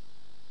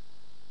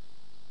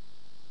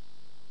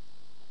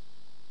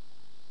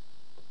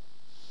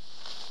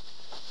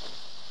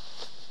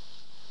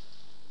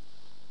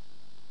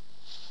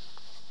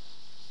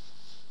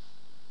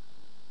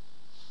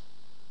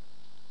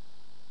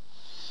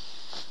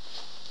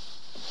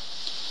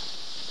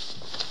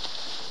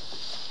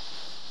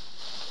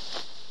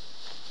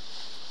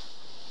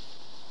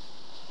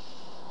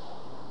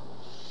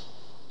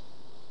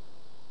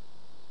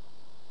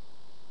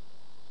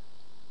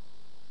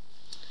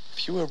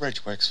 If you were Reg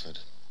Wexford,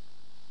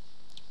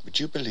 would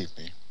you believe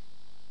me?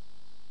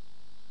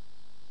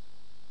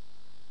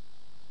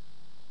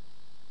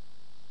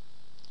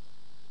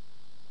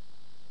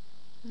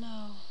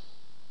 No.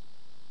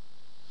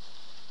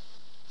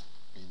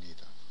 Me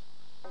neither.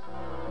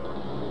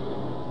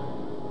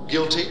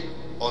 Guilty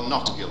or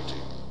not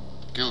guilty?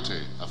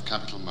 Guilty of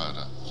capital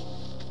murder.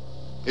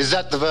 Is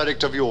that the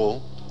verdict of you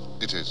all?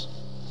 It is.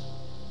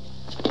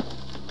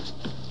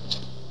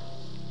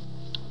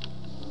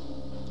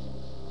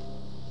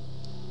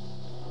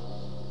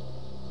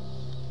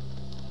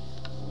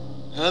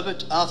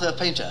 Herbert Arthur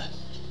Painter,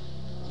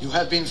 you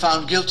have been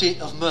found guilty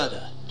of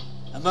murder.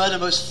 A murder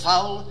most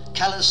foul,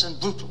 callous, and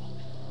brutal.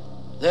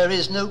 There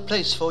is no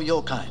place for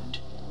your kind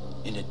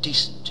in a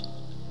decent,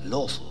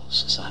 lawful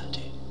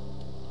society.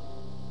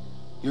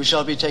 You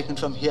shall be taken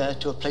from here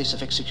to a place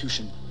of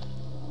execution,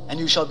 and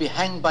you shall be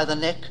hanged by the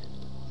neck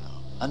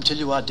until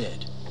you are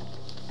dead.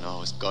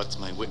 No, as God's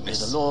my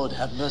witness. May the Lord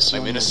have mercy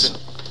on I'm you. innocent.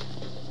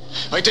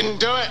 I didn't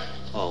do it.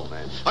 Oh,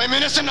 man. I'm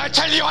innocent, I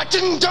tell you, I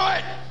didn't do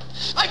it.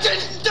 I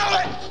didn't do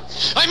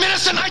it! I'm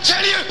innocent, I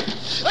tell you!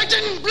 I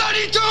didn't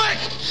bloody do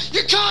it!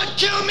 You can't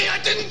kill me,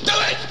 I didn't do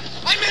it!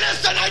 I'm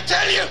innocent, I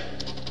tell you!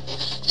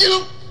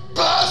 You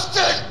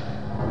bastard!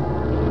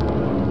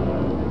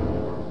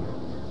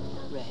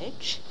 Reg?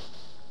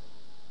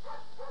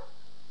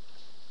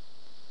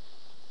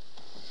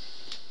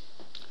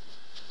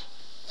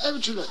 How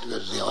would you like to go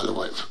to the Isle of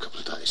Wight for a couple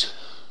of days?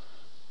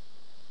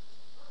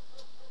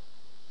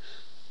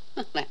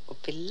 That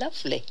would be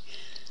lovely.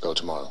 Go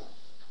tomorrow.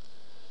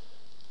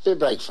 Bit of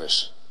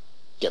breakfast.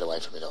 Get away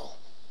from it all.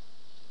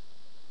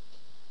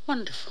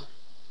 Wonderful.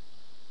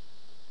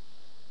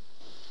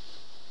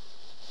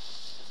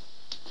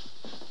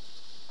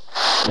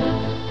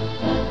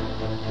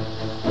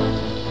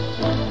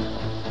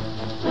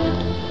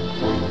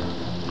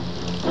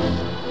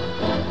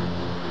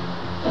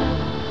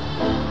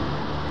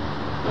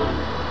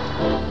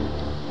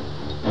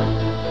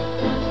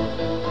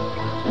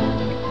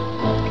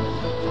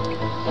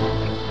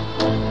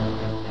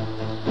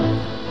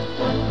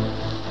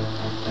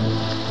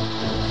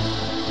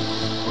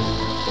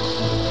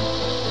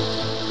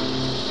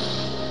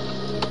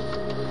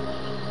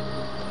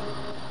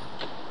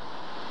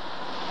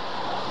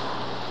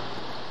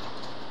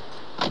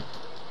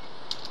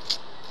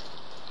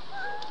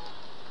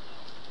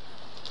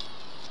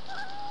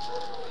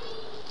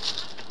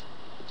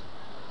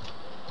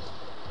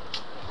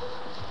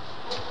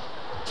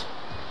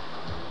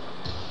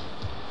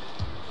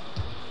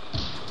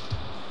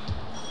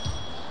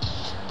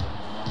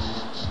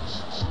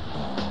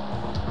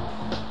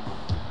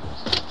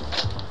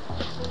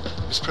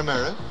 Miss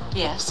Primero?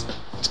 Yes?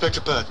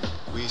 Inspector Burton.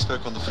 We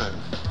spoke on the phone.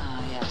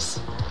 Ah, yes.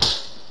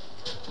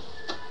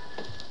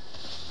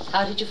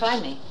 How did you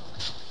find me?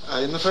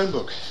 In the phone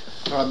book.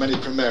 There aren't many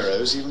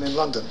Primeros, even in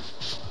London.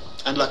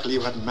 And luckily you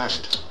hadn't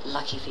married.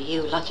 Lucky for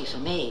you, lucky for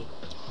me.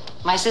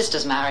 My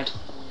sister's married.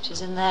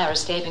 She's in there,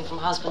 escaping from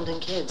husband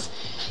and kids.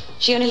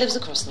 She only lives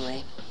across the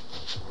way.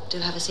 Do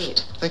have a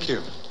seat. Thank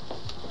you.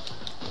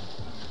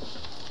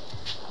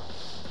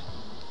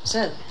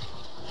 So,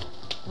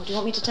 what do you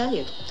want me to tell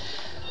you?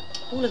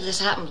 All of this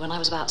happened when I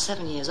was about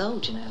 7 years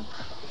old, you know.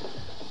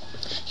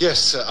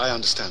 Yes, I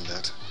understand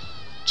that.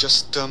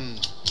 Just,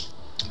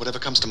 whatever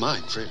comes to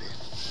mind, really.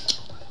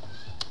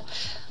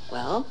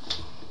 Well,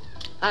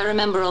 I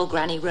remember old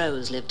Granny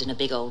Rose lived in a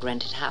big old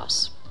rented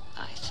house.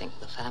 I think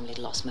the family had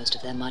lost most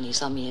of their money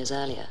some years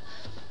earlier.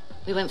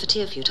 We went for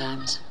tea a few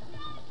times.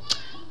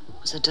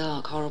 It was a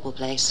dark, horrible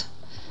place.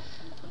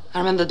 I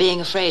remember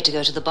being afraid to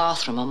go to the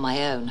bathroom on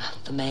my own.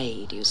 The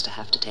maid used to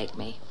have to take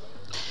me.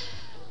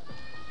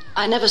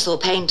 I never saw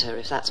Painter,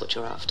 if that's what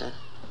you're after.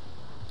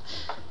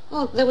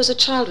 Well, there was a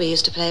child we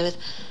used to play with.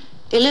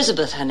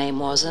 Elizabeth, her name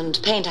was, and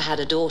Painter had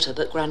a daughter,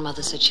 but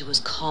Grandmother said she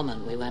was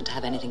common. We weren't to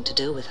have anything to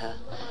do with her.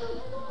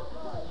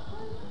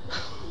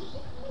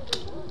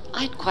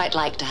 I'd quite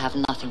like to have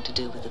nothing to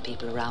do with the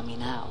people around me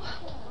now.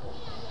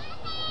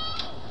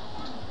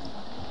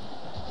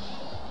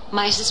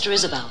 My sister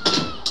Isabel.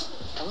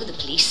 Oh, the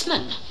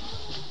policeman.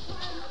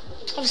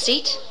 Have a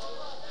seat.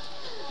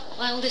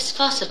 Why all this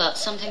fuss about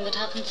something that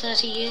happened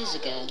 30 years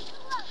ago?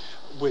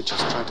 We're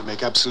just trying to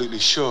make absolutely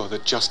sure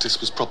that justice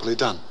was properly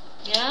done.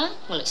 Yeah?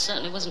 Well, it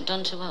certainly wasn't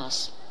done to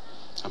us.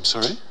 I'm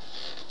sorry?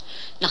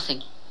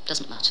 Nothing.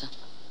 Doesn't matter.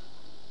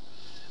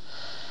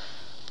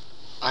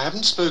 I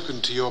haven't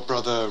spoken to your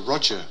brother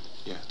Roger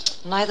yet.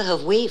 Neither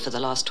have we for the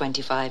last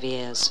 25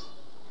 years.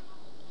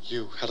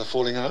 You had a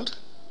falling out?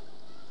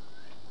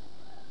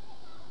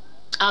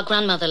 Our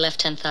grandmother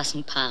left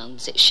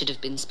 £10,000. It should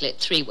have been split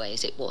 3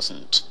 ways. It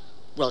wasn't.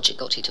 Roger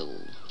got it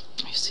all.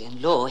 You see,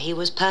 in law, he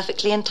was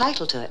perfectly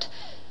entitled to it.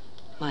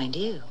 Mind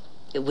you,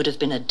 it would have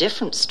been a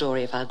different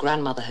story if our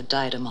grandmother had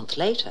died a month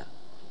later.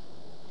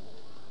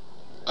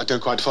 I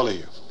don't quite follow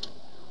you.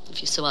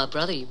 If you saw our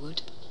brother, you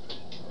would.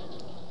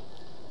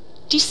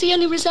 Do you see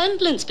any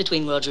resemblance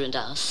between Roger and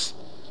us?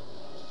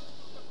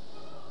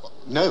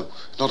 No,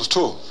 not at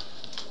all.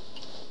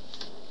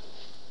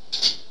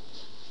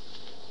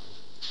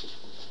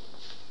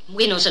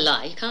 We're not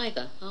alike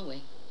either, are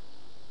we?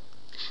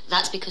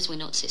 That's because we're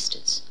not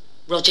sisters.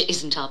 Roger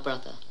isn't our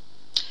brother.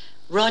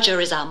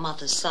 Roger is our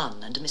mother's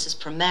son, and Mrs.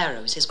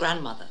 Primero is his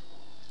grandmother,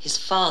 his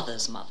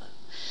father's mother.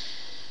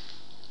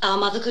 Our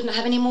mother couldn't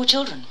have any more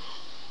children.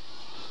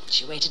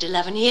 She waited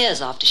 11 years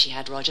after she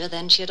had Roger,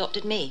 then she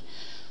adopted me.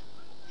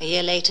 A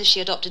year later,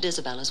 she adopted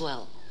Isabel as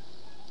well.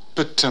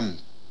 But,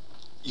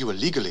 you were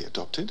legally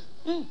adopted?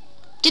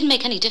 Didn't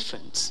make any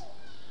difference.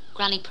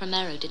 Granny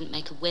Primero didn't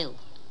make a will.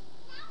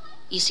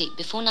 You see,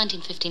 before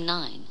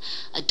 1959,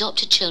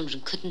 adopted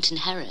children couldn't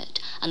inherit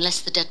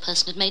unless the dead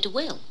person had made a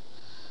will.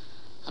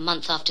 A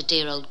month after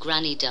dear old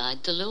Granny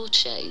died, the law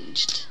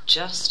changed.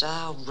 Just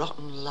our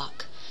rotten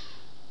luck.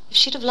 If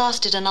she'd have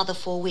lasted another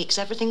 4 weeks,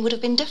 everything would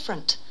have been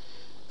different.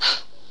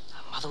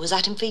 Our mother was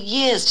at him for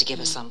years to give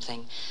her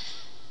something.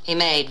 He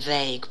made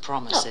vague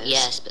promises. Oh,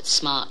 yes, but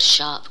smart,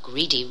 sharp,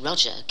 greedy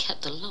Roger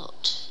kept the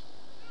lot.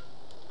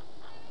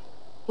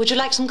 Would you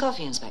like some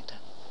coffee, Inspector?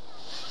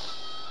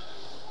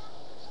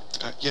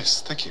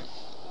 Yes, thank you.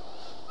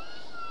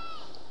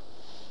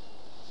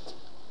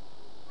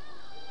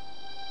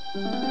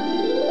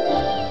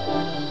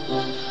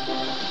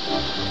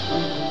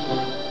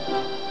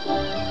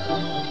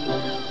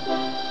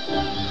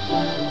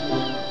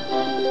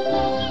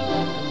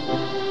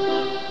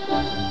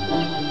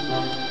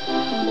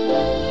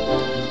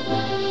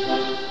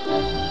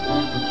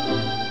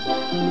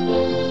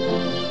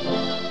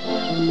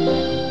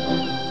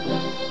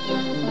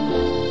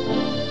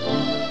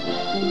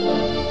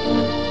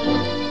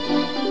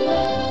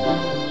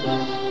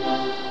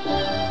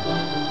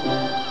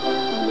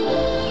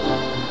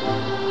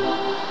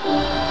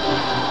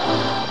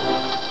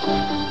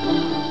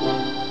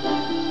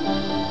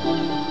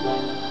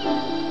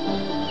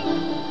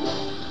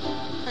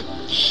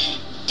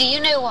 Do you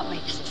know what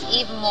makes this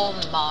even more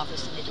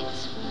marvellous than it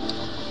is?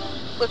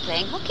 We're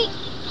playing hockey.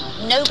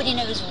 Nobody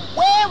knows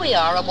where we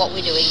are or what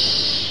we're doing.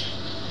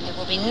 And there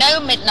will be no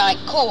midnight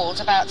calls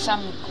about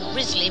some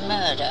grisly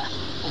murder.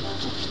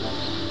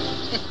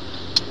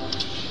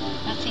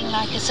 Nothing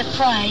like a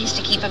surprise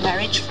to keep a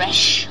marriage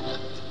fresh.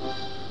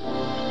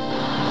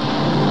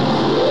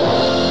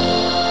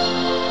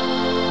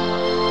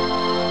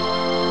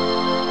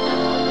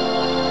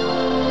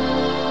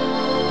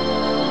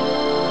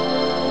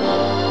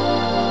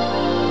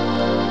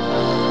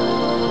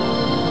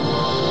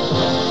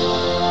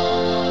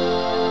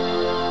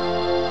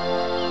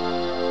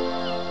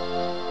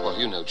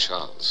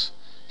 Charles.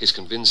 He's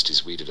convinced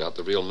he's weeded out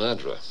the real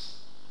murderer.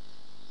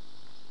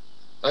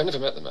 I've never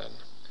met the man,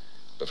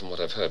 but from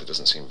what I've heard, it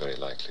doesn't seem very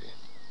likely.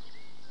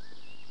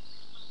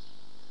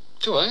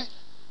 Do I?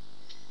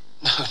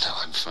 No,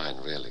 I'm fine,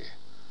 really.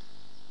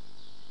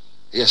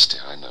 Yes,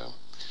 dear, I know.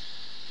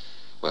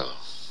 Well,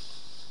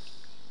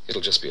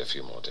 it'll just be a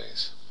few more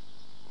days.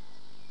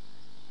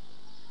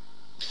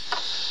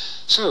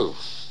 So,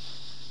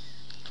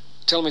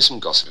 tell me some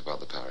gossip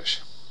about the parish.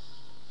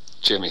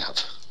 Cheer me up.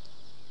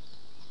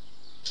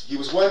 He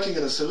was working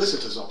in a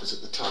solicitor's office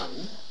at the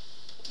time,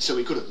 so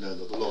he could have known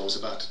that the law was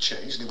about to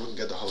change and he wouldn't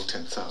get the whole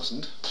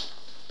 10,000.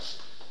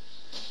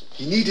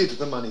 He needed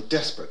the money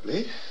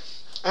desperately,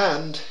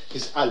 and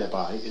his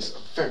alibi is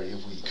very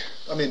weak.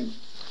 I mean,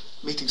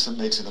 meeting some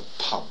mates in a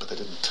pub, but they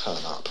didn't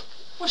turn up.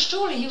 Well,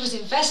 surely he was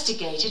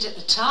investigated at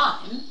the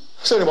time.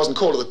 Certainly wasn't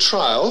called at the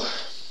trial.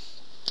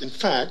 In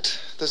fact,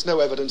 there's no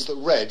evidence that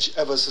Reg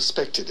ever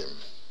suspected him.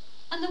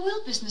 And the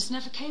will business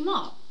never came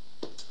up?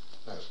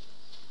 No.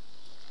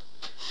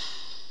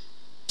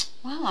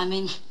 Well, I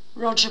mean,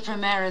 Roger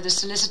Primero, the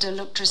solicitor,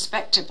 looked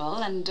respectable,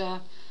 and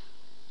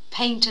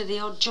Painter, the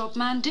odd job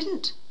man,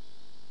 didn't.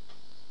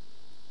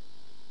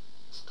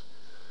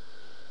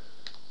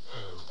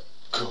 Oh,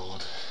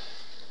 God.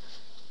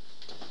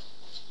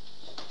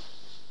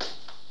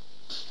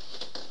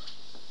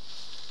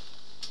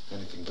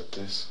 Anything but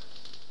this.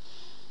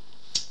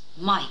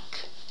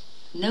 Mike.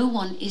 No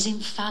one is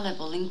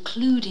infallible,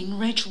 including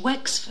Reg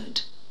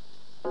Wexford.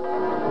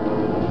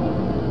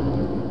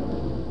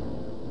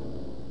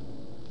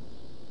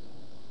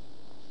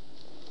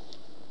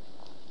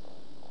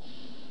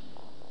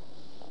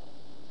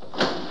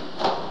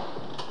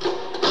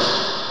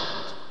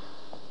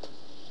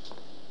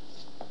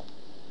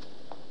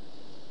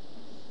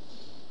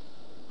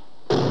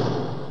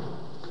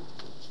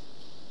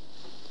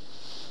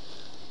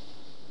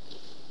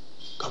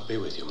 God be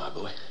with you, my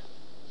boy.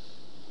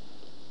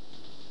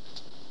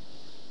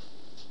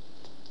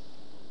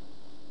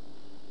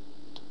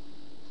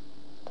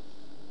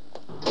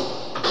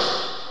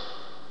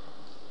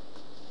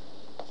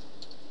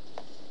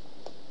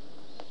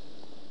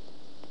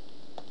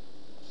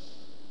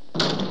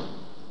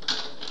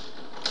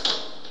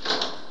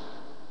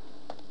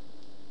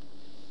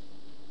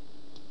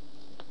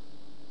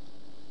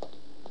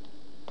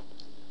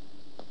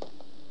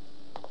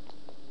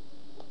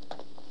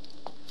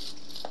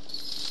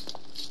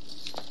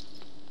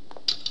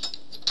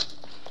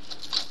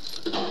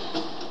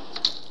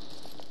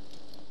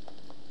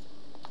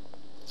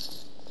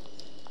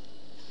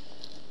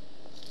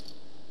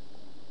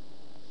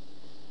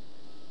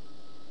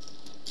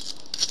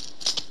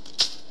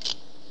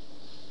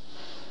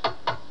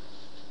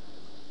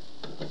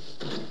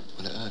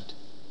 Will it hurt?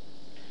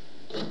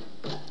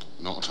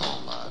 Not at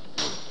all, lad.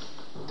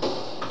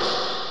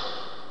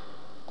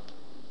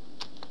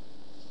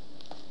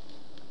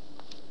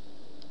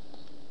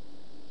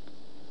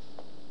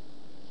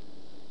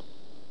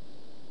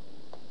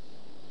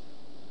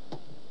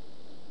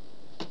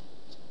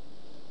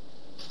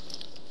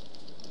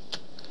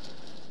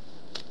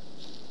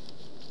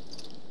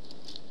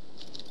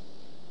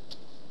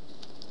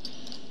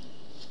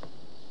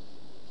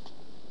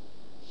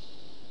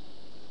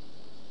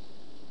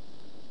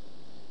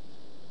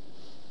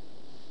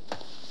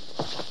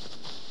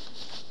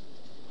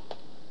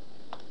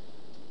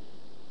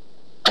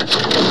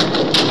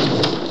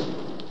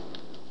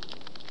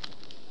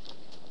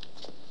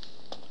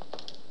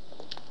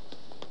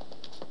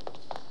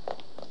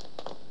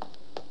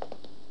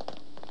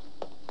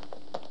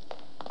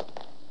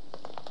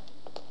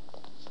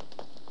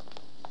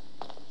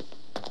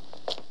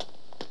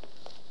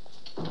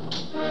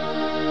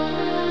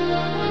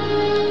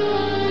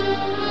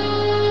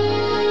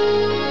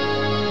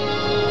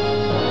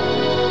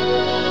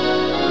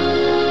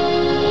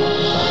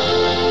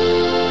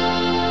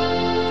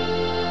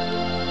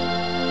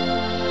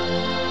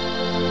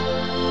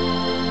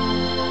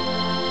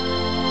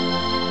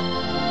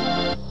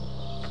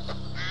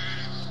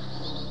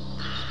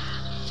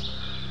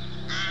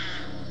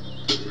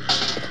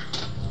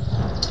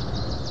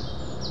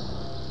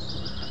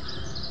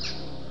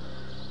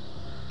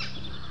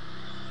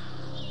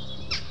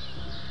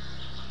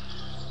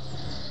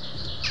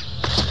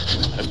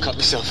 I've cut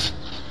myself.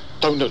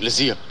 Don't look,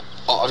 Lizzie.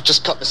 Oh, I've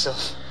just cut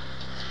myself.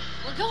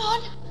 Well, go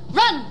on.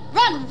 Run,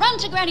 run, run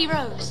to Granny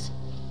Rose.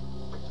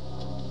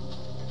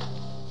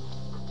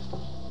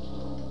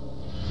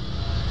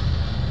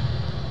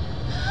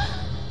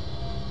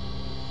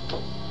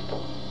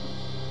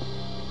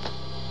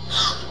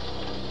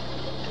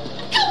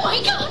 Oh,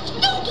 my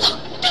God. Don't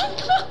look,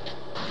 don't look.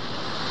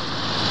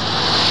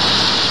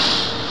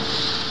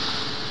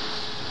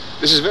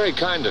 This is very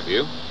kind of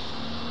you.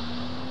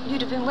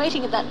 You'd have been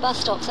waiting at that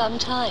bus stop some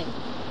time.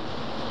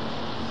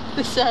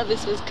 The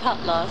service was cut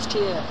last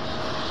year.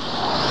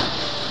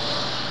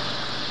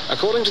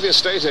 According to the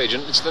estate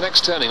agent, it's the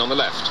next turning on the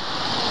left.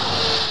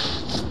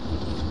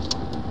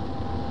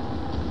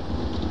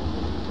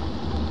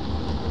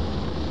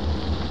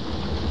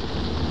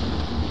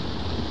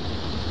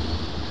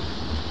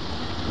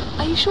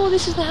 Are you sure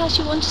this is the house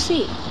you want to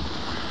see?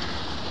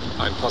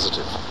 I'm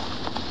positive.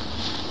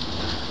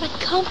 I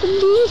can't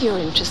believe you're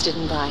interested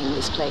in buying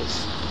this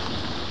place.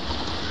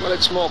 Well,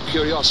 it's more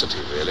curiosity,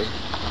 really.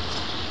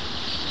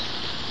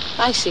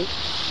 I see.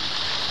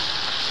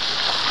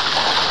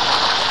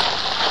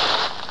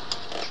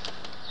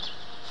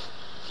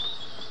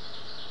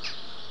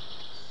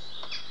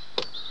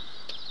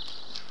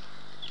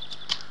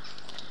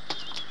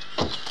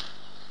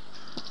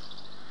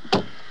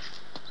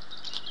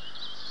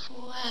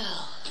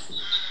 Well,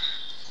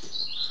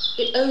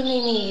 it only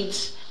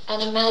needs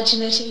an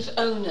imaginative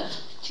owner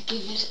to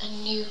give it a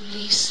new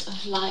lease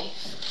of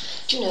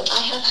life. Do you know,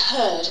 I have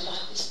heard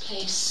about this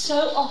place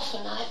so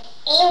often. I've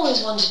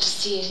always wanted to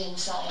see it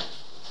inside.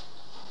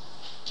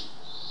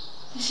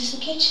 This is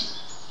the kitchen.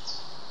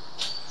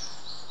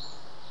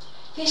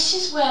 This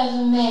is where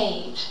the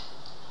maid,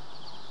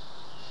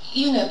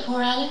 you know,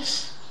 poor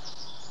Alice,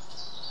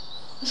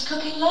 was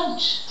cooking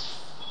lunch.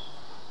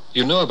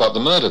 You know about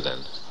the murder, then?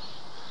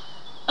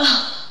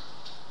 Oh,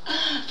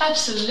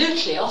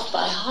 absolutely off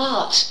by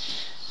heart.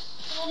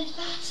 And if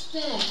that's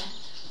there,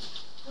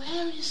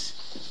 where is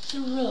the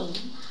room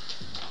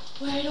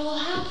where it all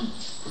happened?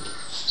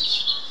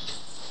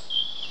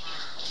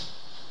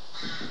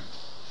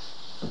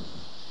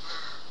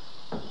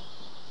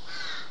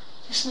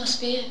 This must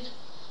be it.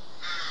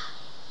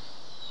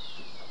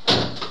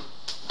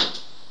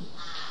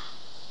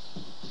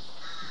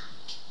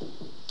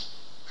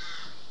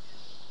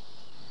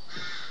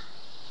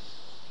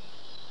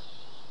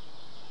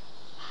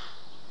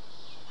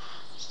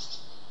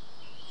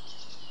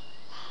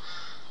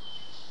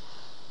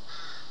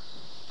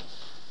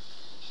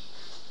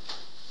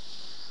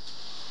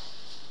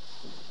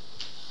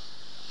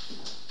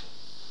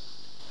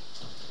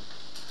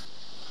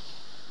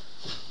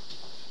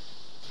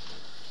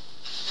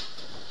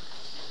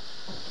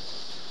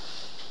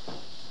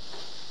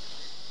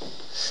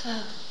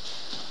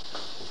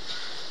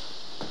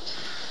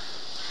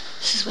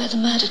 This is where the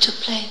murder took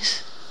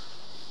place.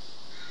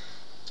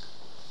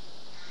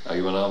 Are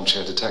you an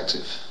armchair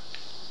detective?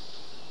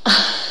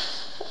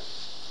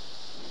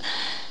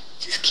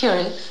 Just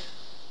curious.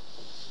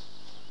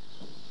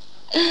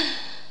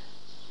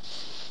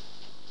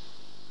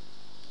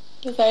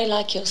 You're very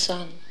like your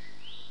son.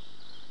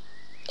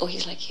 Or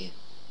he's like you.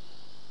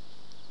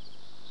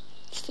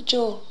 It's the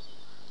jaw.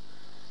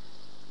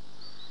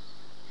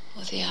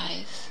 Or the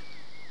eyes.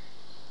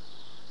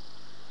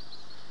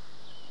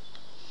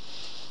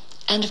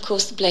 And, of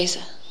course, the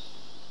blazer.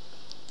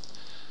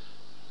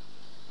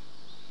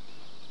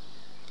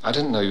 I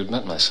didn't know you'd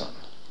met my son.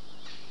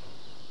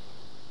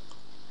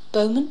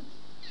 Bowman?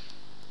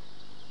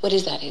 What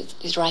is that,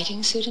 his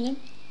writing pseudonym?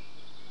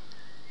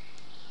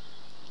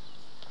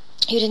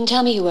 You didn't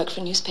tell me you worked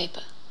for a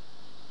newspaper.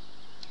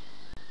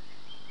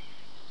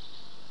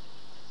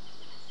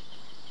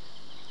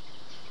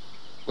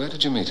 Where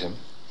did you meet him?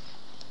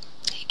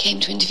 He came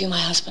to interview my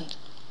husband.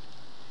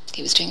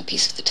 He was doing a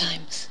piece for the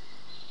Times.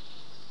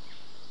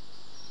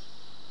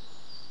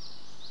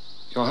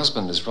 Your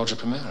husband is Roger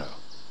Primero.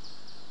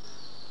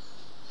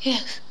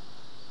 Yes.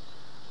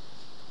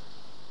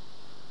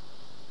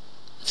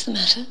 What's the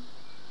matter?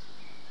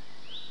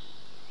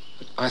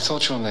 But I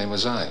thought your name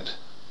was Ide.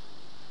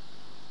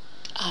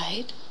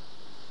 Ide?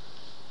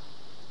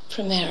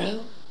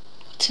 Primero?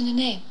 What's in a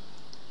name?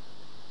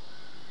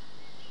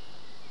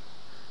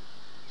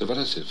 The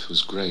relative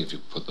whose grave you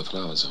put the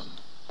flowers on.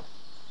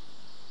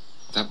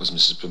 That was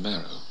Mrs.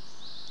 Primero.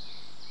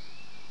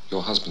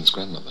 Your husband's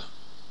grandmother.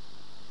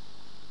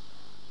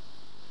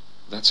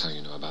 That's how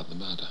you know about the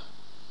murder.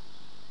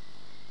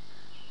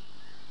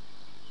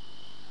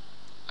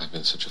 I've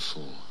been such a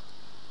fool.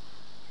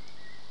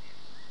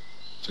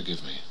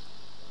 Forgive me.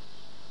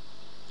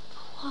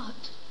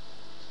 What?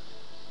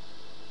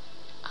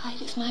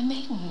 Ide is my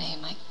maiden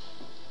name. I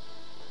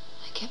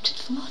kept it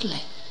for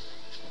modelling.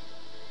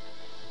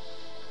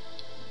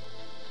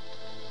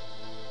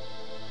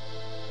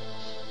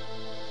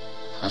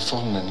 I've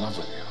fallen in love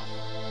with you.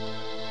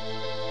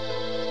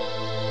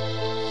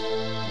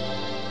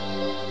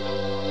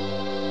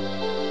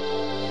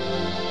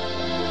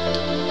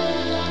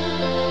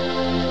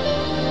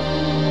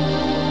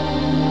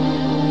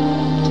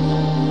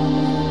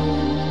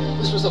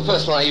 This was the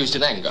first one I used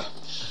in anger.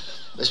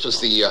 This was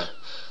the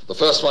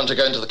first one to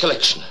go into the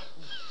collection.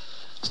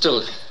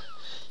 Still,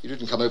 you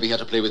didn't come over here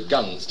to play with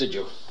guns, did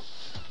you?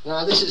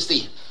 Now, this is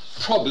the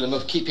problem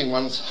of keeping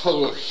one's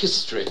whole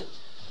history.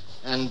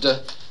 And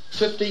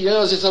 50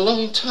 years is a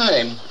long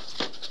time.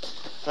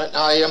 Right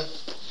now,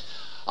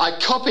 I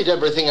copied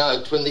everything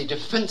out when the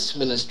Defense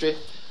Ministry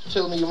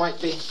told me you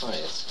might be... Oh,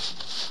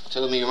 yes.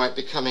 Told me you might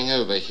be coming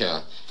over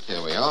here.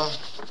 Here we are.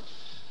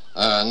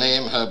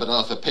 Name, Herbert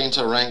Arthur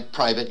Painter, rank,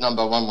 private,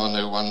 number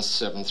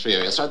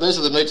 1101730. Yes, right, those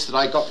are the notes that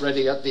I got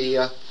ready at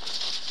the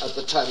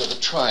time of the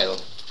trial.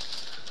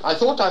 I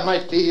thought I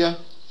might be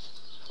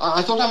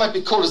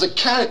called as a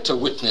character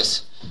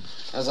witness,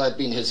 as I'd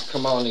been his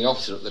commanding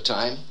officer at the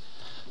time.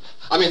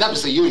 I mean, that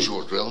was the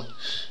usual drill. It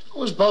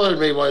always bothered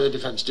me why the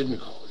defense didn't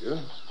call you.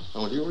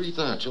 Oh, well, you read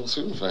that. You'll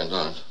soon find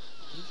out.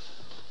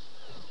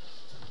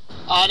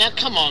 Oh, now,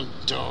 come on,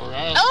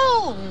 Dora.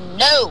 Oh,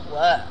 no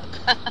work.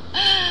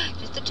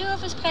 Just the two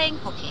of us playing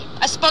hooky.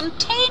 A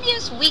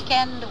spontaneous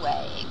weekend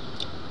away.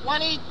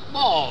 Well, it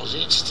was.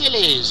 It still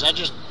is. I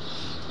just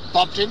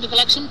popped in to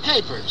collect some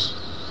papers.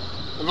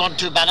 It wasn't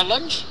too bad a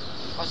lunch.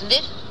 Wasn't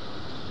it?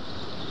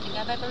 I think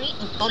I've ever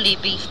eaten bully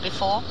beef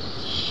before.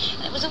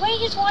 And it was the way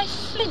his wife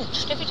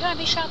flinched every time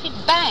he shouted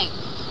bang.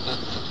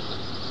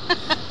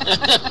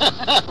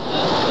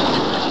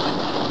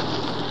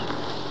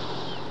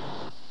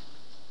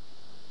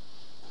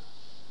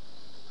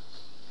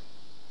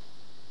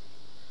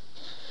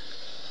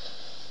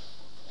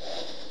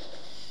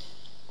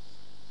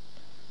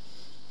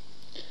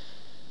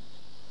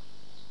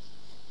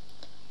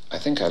 I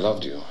think I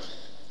loved you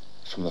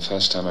from the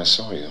first time I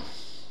saw you.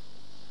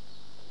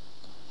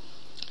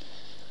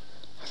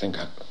 I think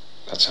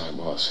that's how it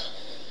was.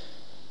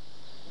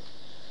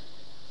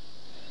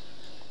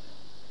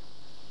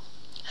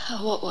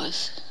 How, what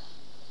was?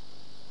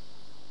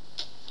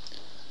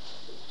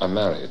 I'm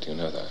married, you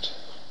know that.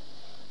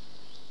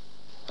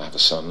 I have a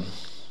son.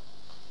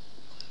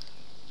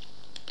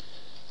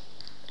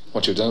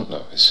 What you don't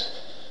know is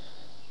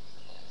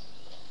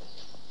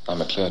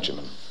I'm a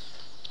clergyman.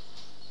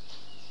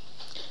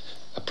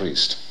 A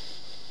priest.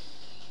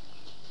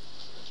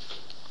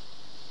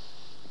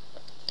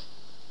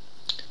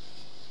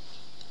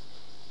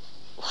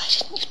 Why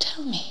didn't you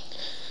tell me?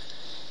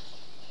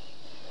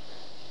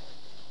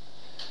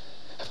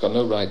 I've got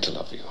no right to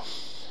love you.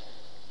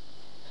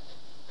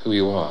 Who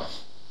you are.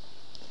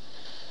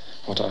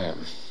 What I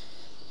am.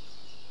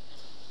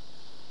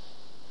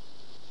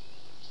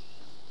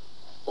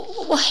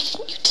 Why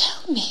didn't you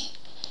tell me?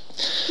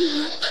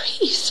 You were a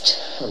priest.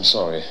 I'm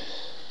sorry.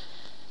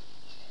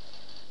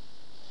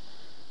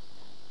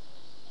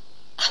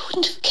 I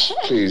wouldn't have cared.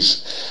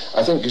 Please,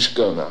 I think you should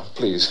go now.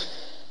 Please.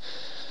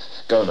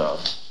 Go now.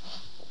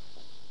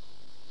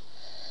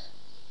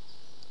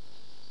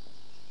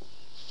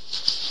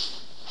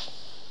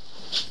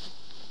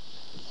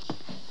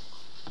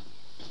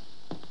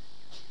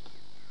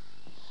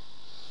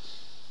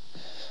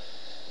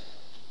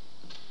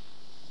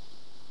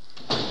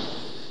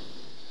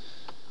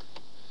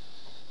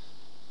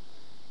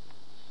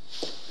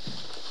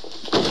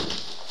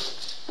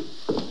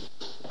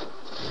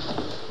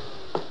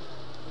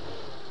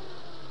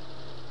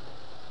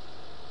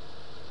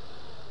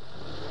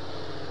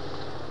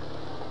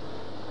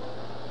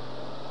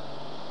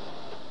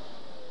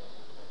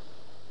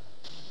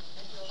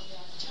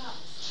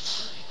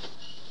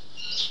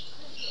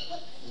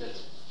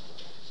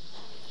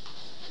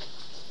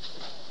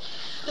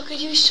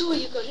 you sure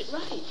you got it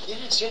right?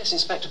 Yes,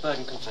 Inspector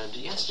Burden confirmed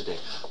it yesterday.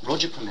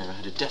 Roger Primero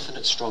had a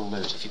definite strong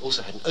motive. He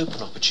also had an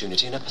open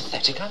opportunity and a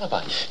pathetic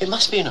alibi. It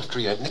must be enough to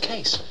reopen the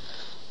case.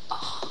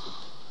 Oh.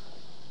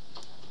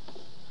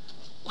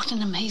 What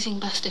an amazing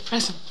birthday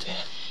present. Yeah.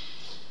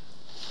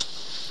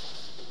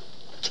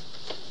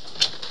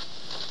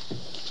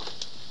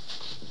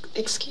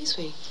 Excuse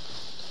me,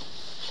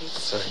 please.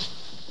 Sorry.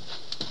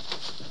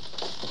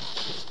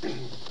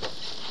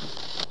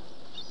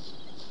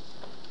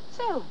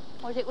 So,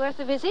 was it worth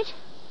a visit?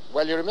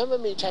 Well, you remember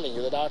me telling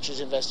you that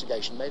Archer's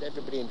investigation made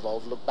everybody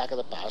involved look back at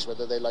the past,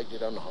 whether they liked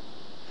it or not.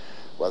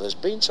 Well, there's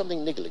been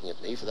something niggling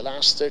at me for the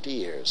last 30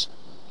 years.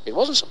 It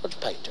wasn't so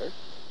much Painter,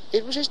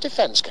 it was his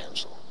defence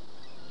counsel.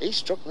 He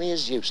struck me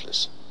as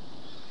useless.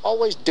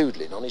 Always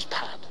doodling on his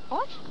pad.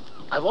 What?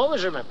 I've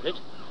always remembered it,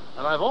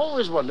 and I've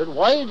always wondered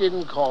why he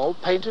didn't call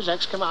Painter's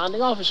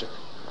ex-commanding officer.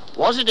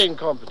 Was it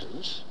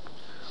incompetence,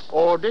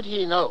 or did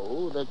he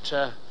know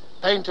that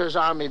Painter's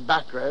army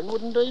background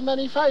wouldn't do him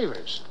any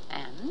favours?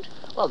 And?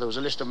 Well, there was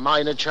a list of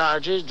minor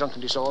charges,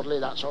 drunken disorderly,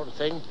 that sort of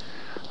thing.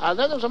 And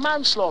then there was a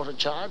manslaughter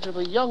charge of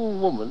a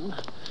young woman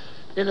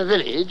in a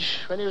village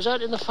when he was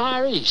out in the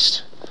Far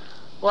East.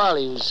 Well,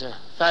 he was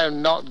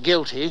found not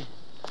guilty,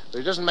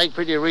 but it doesn't make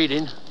pretty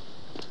reading.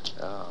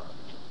 The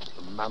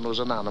man was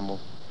an animal.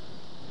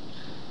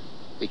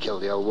 He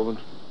killed the old woman.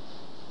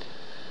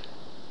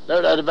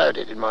 No doubt about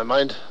it in my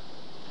mind.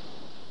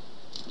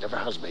 Never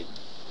has been.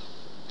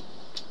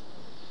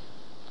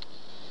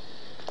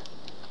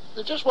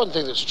 There's just one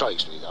thing that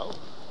strikes me, though.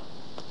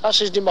 That's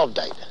his demob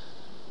date.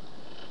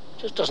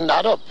 Just doesn't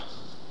add up.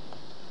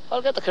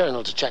 I'll get the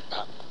Colonel to check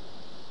that.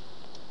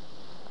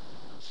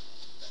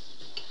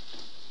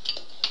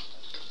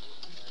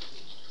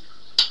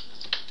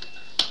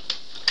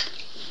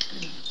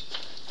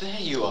 There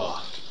you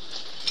are.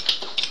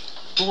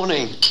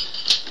 Morning.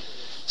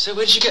 So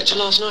where did you get to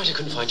last night? I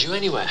couldn't find you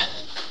anywhere.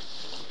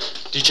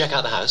 Did you check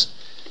out the house?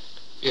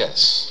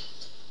 Yes.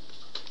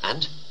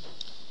 And?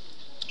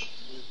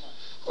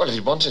 Well, if he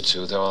wanted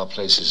to, there are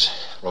places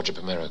Roger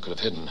Primero could have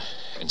hidden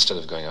instead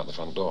of going out the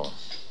front door. Well,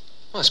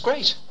 that's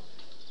great.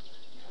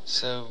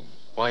 So,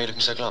 why are you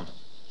looking so glum?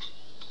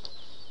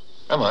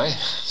 Am I?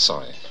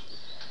 Sorry.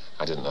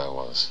 I didn't know I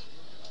was.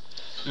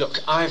 Look,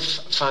 I've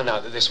found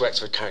out that this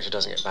Wexford character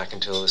doesn't get back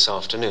until this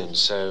afternoon,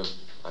 so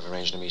I've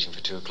arranged a meeting for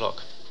 2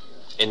 o'clock.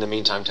 In the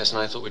meantime, Tess and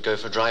I thought we'd go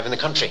for a drive in the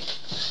country.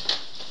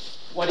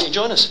 Why don't you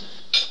join us?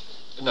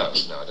 No,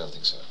 I don't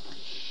think so.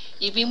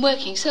 You've been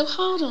working so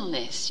hard on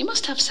this. You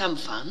must have some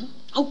fun.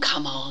 Oh,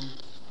 come on.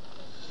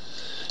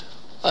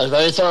 That was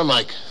very thorough,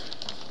 Mike.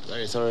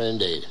 Very thorough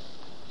indeed.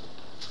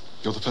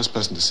 You're the first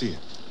person to see it.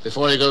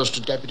 Before he goes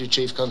to Deputy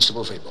Chief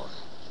Constable Freeborn.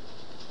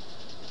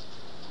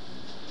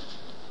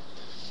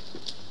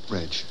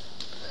 Reg,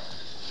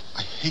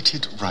 I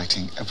hated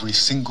writing every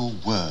single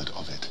word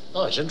of it.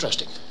 Oh, it's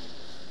interesting.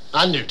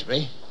 And new to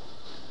me.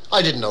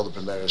 I didn't know the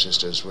Primero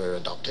sisters were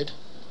adopted.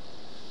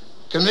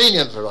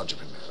 Convenient for Roger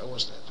Primero,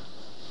 wasn't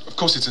it? Of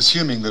course, it's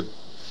assuming that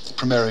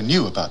Primero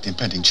knew about the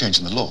impending change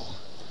in the law.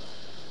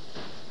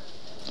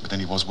 But then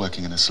he was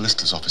working in a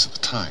solicitor's office at the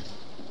time.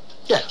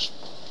 Yes.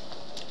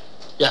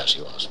 Yes,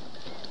 he was.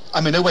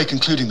 I'm in no way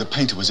concluding that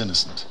Painter was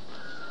innocent.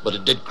 But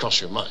it did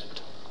cross your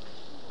mind.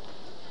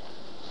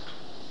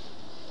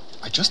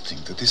 I just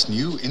think that this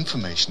new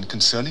information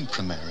concerning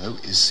Primero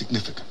is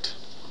significant.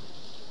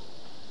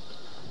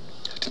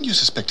 Didn't you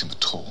suspect him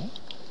at all?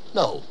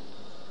 No.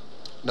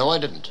 No, I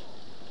didn't.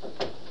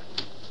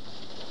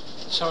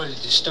 Sorry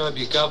to disturb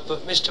you, Gov,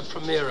 but Mr.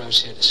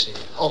 Primero's here to see you.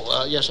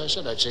 Oh, yes, I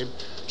said I'd see him.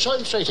 Show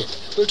him straight in.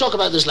 We'll talk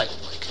about this later,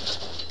 Mike.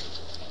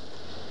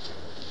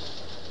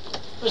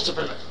 Mr.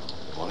 Primero.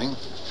 Good morning.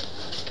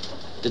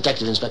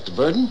 Detective Inspector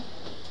Burden.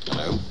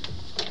 Hello.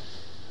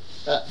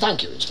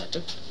 Thank you,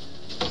 Inspector.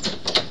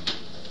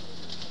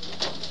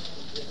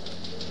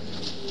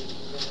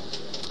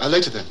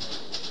 Later then.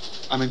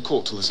 I'm in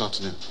court till this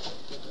afternoon.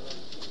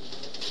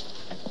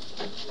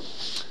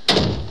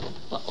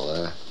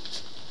 Well,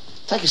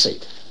 take a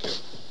seat.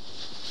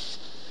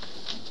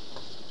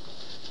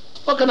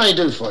 What can I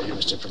do for you,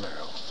 Mr.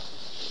 Primero?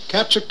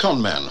 Capture con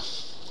man.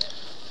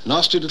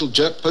 Nasty little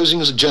jerk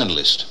posing as a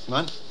journalist.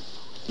 Mind?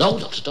 No,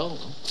 not at all.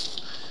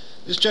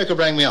 This joker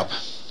rang me up.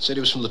 Said he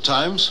was from the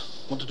Times.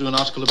 Wanted to do an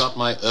article about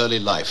my early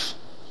life.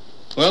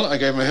 Well, I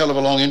gave him a hell of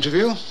a long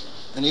interview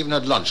and even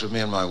had lunch with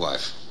me and my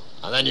wife.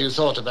 And then you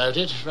thought about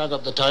it, rang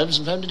up the Times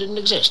and found it didn't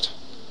exist.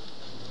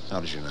 How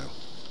did you know?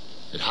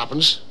 It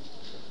happens.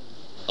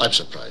 I'm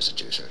surprised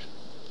at you, sir.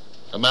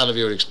 A man of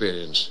your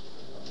experience.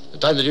 The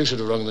time that you should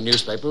have rung the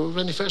newspaper was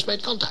when you first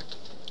made contact.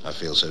 I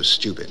feel so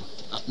stupid.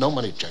 No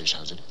money changed,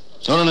 has it?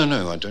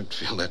 No, I don't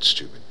feel that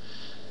stupid.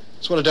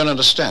 That's what I don't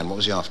understand. What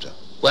was he after?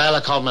 Well,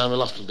 a con man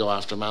will often go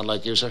after a man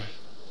like you, sir.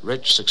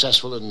 Rich,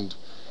 successful, and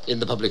in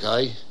the public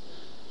eye.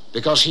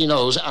 Because he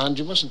knows, and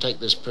you mustn't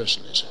take this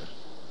personally, sir,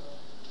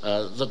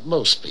 that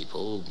most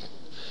people,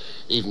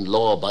 even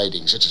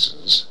law-abiding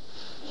citizens,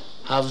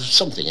 have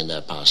something in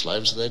their past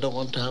lives that they don't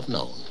want to have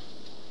known.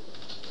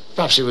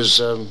 Perhaps he was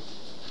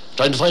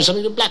trying to find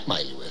something to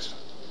blackmail you with.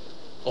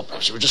 Or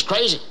perhaps you were just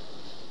crazy.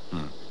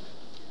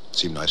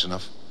 Seemed nice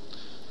enough.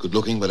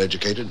 Good-looking,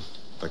 well-educated.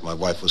 In fact, my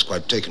wife was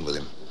quite taken with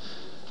him.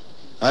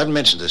 I haven't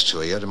mentioned this to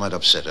her yet. It might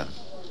upset her.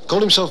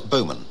 Called himself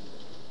Bowman.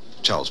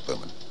 Charles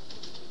Bowman.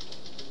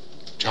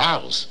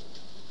 Charles?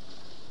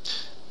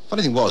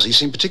 Funny thing was, he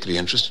seemed particularly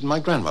interested in my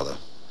grandmother.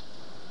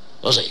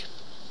 Was he?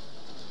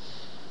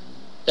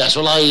 Yes,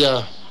 well,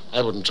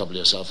 I wouldn't trouble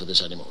yourself with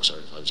this anymore, sir,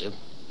 if I was you.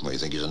 Well, you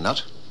think he's a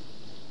nut?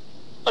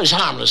 Well, he's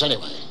harmless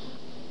anyway.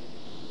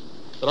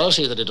 But I'll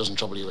see that it doesn't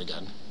trouble you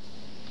again.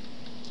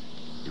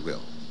 You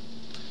will.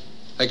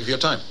 Thank you for your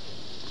time.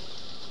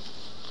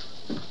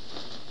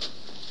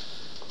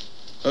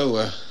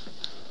 Oh,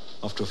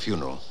 off to a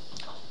funeral.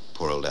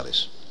 Poor old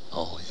Alice.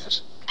 Oh,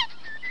 yes.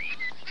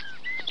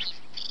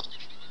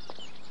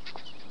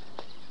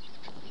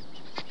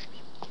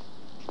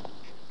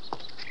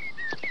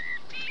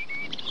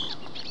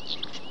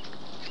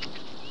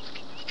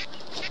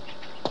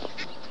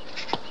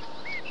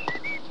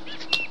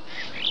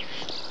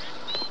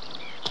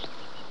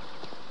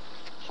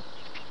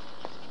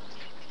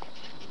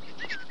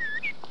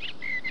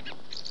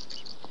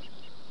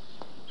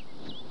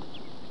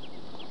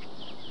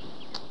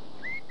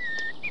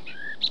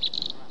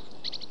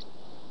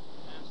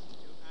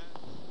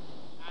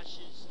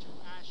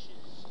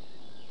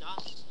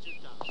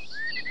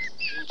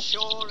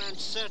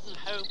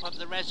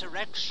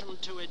 Resurrection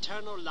to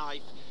eternal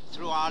life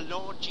through our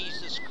Lord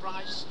Jesus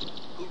Christ,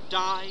 who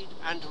died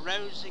and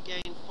rose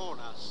again for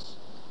us.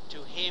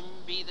 To him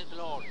be the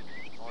glory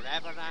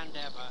forever and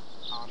ever.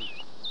 Amen.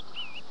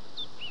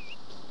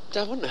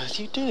 Dad, what on earth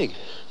are you doing?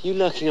 You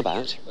lurking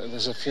about?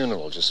 There's a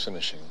funeral just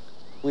finishing.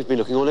 We've been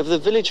looking all over the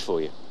village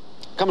for you.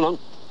 Come along.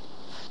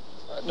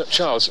 No,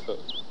 Charles,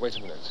 wait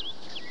a minute.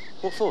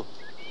 What for?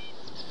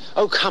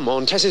 Oh, come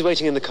on. Tess is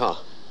waiting in the car.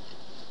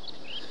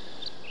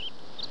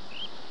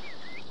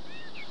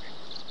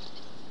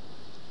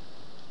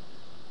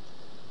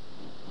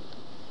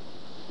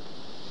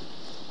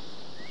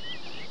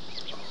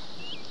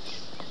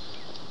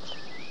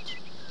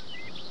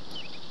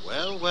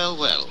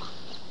 Well.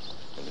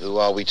 And who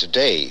are we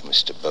today,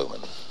 Mr.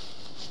 Bowman?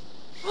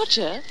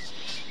 Roger?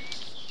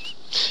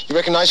 You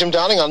recognize him,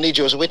 darling? I'll need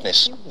you as a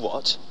witness.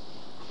 What?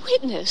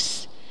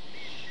 Witness?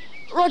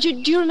 Roger,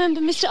 do you remember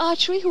Mr.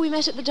 Archery, who we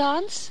met at the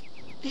dance?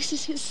 This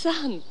is his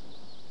son.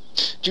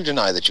 Do you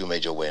deny that you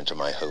made your way into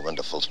my home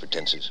under false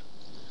pretenses?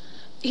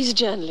 He's a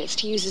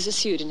journalist. He uses a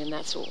pseudonym,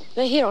 that's all.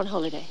 They're here on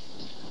holiday.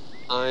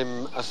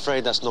 I'm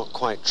afraid that's not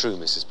quite true,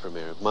 Mrs.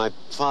 Primero. My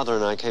father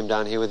and I came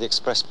down here with the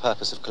express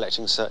purpose of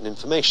collecting certain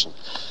information.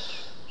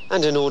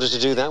 And in order to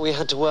do that, we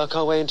had to work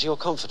our way into your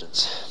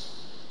confidence.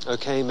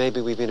 Okay, maybe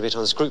we've been a bit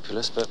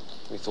unscrupulous, but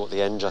we thought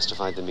the end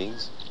justified the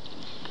means.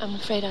 I'm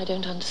afraid I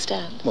don't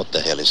understand. What the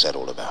hell is that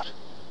all about?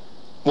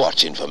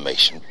 What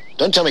information?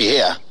 Don't tell me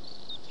here.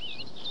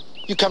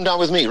 You come down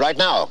with me right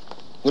now.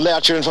 We'll lay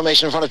out your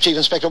information in front of Chief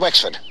Inspector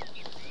Wexford.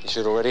 You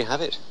should already have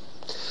it.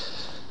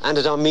 And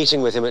at our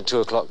meeting with him at 2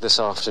 o'clock this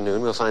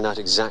afternoon, we'll find out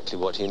exactly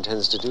what he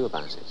intends to do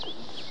about it.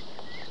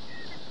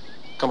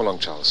 Come along,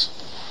 Charles.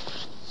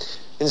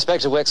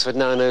 Inspector Wexford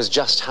now knows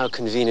just how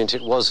convenient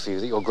it was for you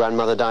that your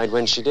grandmother died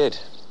when she did,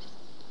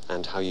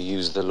 and how you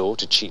used the law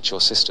to cheat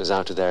your sisters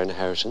out of their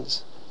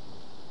inheritance,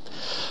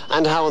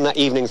 and how on that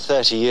evening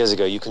 30 years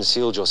ago you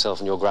concealed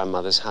yourself in your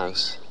grandmother's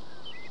house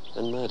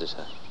and murdered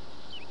her.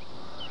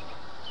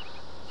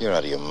 You're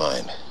out of your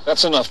mind.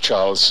 That's enough,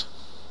 Charles.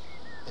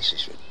 This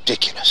is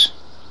ridiculous.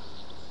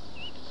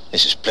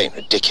 This is plain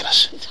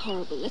ridiculous. It's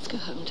horrible. Let's go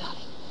home, darling.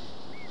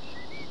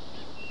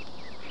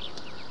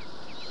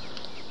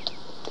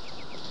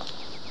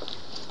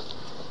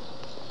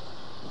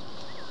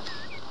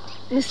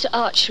 Mr.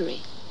 Archery,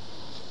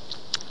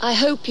 I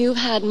hope you've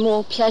had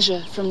more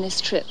pleasure from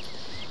this trip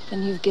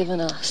than you've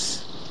given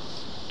us.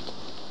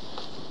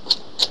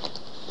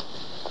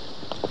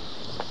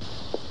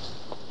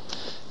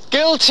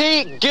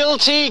 Guilty,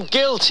 guilty,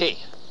 guilty.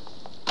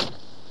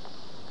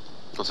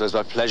 I suppose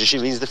by pleasure she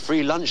means the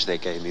free lunch they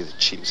gave me, the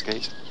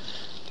cheapskates.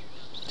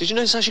 Did you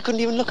notice how she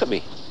couldn't even look at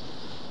me?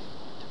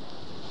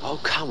 Oh,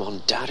 come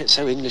on, Dad. It's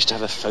so English to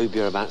have a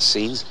phobia about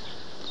scenes.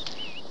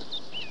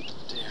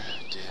 Dear.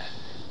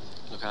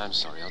 Look, I'm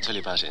sorry. I'll tell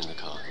you about it in the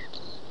car.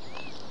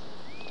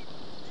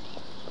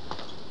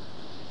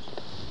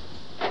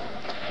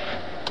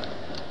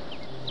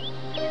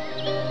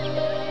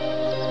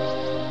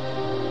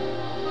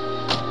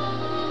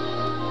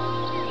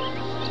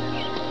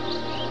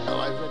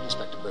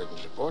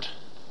 Report,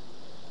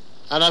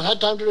 and I've had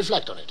time to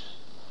reflect on it.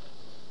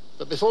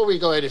 But before we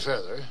go any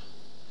further,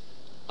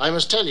 I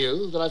must tell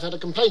you that I've had a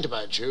complaint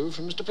about you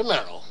from Mr.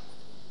 Primero.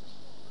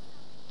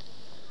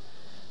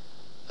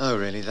 Oh,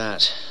 really,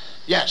 that?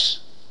 Yes,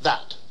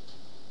 that.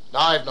 Now,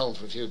 I've known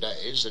for a few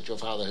days that your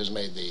father has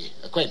made the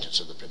acquaintance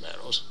of the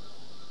Primeros,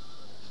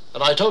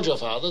 and I told your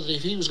father that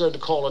if he was going to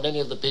call on any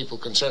of the people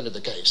concerned in the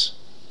case,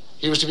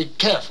 he was to be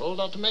careful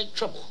not to make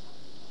trouble.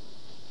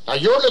 Now,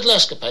 your little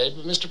escapade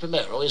with Mr.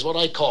 Primero is what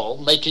I call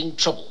making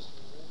trouble.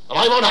 And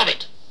I won't have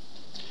it.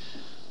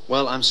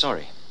 Well, I'm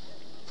sorry.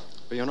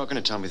 But you're not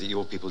going to tell me that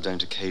your people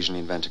don't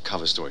occasionally invent a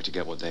cover story to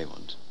get what they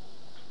want.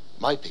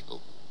 My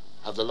people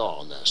have the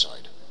law on their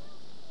side.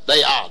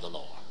 They are the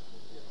law.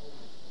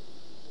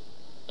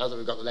 Now that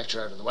we've got the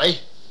lecture out of the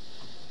way,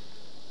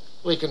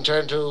 we can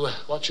turn to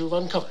what you've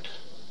uncovered.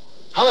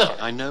 However...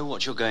 I know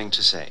what you're going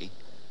to say.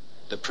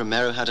 That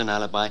Primero had an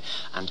alibi,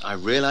 and I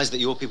realize that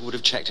your people would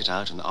have checked it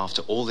out, and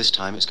after all this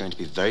time it's going to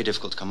be very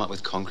difficult to come up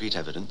with concrete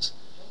evidence.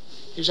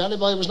 His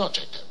alibi was not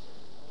checked.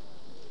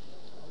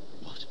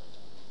 What?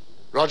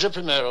 Roger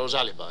Primero's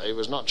alibi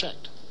was not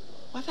checked.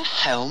 Why the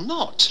hell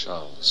not?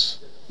 Charles.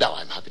 Now,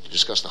 I'm happy to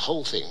discuss the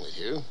whole thing with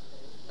you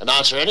and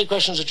answer any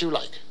questions that you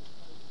like,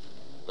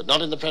 but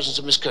not in the presence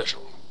of Miss Kershaw.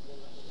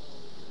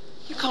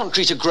 You can't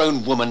treat a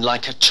grown woman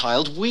like a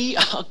child. We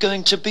are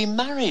going to be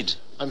married.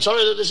 I'm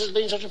sorry that this has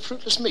been such a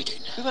fruitless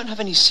meeting. We won't have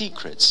any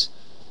secrets.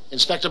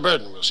 Inspector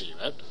Burden will see you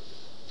out.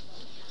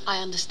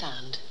 I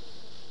understand.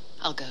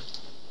 I'll go.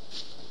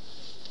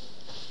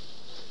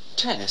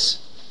 Tess?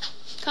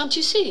 Can't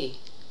you see?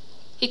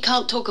 He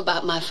can't talk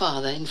about my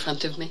father in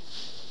front of me.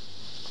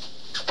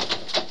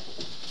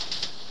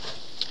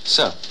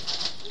 So,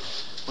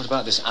 what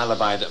about this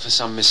alibi that for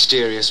some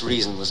mysterious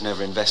reason was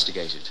never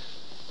investigated?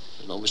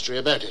 There's no mystery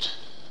about it.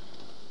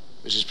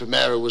 Mrs.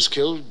 Primero was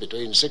killed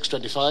between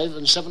 6:25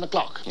 and 7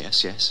 o'clock.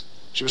 Yes, yes.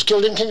 She was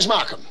killed in Kings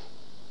Markham.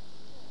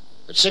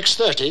 At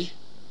 6:30,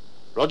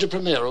 Roger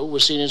Primero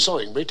was seen in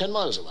Sawingbury, 10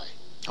 miles away.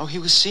 Oh, he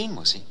was seen,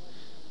 was he?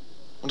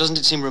 Well, doesn't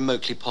it seem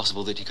remotely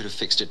possible that he could have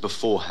fixed it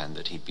beforehand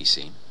that he'd be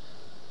seen?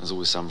 There's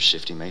always some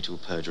shifty mate who'll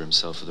perjure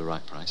himself for the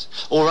right price.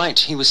 All right,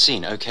 he was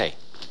seen, okay.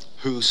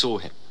 Who saw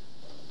him?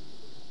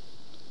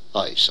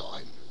 I saw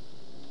him.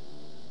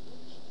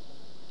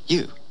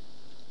 You?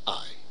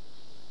 I,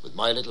 with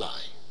my little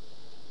eye.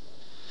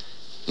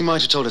 You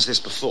might have told us this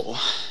before.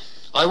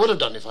 I would have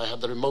done if I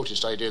had the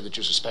remotest idea that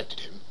you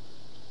suspected him.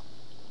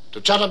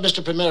 To chat up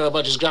Mr. Primero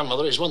about his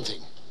grandmother is one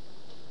thing.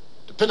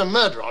 To pin a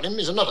murder on him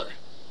is another.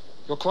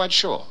 You're quite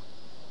sure?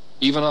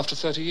 Even after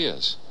 30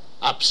 years?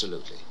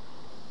 Absolutely.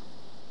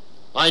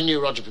 I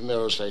knew Roger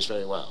Primero's face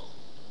very well.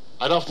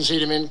 I'd often seen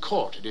him in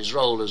court in his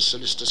role as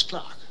solicitor's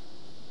clerk.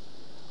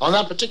 On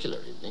that particular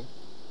evening,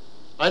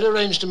 I'd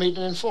arranged to meet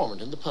an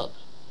informant in the pub.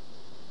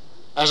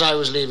 As I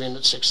was leaving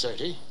at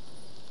 6:30,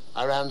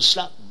 I ran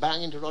slap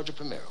bang into Roger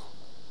Primero.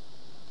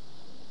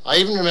 I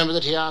even remember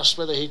that he asked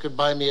whether he could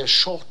buy me a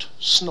short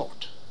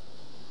snort.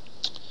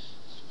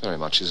 Very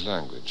much his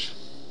language.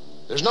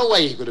 There's no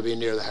way he could have been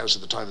near the house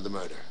at the time of the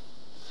murder.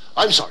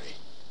 I'm sorry.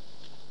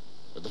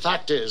 But the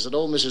fact is that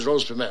old Mrs.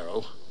 Rose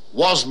Primero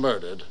was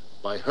murdered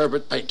by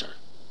Herbert Painter.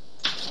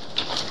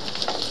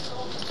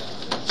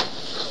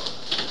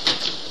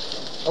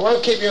 I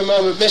won't keep you a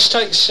moment, miss.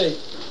 Take a seat.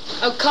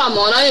 Oh, come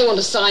on. I don't want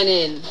to sign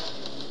in.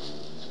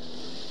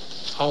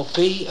 I'll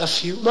be a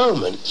few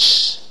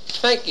moments.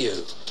 Thank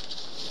you.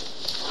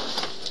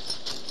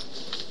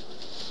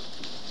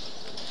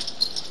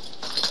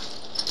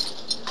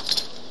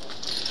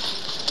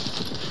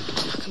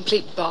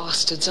 Complete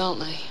bastards, aren't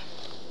they?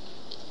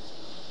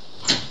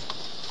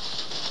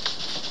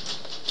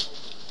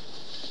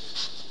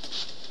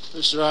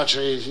 Mr.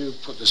 Archer, if you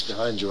put this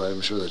behind you, I'm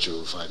sure that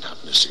you'll find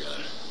happiness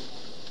together.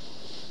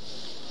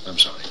 I'm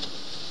sorry.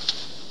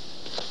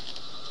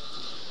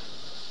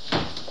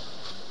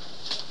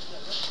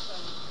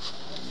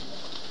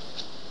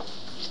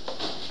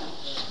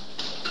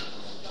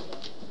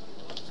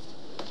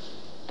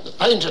 The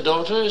Painter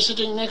daughter is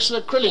sitting next to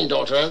the Crilling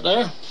daughter out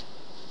there.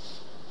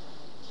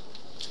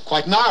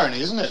 Quite an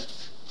irony, isn't it?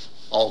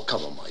 Oh,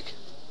 come on, Mike.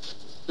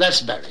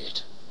 Let's bury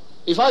it.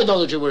 If I'd known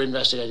that you were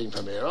investigating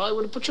Primero, I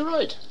would have put you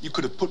right. You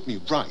could have put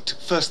me right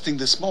first thing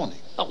this morning.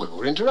 Oh, we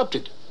were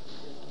interrupted.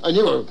 And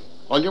you were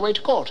on your way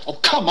to court. Oh,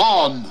 come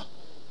on!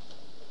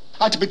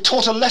 I had to be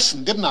taught a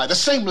lesson, didn't I? The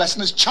same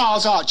lesson as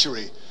Charles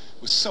Archery.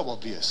 It was so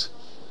obvious.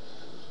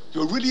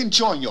 You were really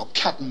enjoying your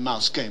cat and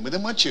mouse game with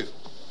him, weren't you?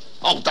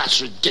 Oh,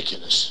 that's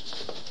ridiculous.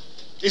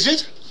 Is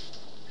it?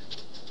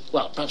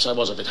 Well, perhaps I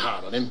was a bit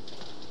hard on him.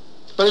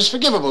 But it's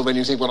forgivable when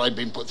you think what I'd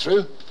been put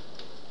through.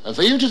 And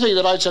for you to think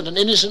that I'd sent an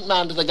innocent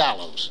man to the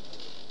gallows,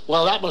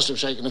 well, that must have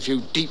shaken a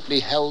few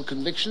deeply held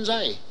convictions,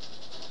 eh?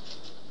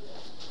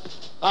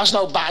 That's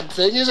no bad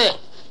thing, is it?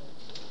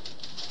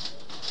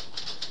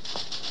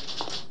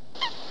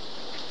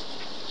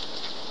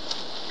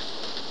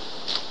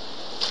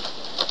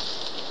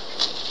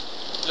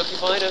 Look,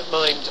 if I don't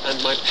mind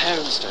and my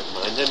parents don't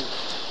mind, then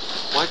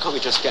why can't we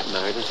just get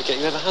married and forget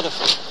you ever had a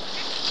father?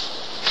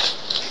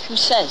 Who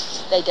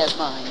says they don't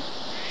mind?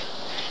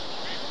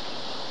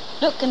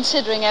 Look,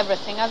 considering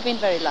everything, I've been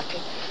very lucky.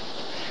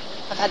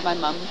 I've had my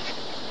mum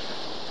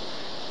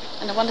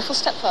and a wonderful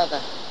stepfather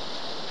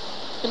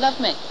who loved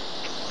me.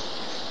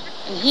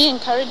 And he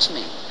encouraged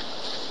me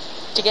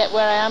to get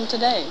where I am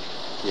today.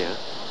 Yeah?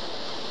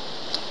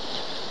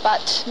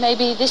 But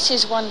maybe this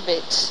is one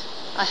bit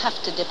I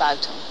have to dip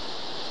out on.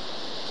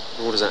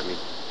 What does that mean?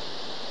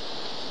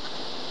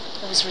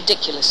 It was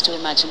ridiculous to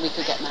imagine we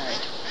could get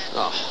married.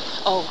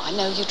 Oh, I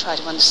know you try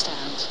to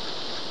understand.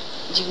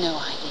 You've no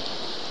idea.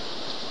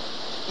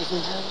 You've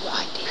no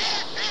idea.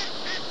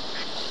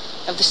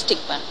 of the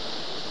stigma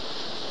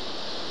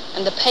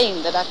and the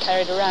pain that I've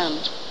carried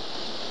around.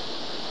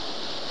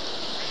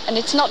 And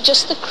it's not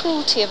just the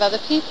cruelty of other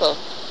people.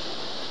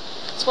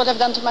 It's what I've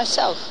done to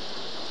myself.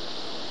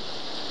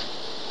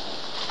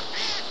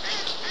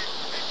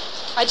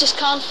 I just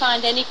can't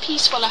find any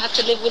peace while I have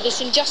to live with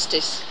this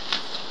injustice.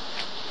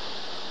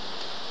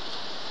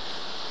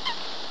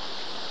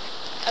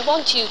 I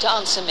want you to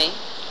answer me,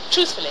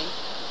 truthfully.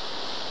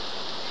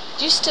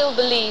 Do you still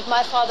believe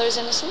my father is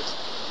innocent?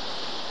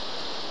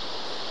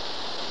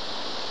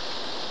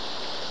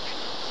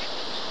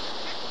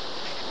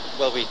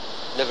 Well, we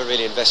never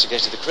really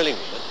investigated the Crilling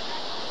woman.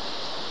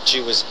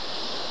 She was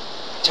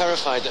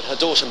terrified that her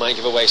daughter might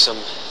give away some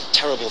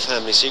terrible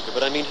family secret,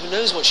 but I mean, who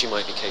knows what she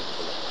might be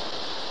capable of?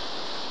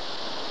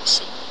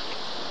 See.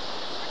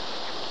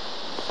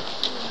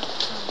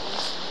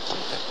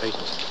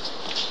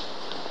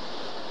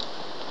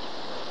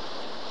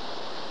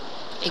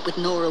 It would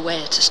gnaw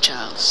away at us,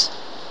 Charles.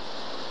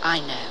 I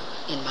know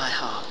in my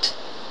heart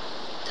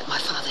that my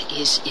father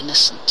is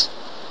innocent.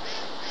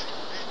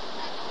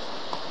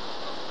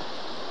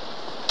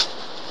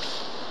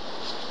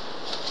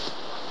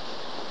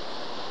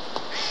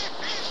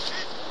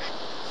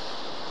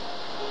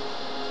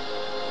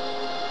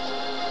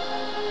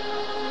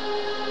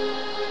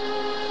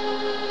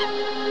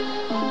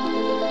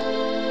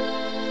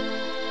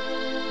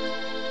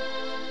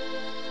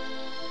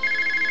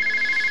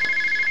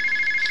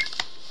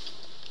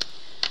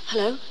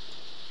 Hello?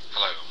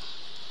 Hello.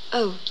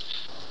 Oh,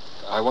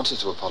 I wanted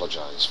to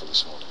apologize for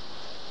this morning.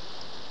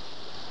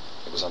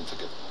 It was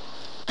unforgivable.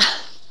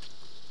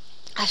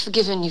 I've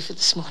forgiven you for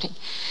this morning.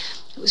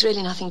 It was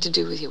really nothing to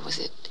do with you, was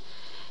it?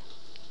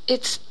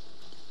 It's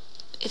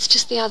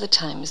just the other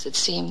times that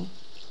seem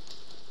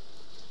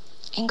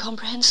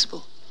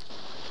incomprehensible.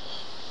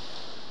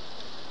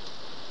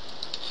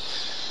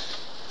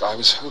 I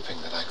was hoping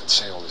that I could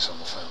say all this on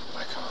the phone, but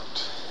I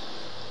can't.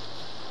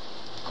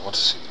 I want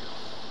to see you.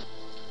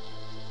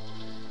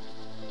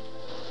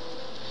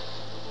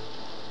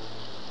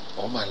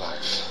 All my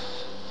life,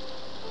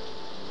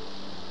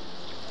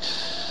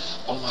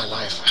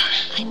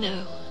 I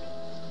know.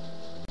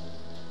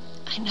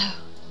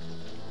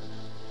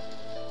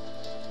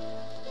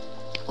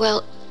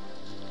 Well,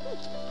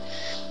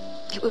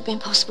 it would be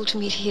impossible to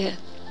meet here.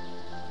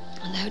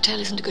 And the hotel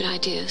isn't a good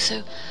idea,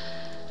 so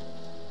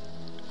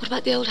what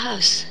about the old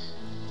house?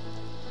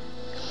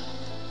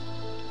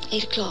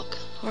 8 o'clock,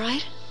 all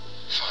right?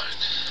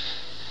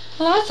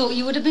 Well, I thought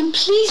you would have been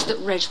pleased that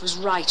Reg was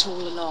right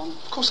all along.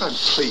 Of course I'm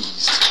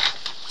pleased.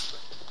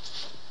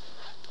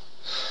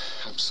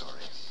 I'm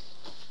sorry.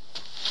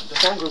 I'm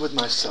just angry with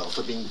myself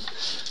for being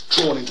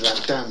drawn into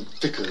that damn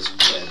vicar's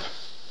web.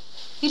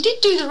 You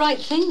did do the right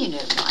thing, you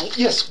know, Mike.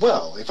 Yes,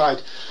 well, if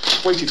I'd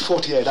waited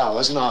 48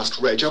 hours and asked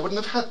Reg, I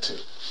wouldn't have had to.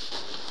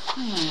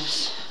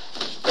 Yes.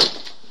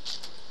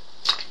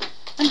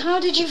 And how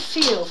did you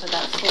feel for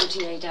that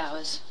 48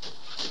 hours?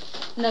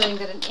 Knowing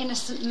that an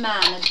innocent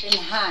man had been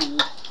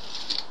hanged?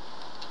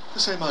 The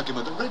same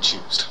argument that Reg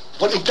used.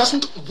 Well, it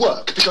doesn't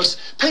work because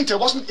Pater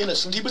wasn't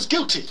innocent, he was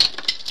guilty.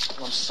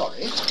 I'm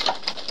sorry,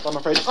 but I'm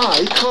afraid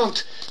I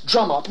can't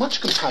drum up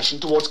much compassion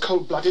towards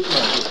cold-blooded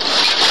murderers.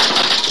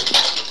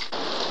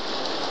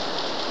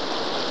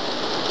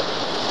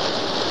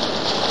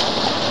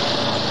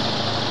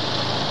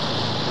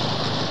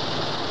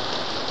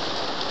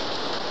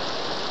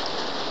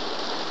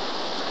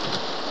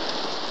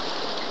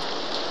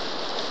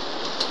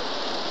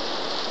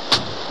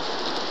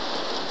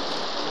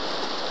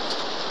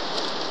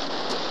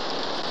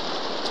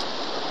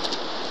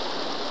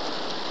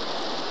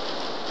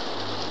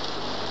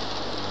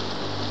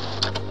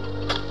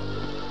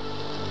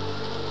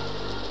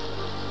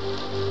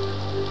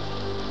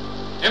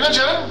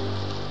 Imogen?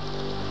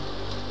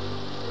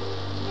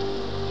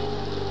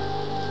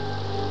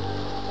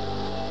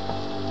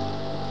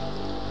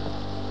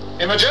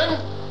 Imogen?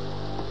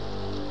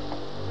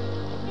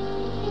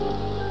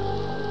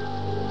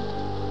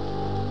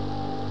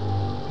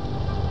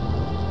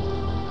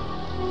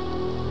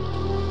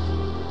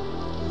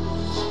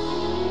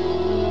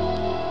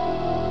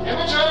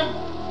 Imogen?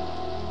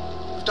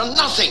 I've done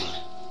nothing.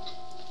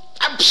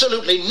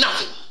 Absolutely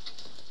nothing.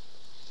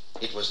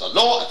 It was the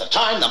law at the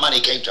time. The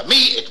money came to me.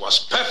 It was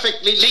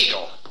perfectly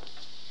legal.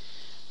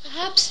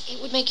 Perhaps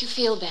it would make you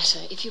feel better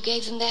if you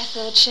gave them their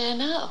third share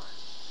now.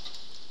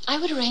 I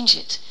would arrange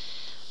it.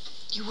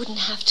 You wouldn't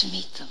have to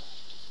meet them.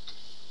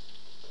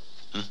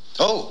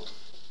 Oh,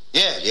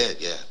 yeah,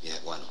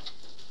 why not?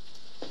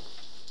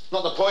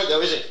 Not the point,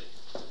 though, is it?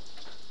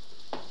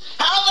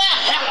 How the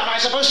hell am I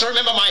supposed to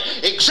remember my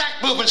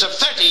exact movements of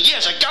 30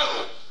 years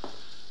ago?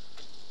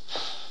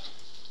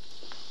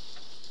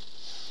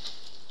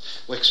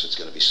 Wexford's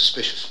going to be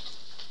suspicious.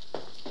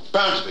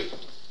 Bound to be.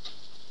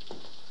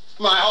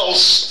 My whole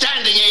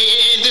standing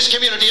in this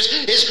community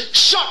is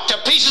shot to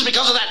pieces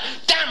because of that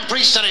damn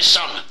priest and his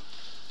son.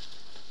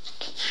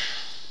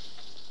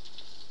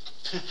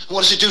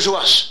 What does it do to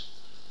us?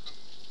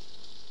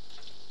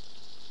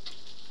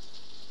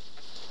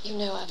 You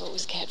know I've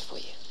always cared for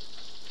you.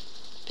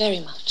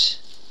 Very much.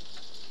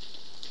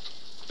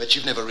 But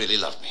you've never really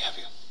loved me, have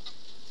you?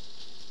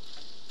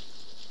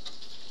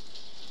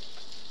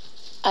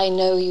 I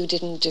know you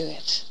didn't do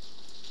it.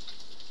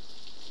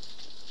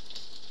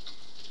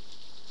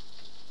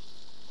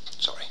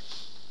 Sorry.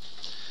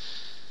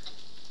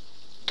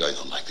 Going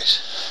on like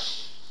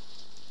this.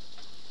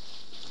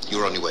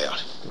 You're on your way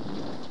out.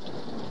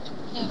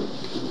 No,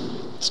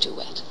 it's too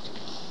wet.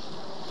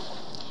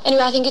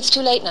 Anyway, I think it's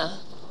too late now.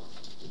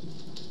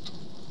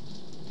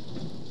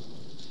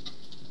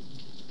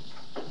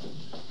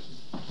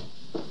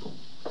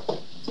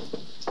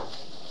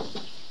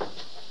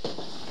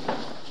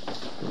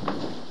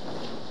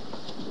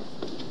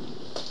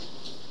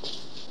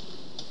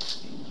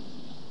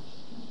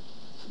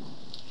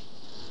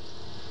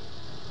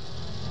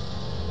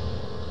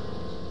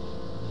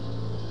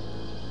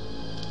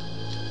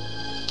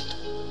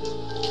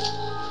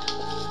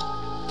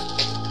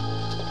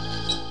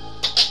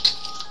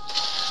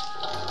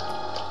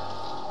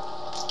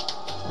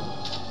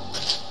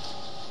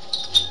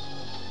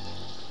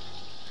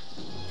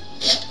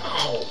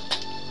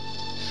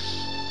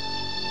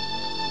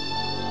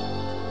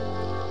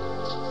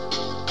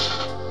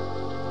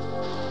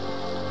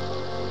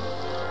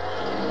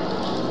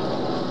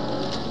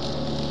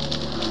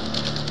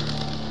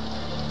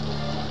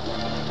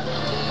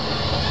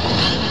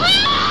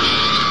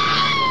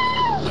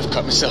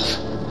 Cut myself.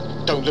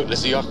 Don't look,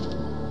 Lizzie. I've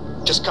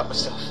just cut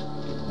myself.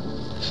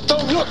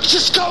 Don't look!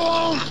 Just go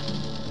home!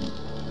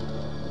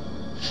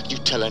 You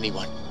tell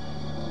anyone.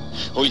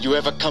 Or you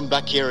ever come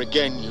back here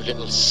again, you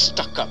little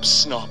stuck-up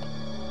snob.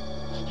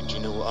 And you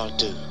know what I'll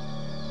do?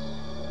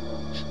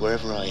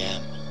 Wherever I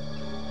am,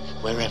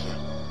 wherever,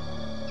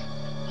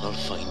 I'll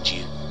find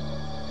you.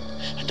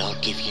 And I'll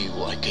give you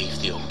what I gave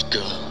the old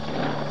girl.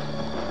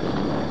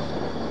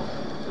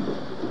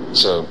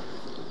 So,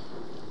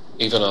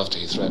 even after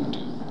he threatened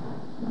you,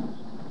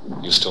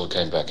 you still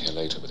came back here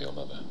later with your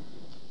mother?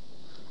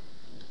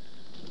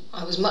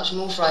 I was much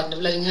more frightened of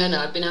letting her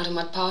know I'd been out in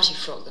my party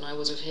frock than I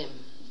was of him.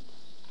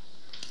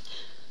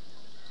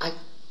 I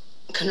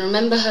can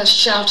remember her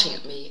shouting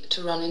at me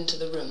to run into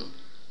the room.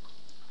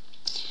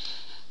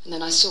 And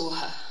then I saw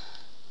her.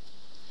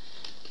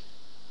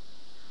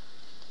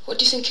 What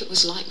do you think it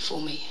was like for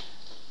me?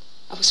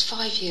 I was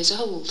 5 years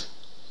old.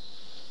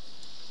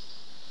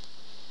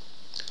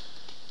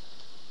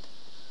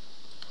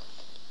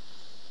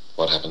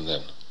 What happened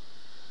then?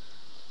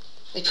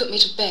 They put me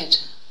to bed.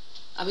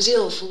 I was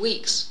ill for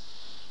weeks.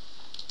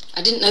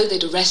 I didn't know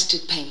they'd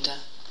arrested Painter.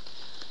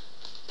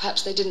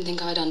 Perhaps they didn't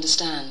think I'd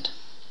understand.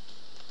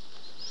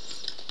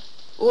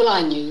 All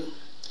I knew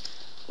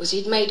was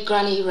he'd made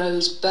Granny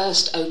Rose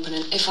burst open,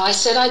 and if I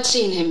said I'd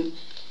seen him,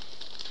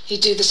 he'd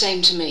do the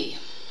same to me.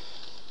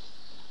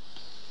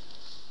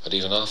 But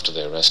even after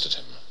they arrested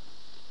him,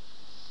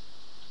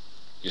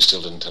 you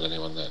still didn't tell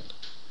anyone then?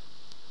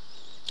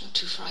 I'm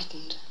too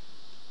frightened.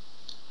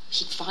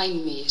 He'd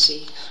find me, you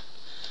see,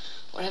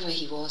 wherever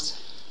he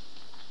was.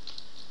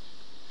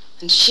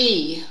 And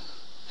she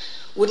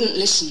wouldn't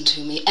listen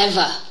to me,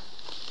 ever.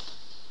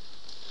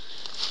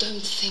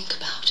 Don't think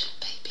about it,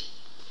 baby.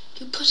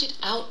 You put it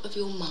out of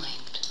your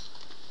mind.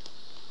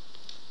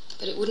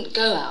 But it wouldn't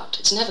go out.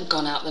 It's never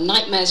gone out. The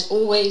nightmare's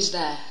always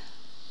there.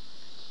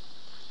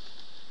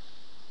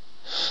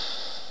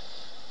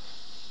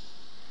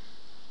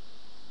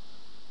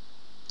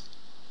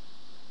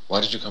 Why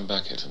did you come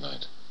back here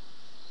tonight?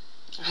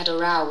 I had a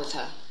row with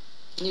her.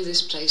 Knew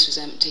this place was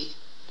empty.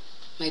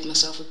 Made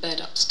myself a bed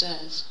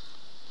upstairs.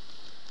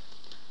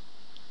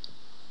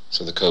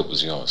 So the coat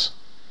was yours?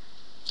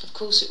 Of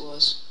course it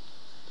was.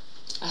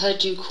 I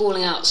heard you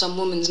calling out some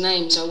woman's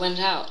name, so I went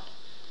out.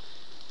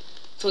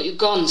 Thought you'd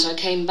gone, so I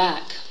came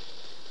back.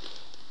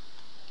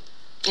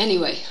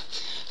 Anyway,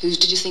 whose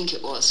did you think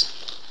it was?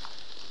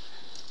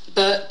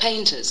 Bert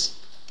Painter's.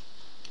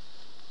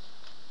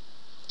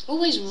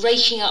 Always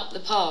raking up the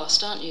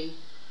past, aren't you?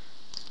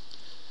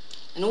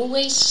 And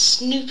always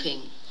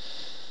snooping.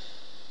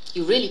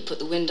 You really put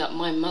the wind up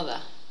my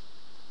mother.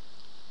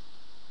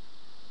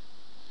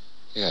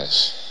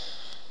 Yes.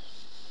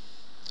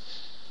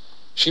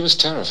 She was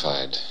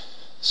terrified.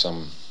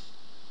 Some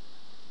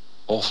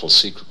awful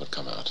secret would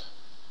come out.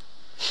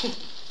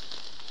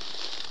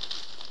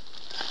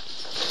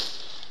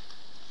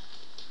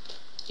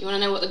 You want to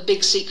know what the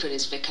big secret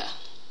is, Vicar?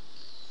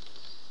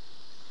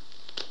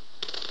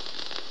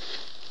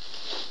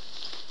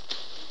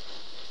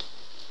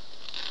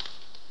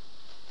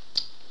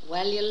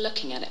 Well, you're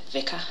looking at it,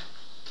 Vicar.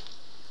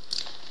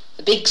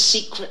 The big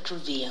secret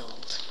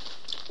revealed.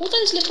 All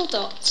those little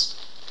dots.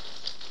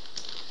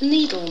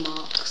 Needle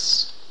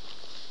marks.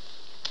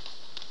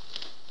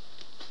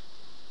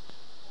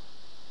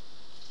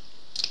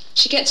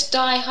 She gets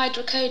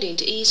dihydrocodone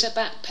to ease her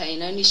back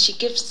pain, only she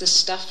gives the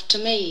stuff to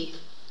me.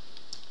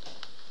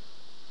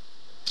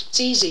 It's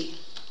easy.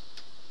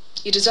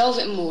 You dissolve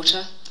it in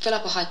water, fill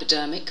up a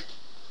hypodermic,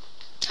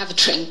 have a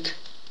drink,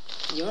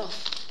 and you're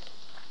off.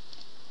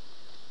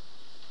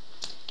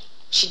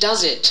 She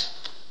does it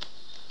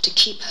to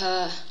keep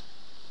her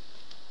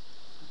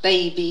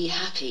baby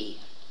happy.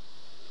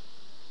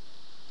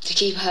 To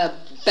keep her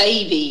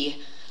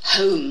baby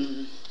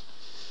home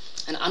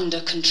and under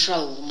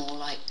control, more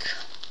like.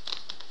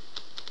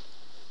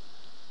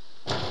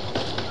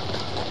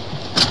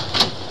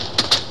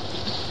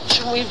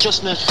 Shouldn't we have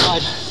just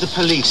notified the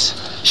police?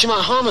 She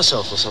might harm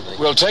herself or something.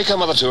 We'll take her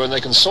mother to her and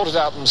they can sort it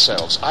out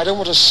themselves. I don't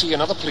want to see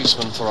another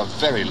policeman for a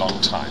very long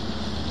time.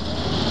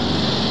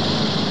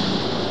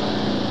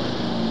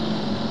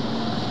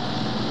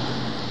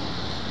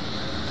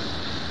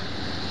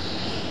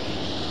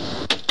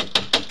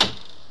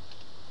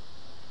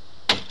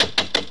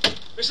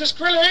 Mrs.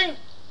 Quilling!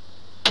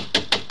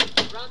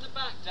 Round the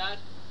back, Dad.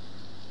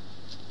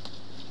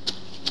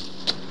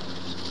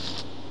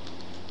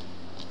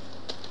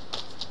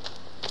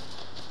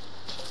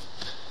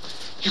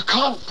 You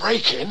can't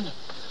break in.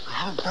 I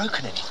haven't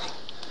broken anything.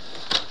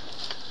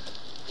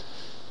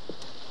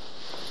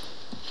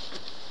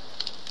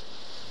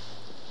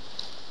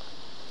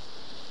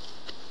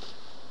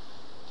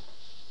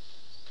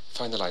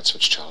 Find the light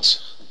switch,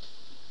 Charles.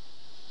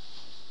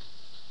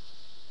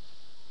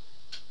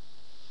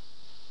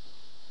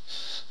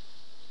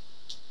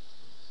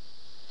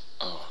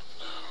 Oh,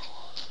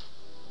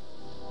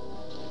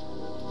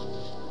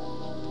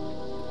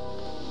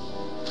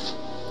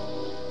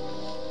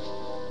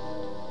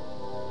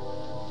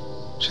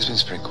 She's been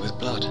sprinkled with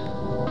blood.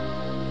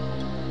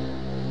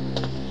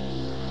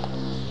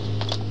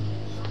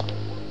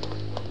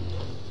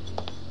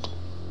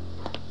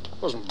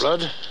 Wasn't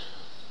blood. It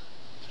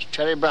was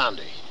cherry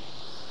brandy.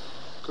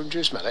 Couldn't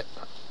you smell it?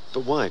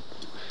 But why?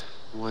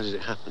 Why did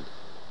it happen?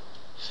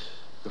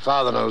 Your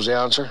father knows the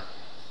answer.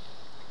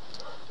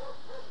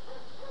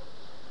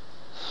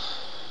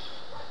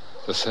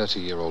 The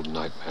 30-year-old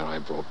nightmare I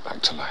brought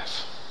back to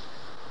life.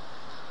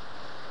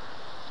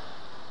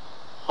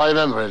 I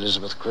remember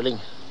Elizabeth Quilling.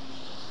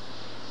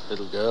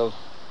 Little girl.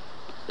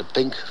 The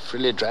pink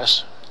frilly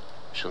dress.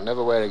 She'll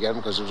never wear again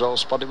because it was all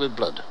spotted with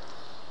blood.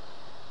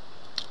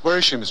 Where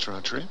is she, Mr.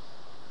 Archery?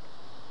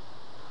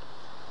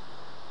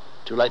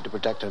 Too late to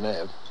protect her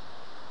now.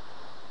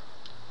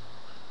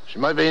 She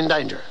might be in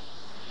danger.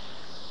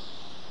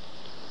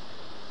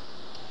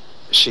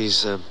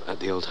 She's at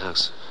the old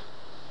house.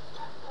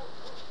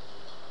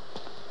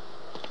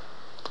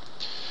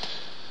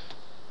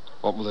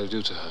 What will they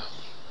do to her?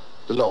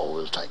 The law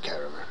will take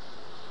care of her.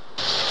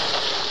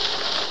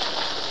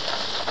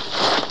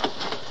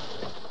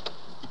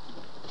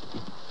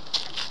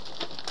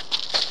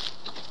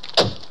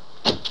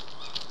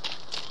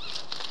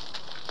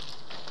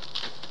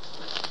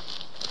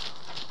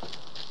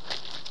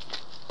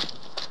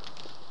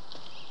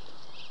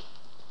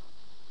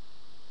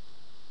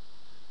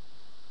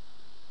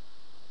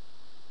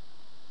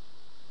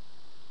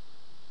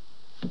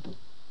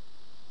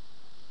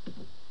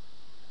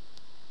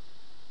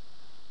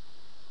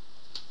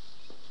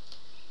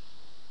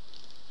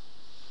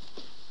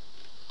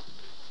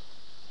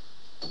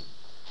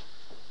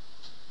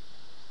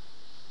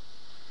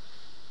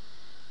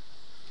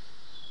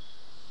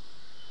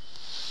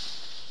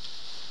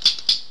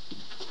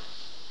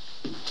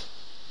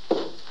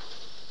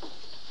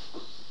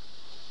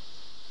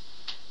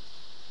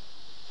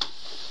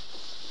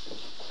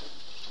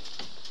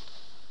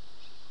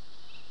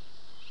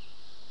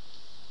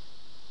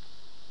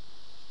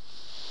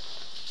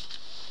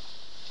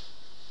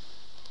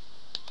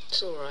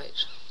 It's all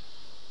right.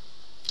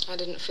 I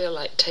didn't feel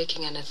like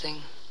taking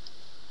anything.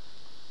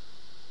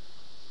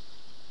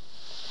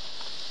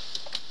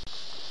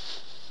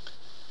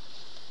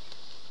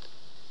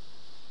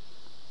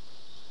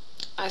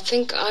 I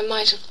think I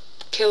might have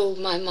killed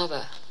my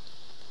mother.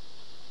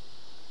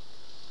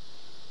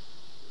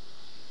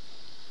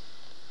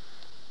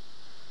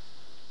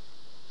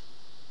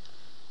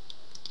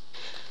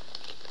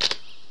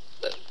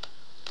 But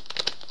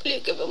will you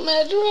give a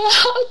murderer a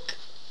hug?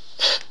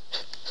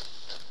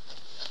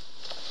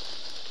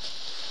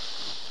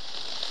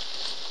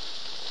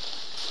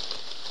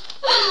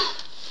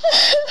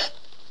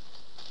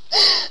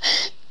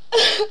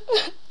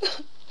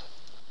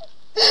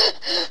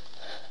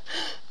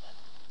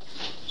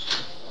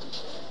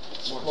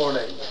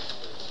 Morning.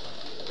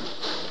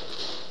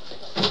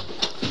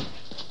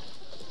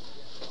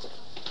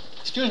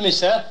 Excuse me,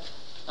 sir.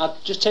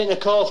 I've just taken a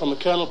call from a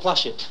Colonel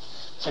Plashett.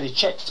 Said he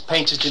checked the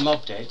painter's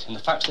demob date, and the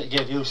facts that he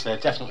gave you, sir, are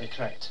definitely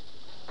correct.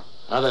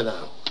 I don't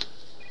know.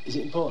 Is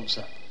it important,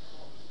 sir?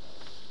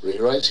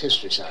 Rewrite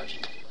history,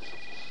 Sergeant.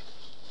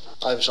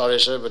 I'm sorry,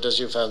 sir, but as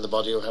you found the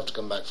body, you'll have to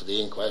come back for the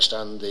inquest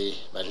and the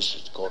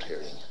magistrate's court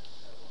hearing.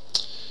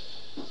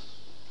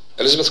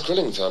 Elizabeth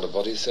Quilling found a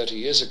body 30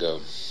 years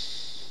ago.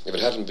 If it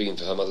hadn't been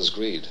for her mother's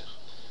greed,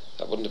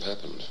 that wouldn't have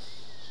happened.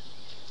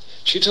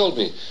 She told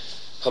me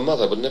her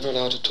mother would never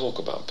allow her to talk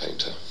about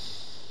Painter.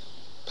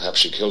 Perhaps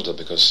she killed her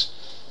because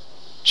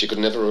she could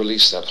never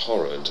release that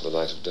horror into the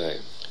light of day.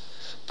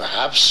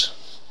 Perhaps.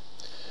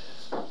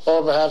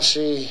 Or perhaps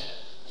she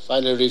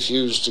finally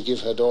refused to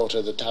give her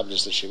daughter the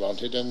tablets that she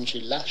wanted, and she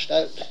lashed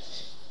out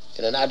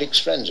in an addict's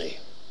frenzy.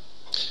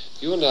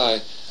 You and I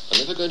are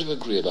never going to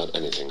agree about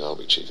anything, are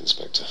we, Chief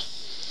Inspector?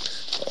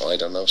 Oh, I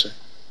don't know, sir.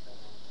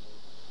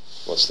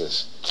 What's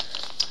this?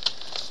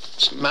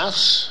 Some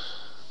maths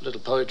a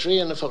little poetry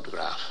and a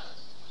photograph.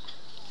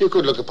 You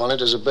could look upon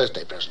it as a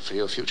birthday present for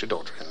your future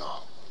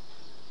daughter-in-law.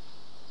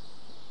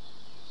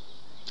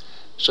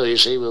 So you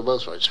see, we're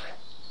both right, sir.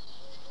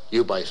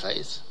 You by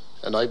faith,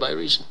 and I by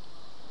reason.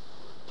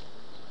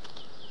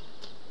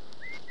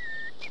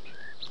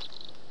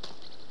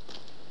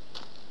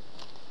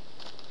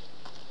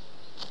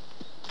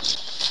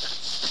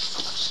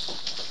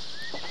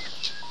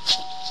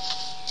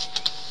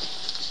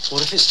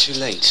 What if it's too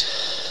late?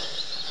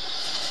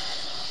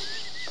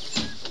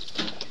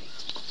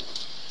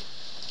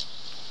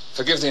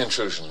 Forgive the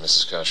intrusion,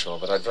 Mrs. Kershaw,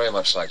 but I'd very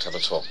much like to have a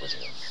talk with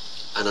you.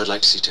 And I'd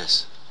like to see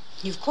Tess.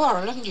 You've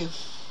quarrelled, haven't you?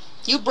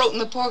 You've broken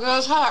the poor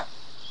girl's heart.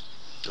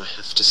 I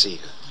have to see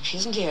her. She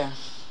isn't here.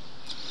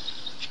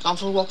 She's gone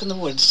for a walk in the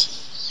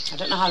woods. I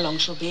don't know how long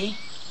she'll be.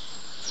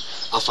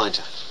 I'll find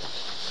her.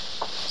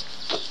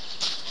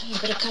 You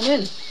better come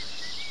in.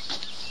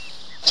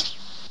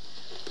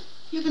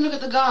 You can look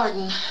at the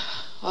garden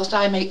whilst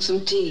I make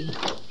some tea.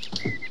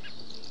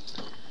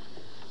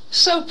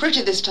 So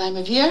pretty this time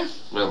of year.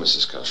 No,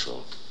 Mrs.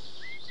 Kershaw.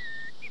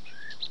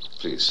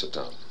 Please sit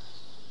down.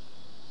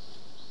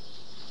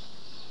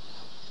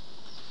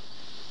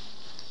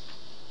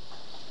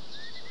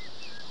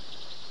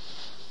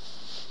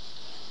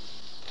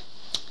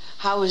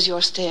 How was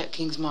your stay at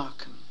King's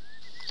Markham?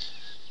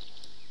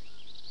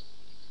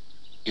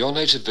 Your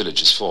native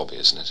village is Forby,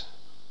 isn't it?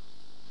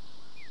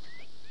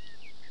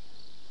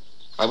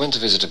 I went to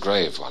visit a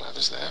grave while I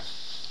was there.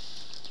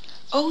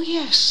 Oh,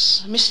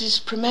 yes.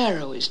 Mrs.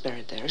 Primero is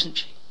buried there, isn't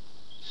she?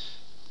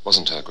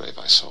 Wasn't her grave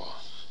I saw.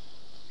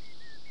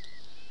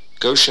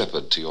 Go,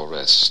 shepherd, to your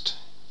rest.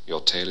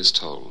 Your tale is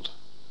told.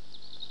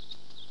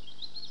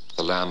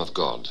 The Lamb of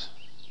God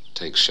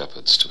takes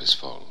shepherds to his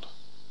fold.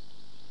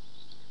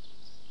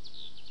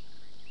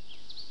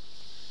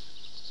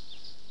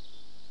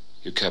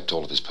 You kept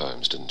all of his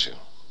poems, didn't you?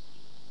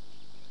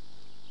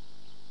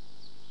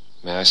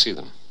 May I see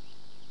them?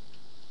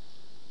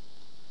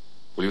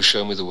 Will you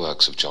show me the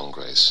works of John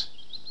Grace?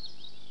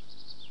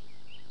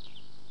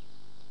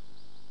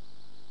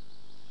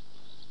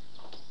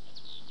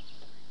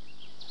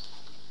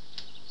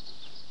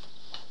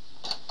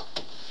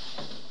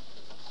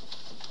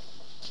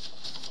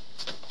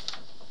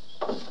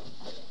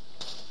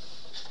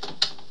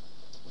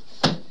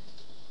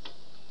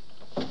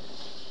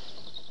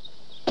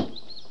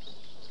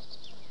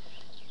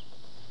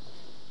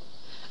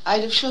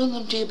 I'd have shown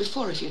them to you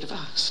before if you'd have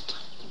asked.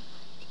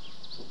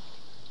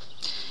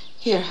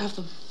 Here, have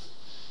them.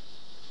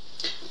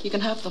 You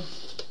can have them.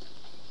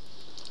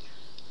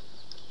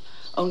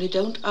 Only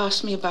don't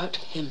ask me about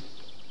him.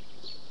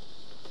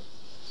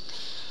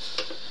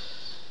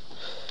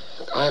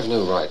 I have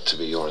no right to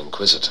be your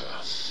inquisitor.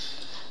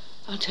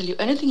 I'll tell you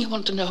anything you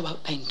want to know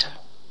about Painter.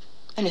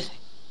 Anything.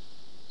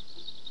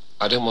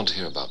 I don't want to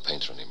hear about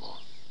Painter anymore.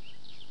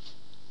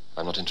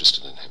 I'm not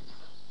interested in him.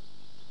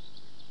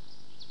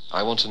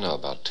 I want to know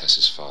about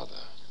Tess's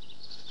father.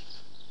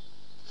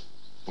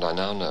 And I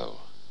now know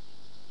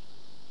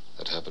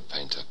that Herbert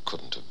Painter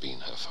couldn't have been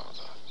her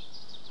father.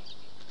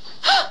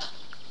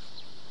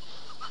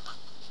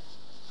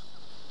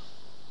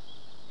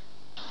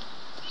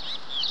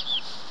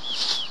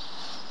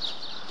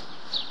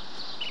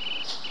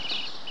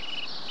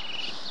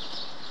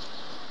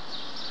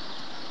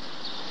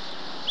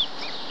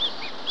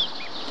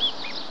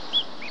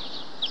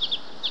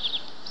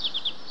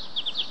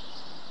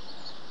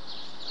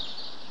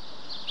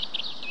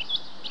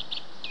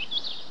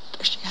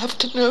 Does she have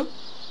to know?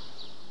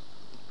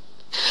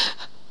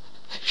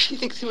 She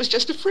thinks he was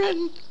just a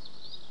friend.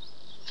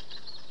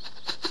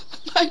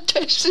 My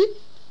Tessie.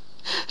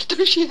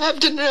 Does she have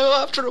to know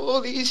after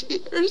all these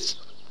years?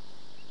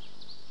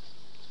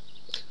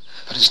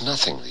 But it's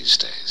nothing these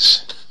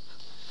days.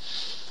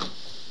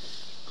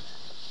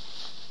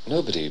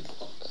 Nobody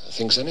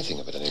thinks anything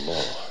of it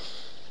anymore.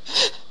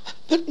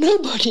 But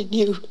nobody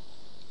knew.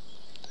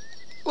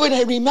 When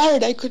I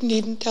remarried, I couldn't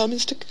even tell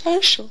Mr.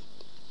 Kershaw.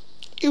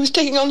 He was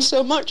taking on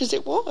so much as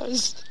it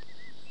was.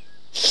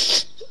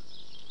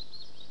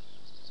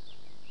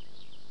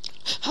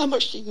 How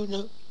much do you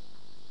know?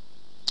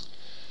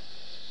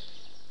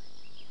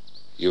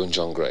 You and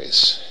John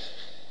Grace,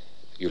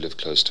 you lived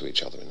close to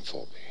each other in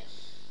Forby.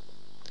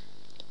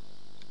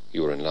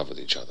 You were in love with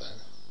each other,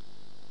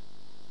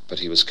 but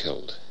he was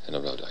killed in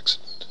a road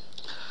accident.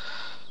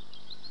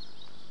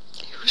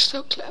 He was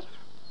so clever.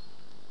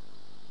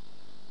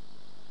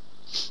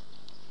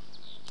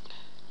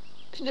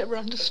 I never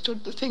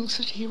understood the things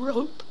that he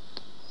wrote.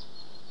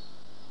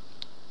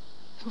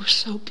 They were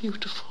so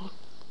beautiful.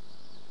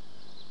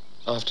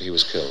 After he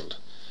was killed,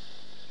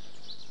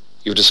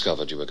 you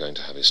discovered you were going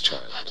to have his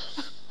child.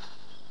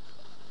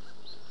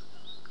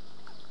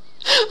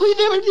 We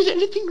never did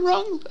anything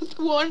wrong both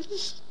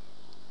once.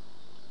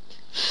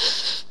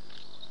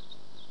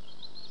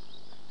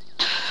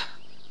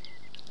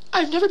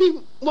 I've never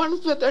been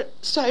one for that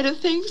side of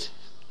things.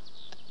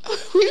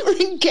 We were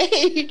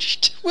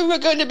engaged. We were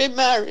going to be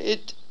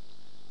married.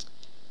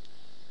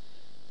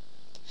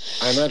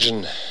 I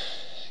imagine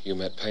you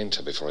met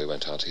Painter before he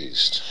went out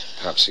east.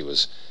 Perhaps he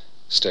was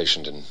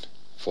stationed in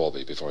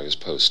Forby before he was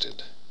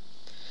posted.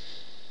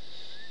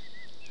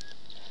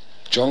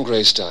 John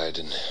Grace died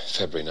in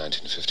February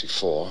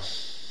 1954.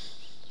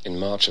 In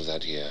March of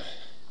that year,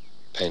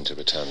 Painter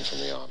returned from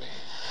the army.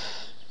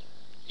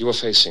 You were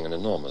facing an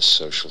enormous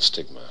social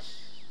stigma.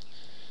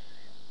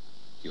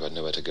 You had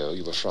nowhere to go,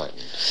 you were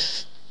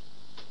frightened.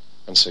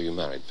 And so you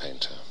married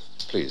Painter.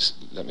 Please,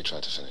 let me try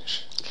to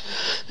finish.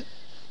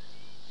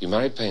 You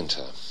married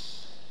Painter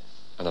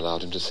and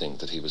allowed him to think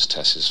that he was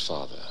Tess's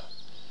father.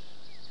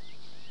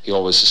 He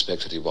always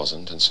suspected he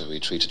wasn't, and so he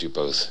treated you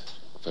both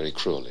very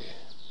cruelly.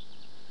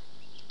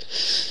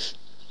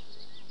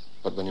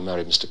 But when you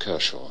married Mr.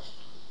 Kershaw,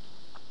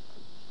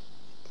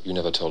 you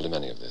never told him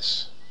any of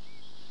this.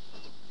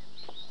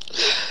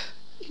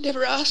 He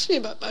never asked me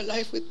about my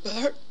life with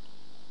Bert.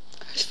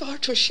 I was far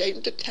too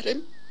ashamed to tell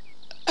him.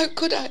 How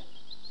could I?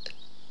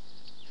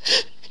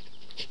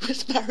 He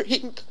was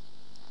marrying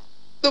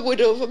the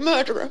widow of a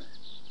murderer.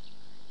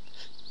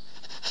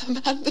 A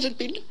man that had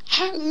been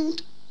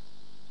hanged.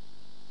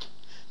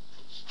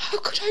 How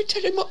could I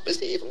tell him what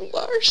was even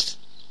worse?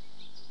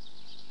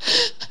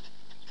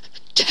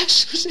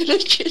 Tess was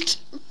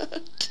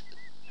illegitimate.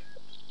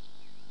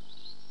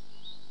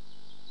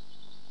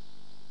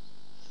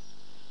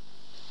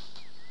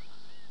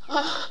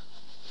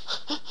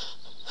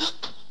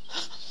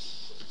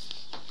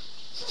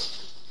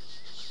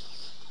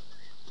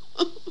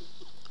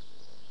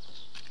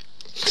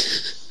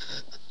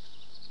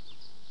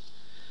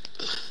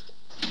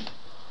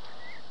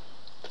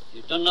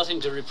 You've done nothing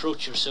to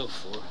reproach yourself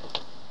for.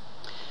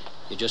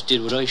 You just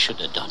did what I should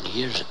have done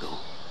years ago.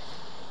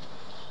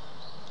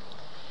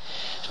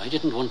 I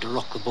didn't want to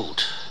rock the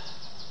boat.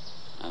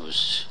 I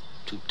was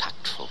too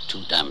tactful,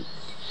 too damn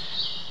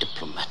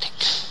diplomatic.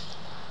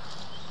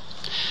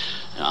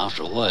 And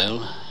after a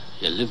while,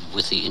 you live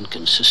with the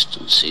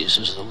inconsistencies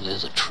as though they're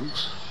the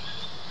truth.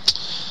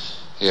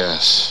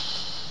 Yes.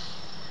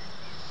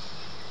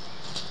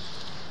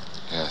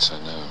 Yes, I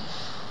know.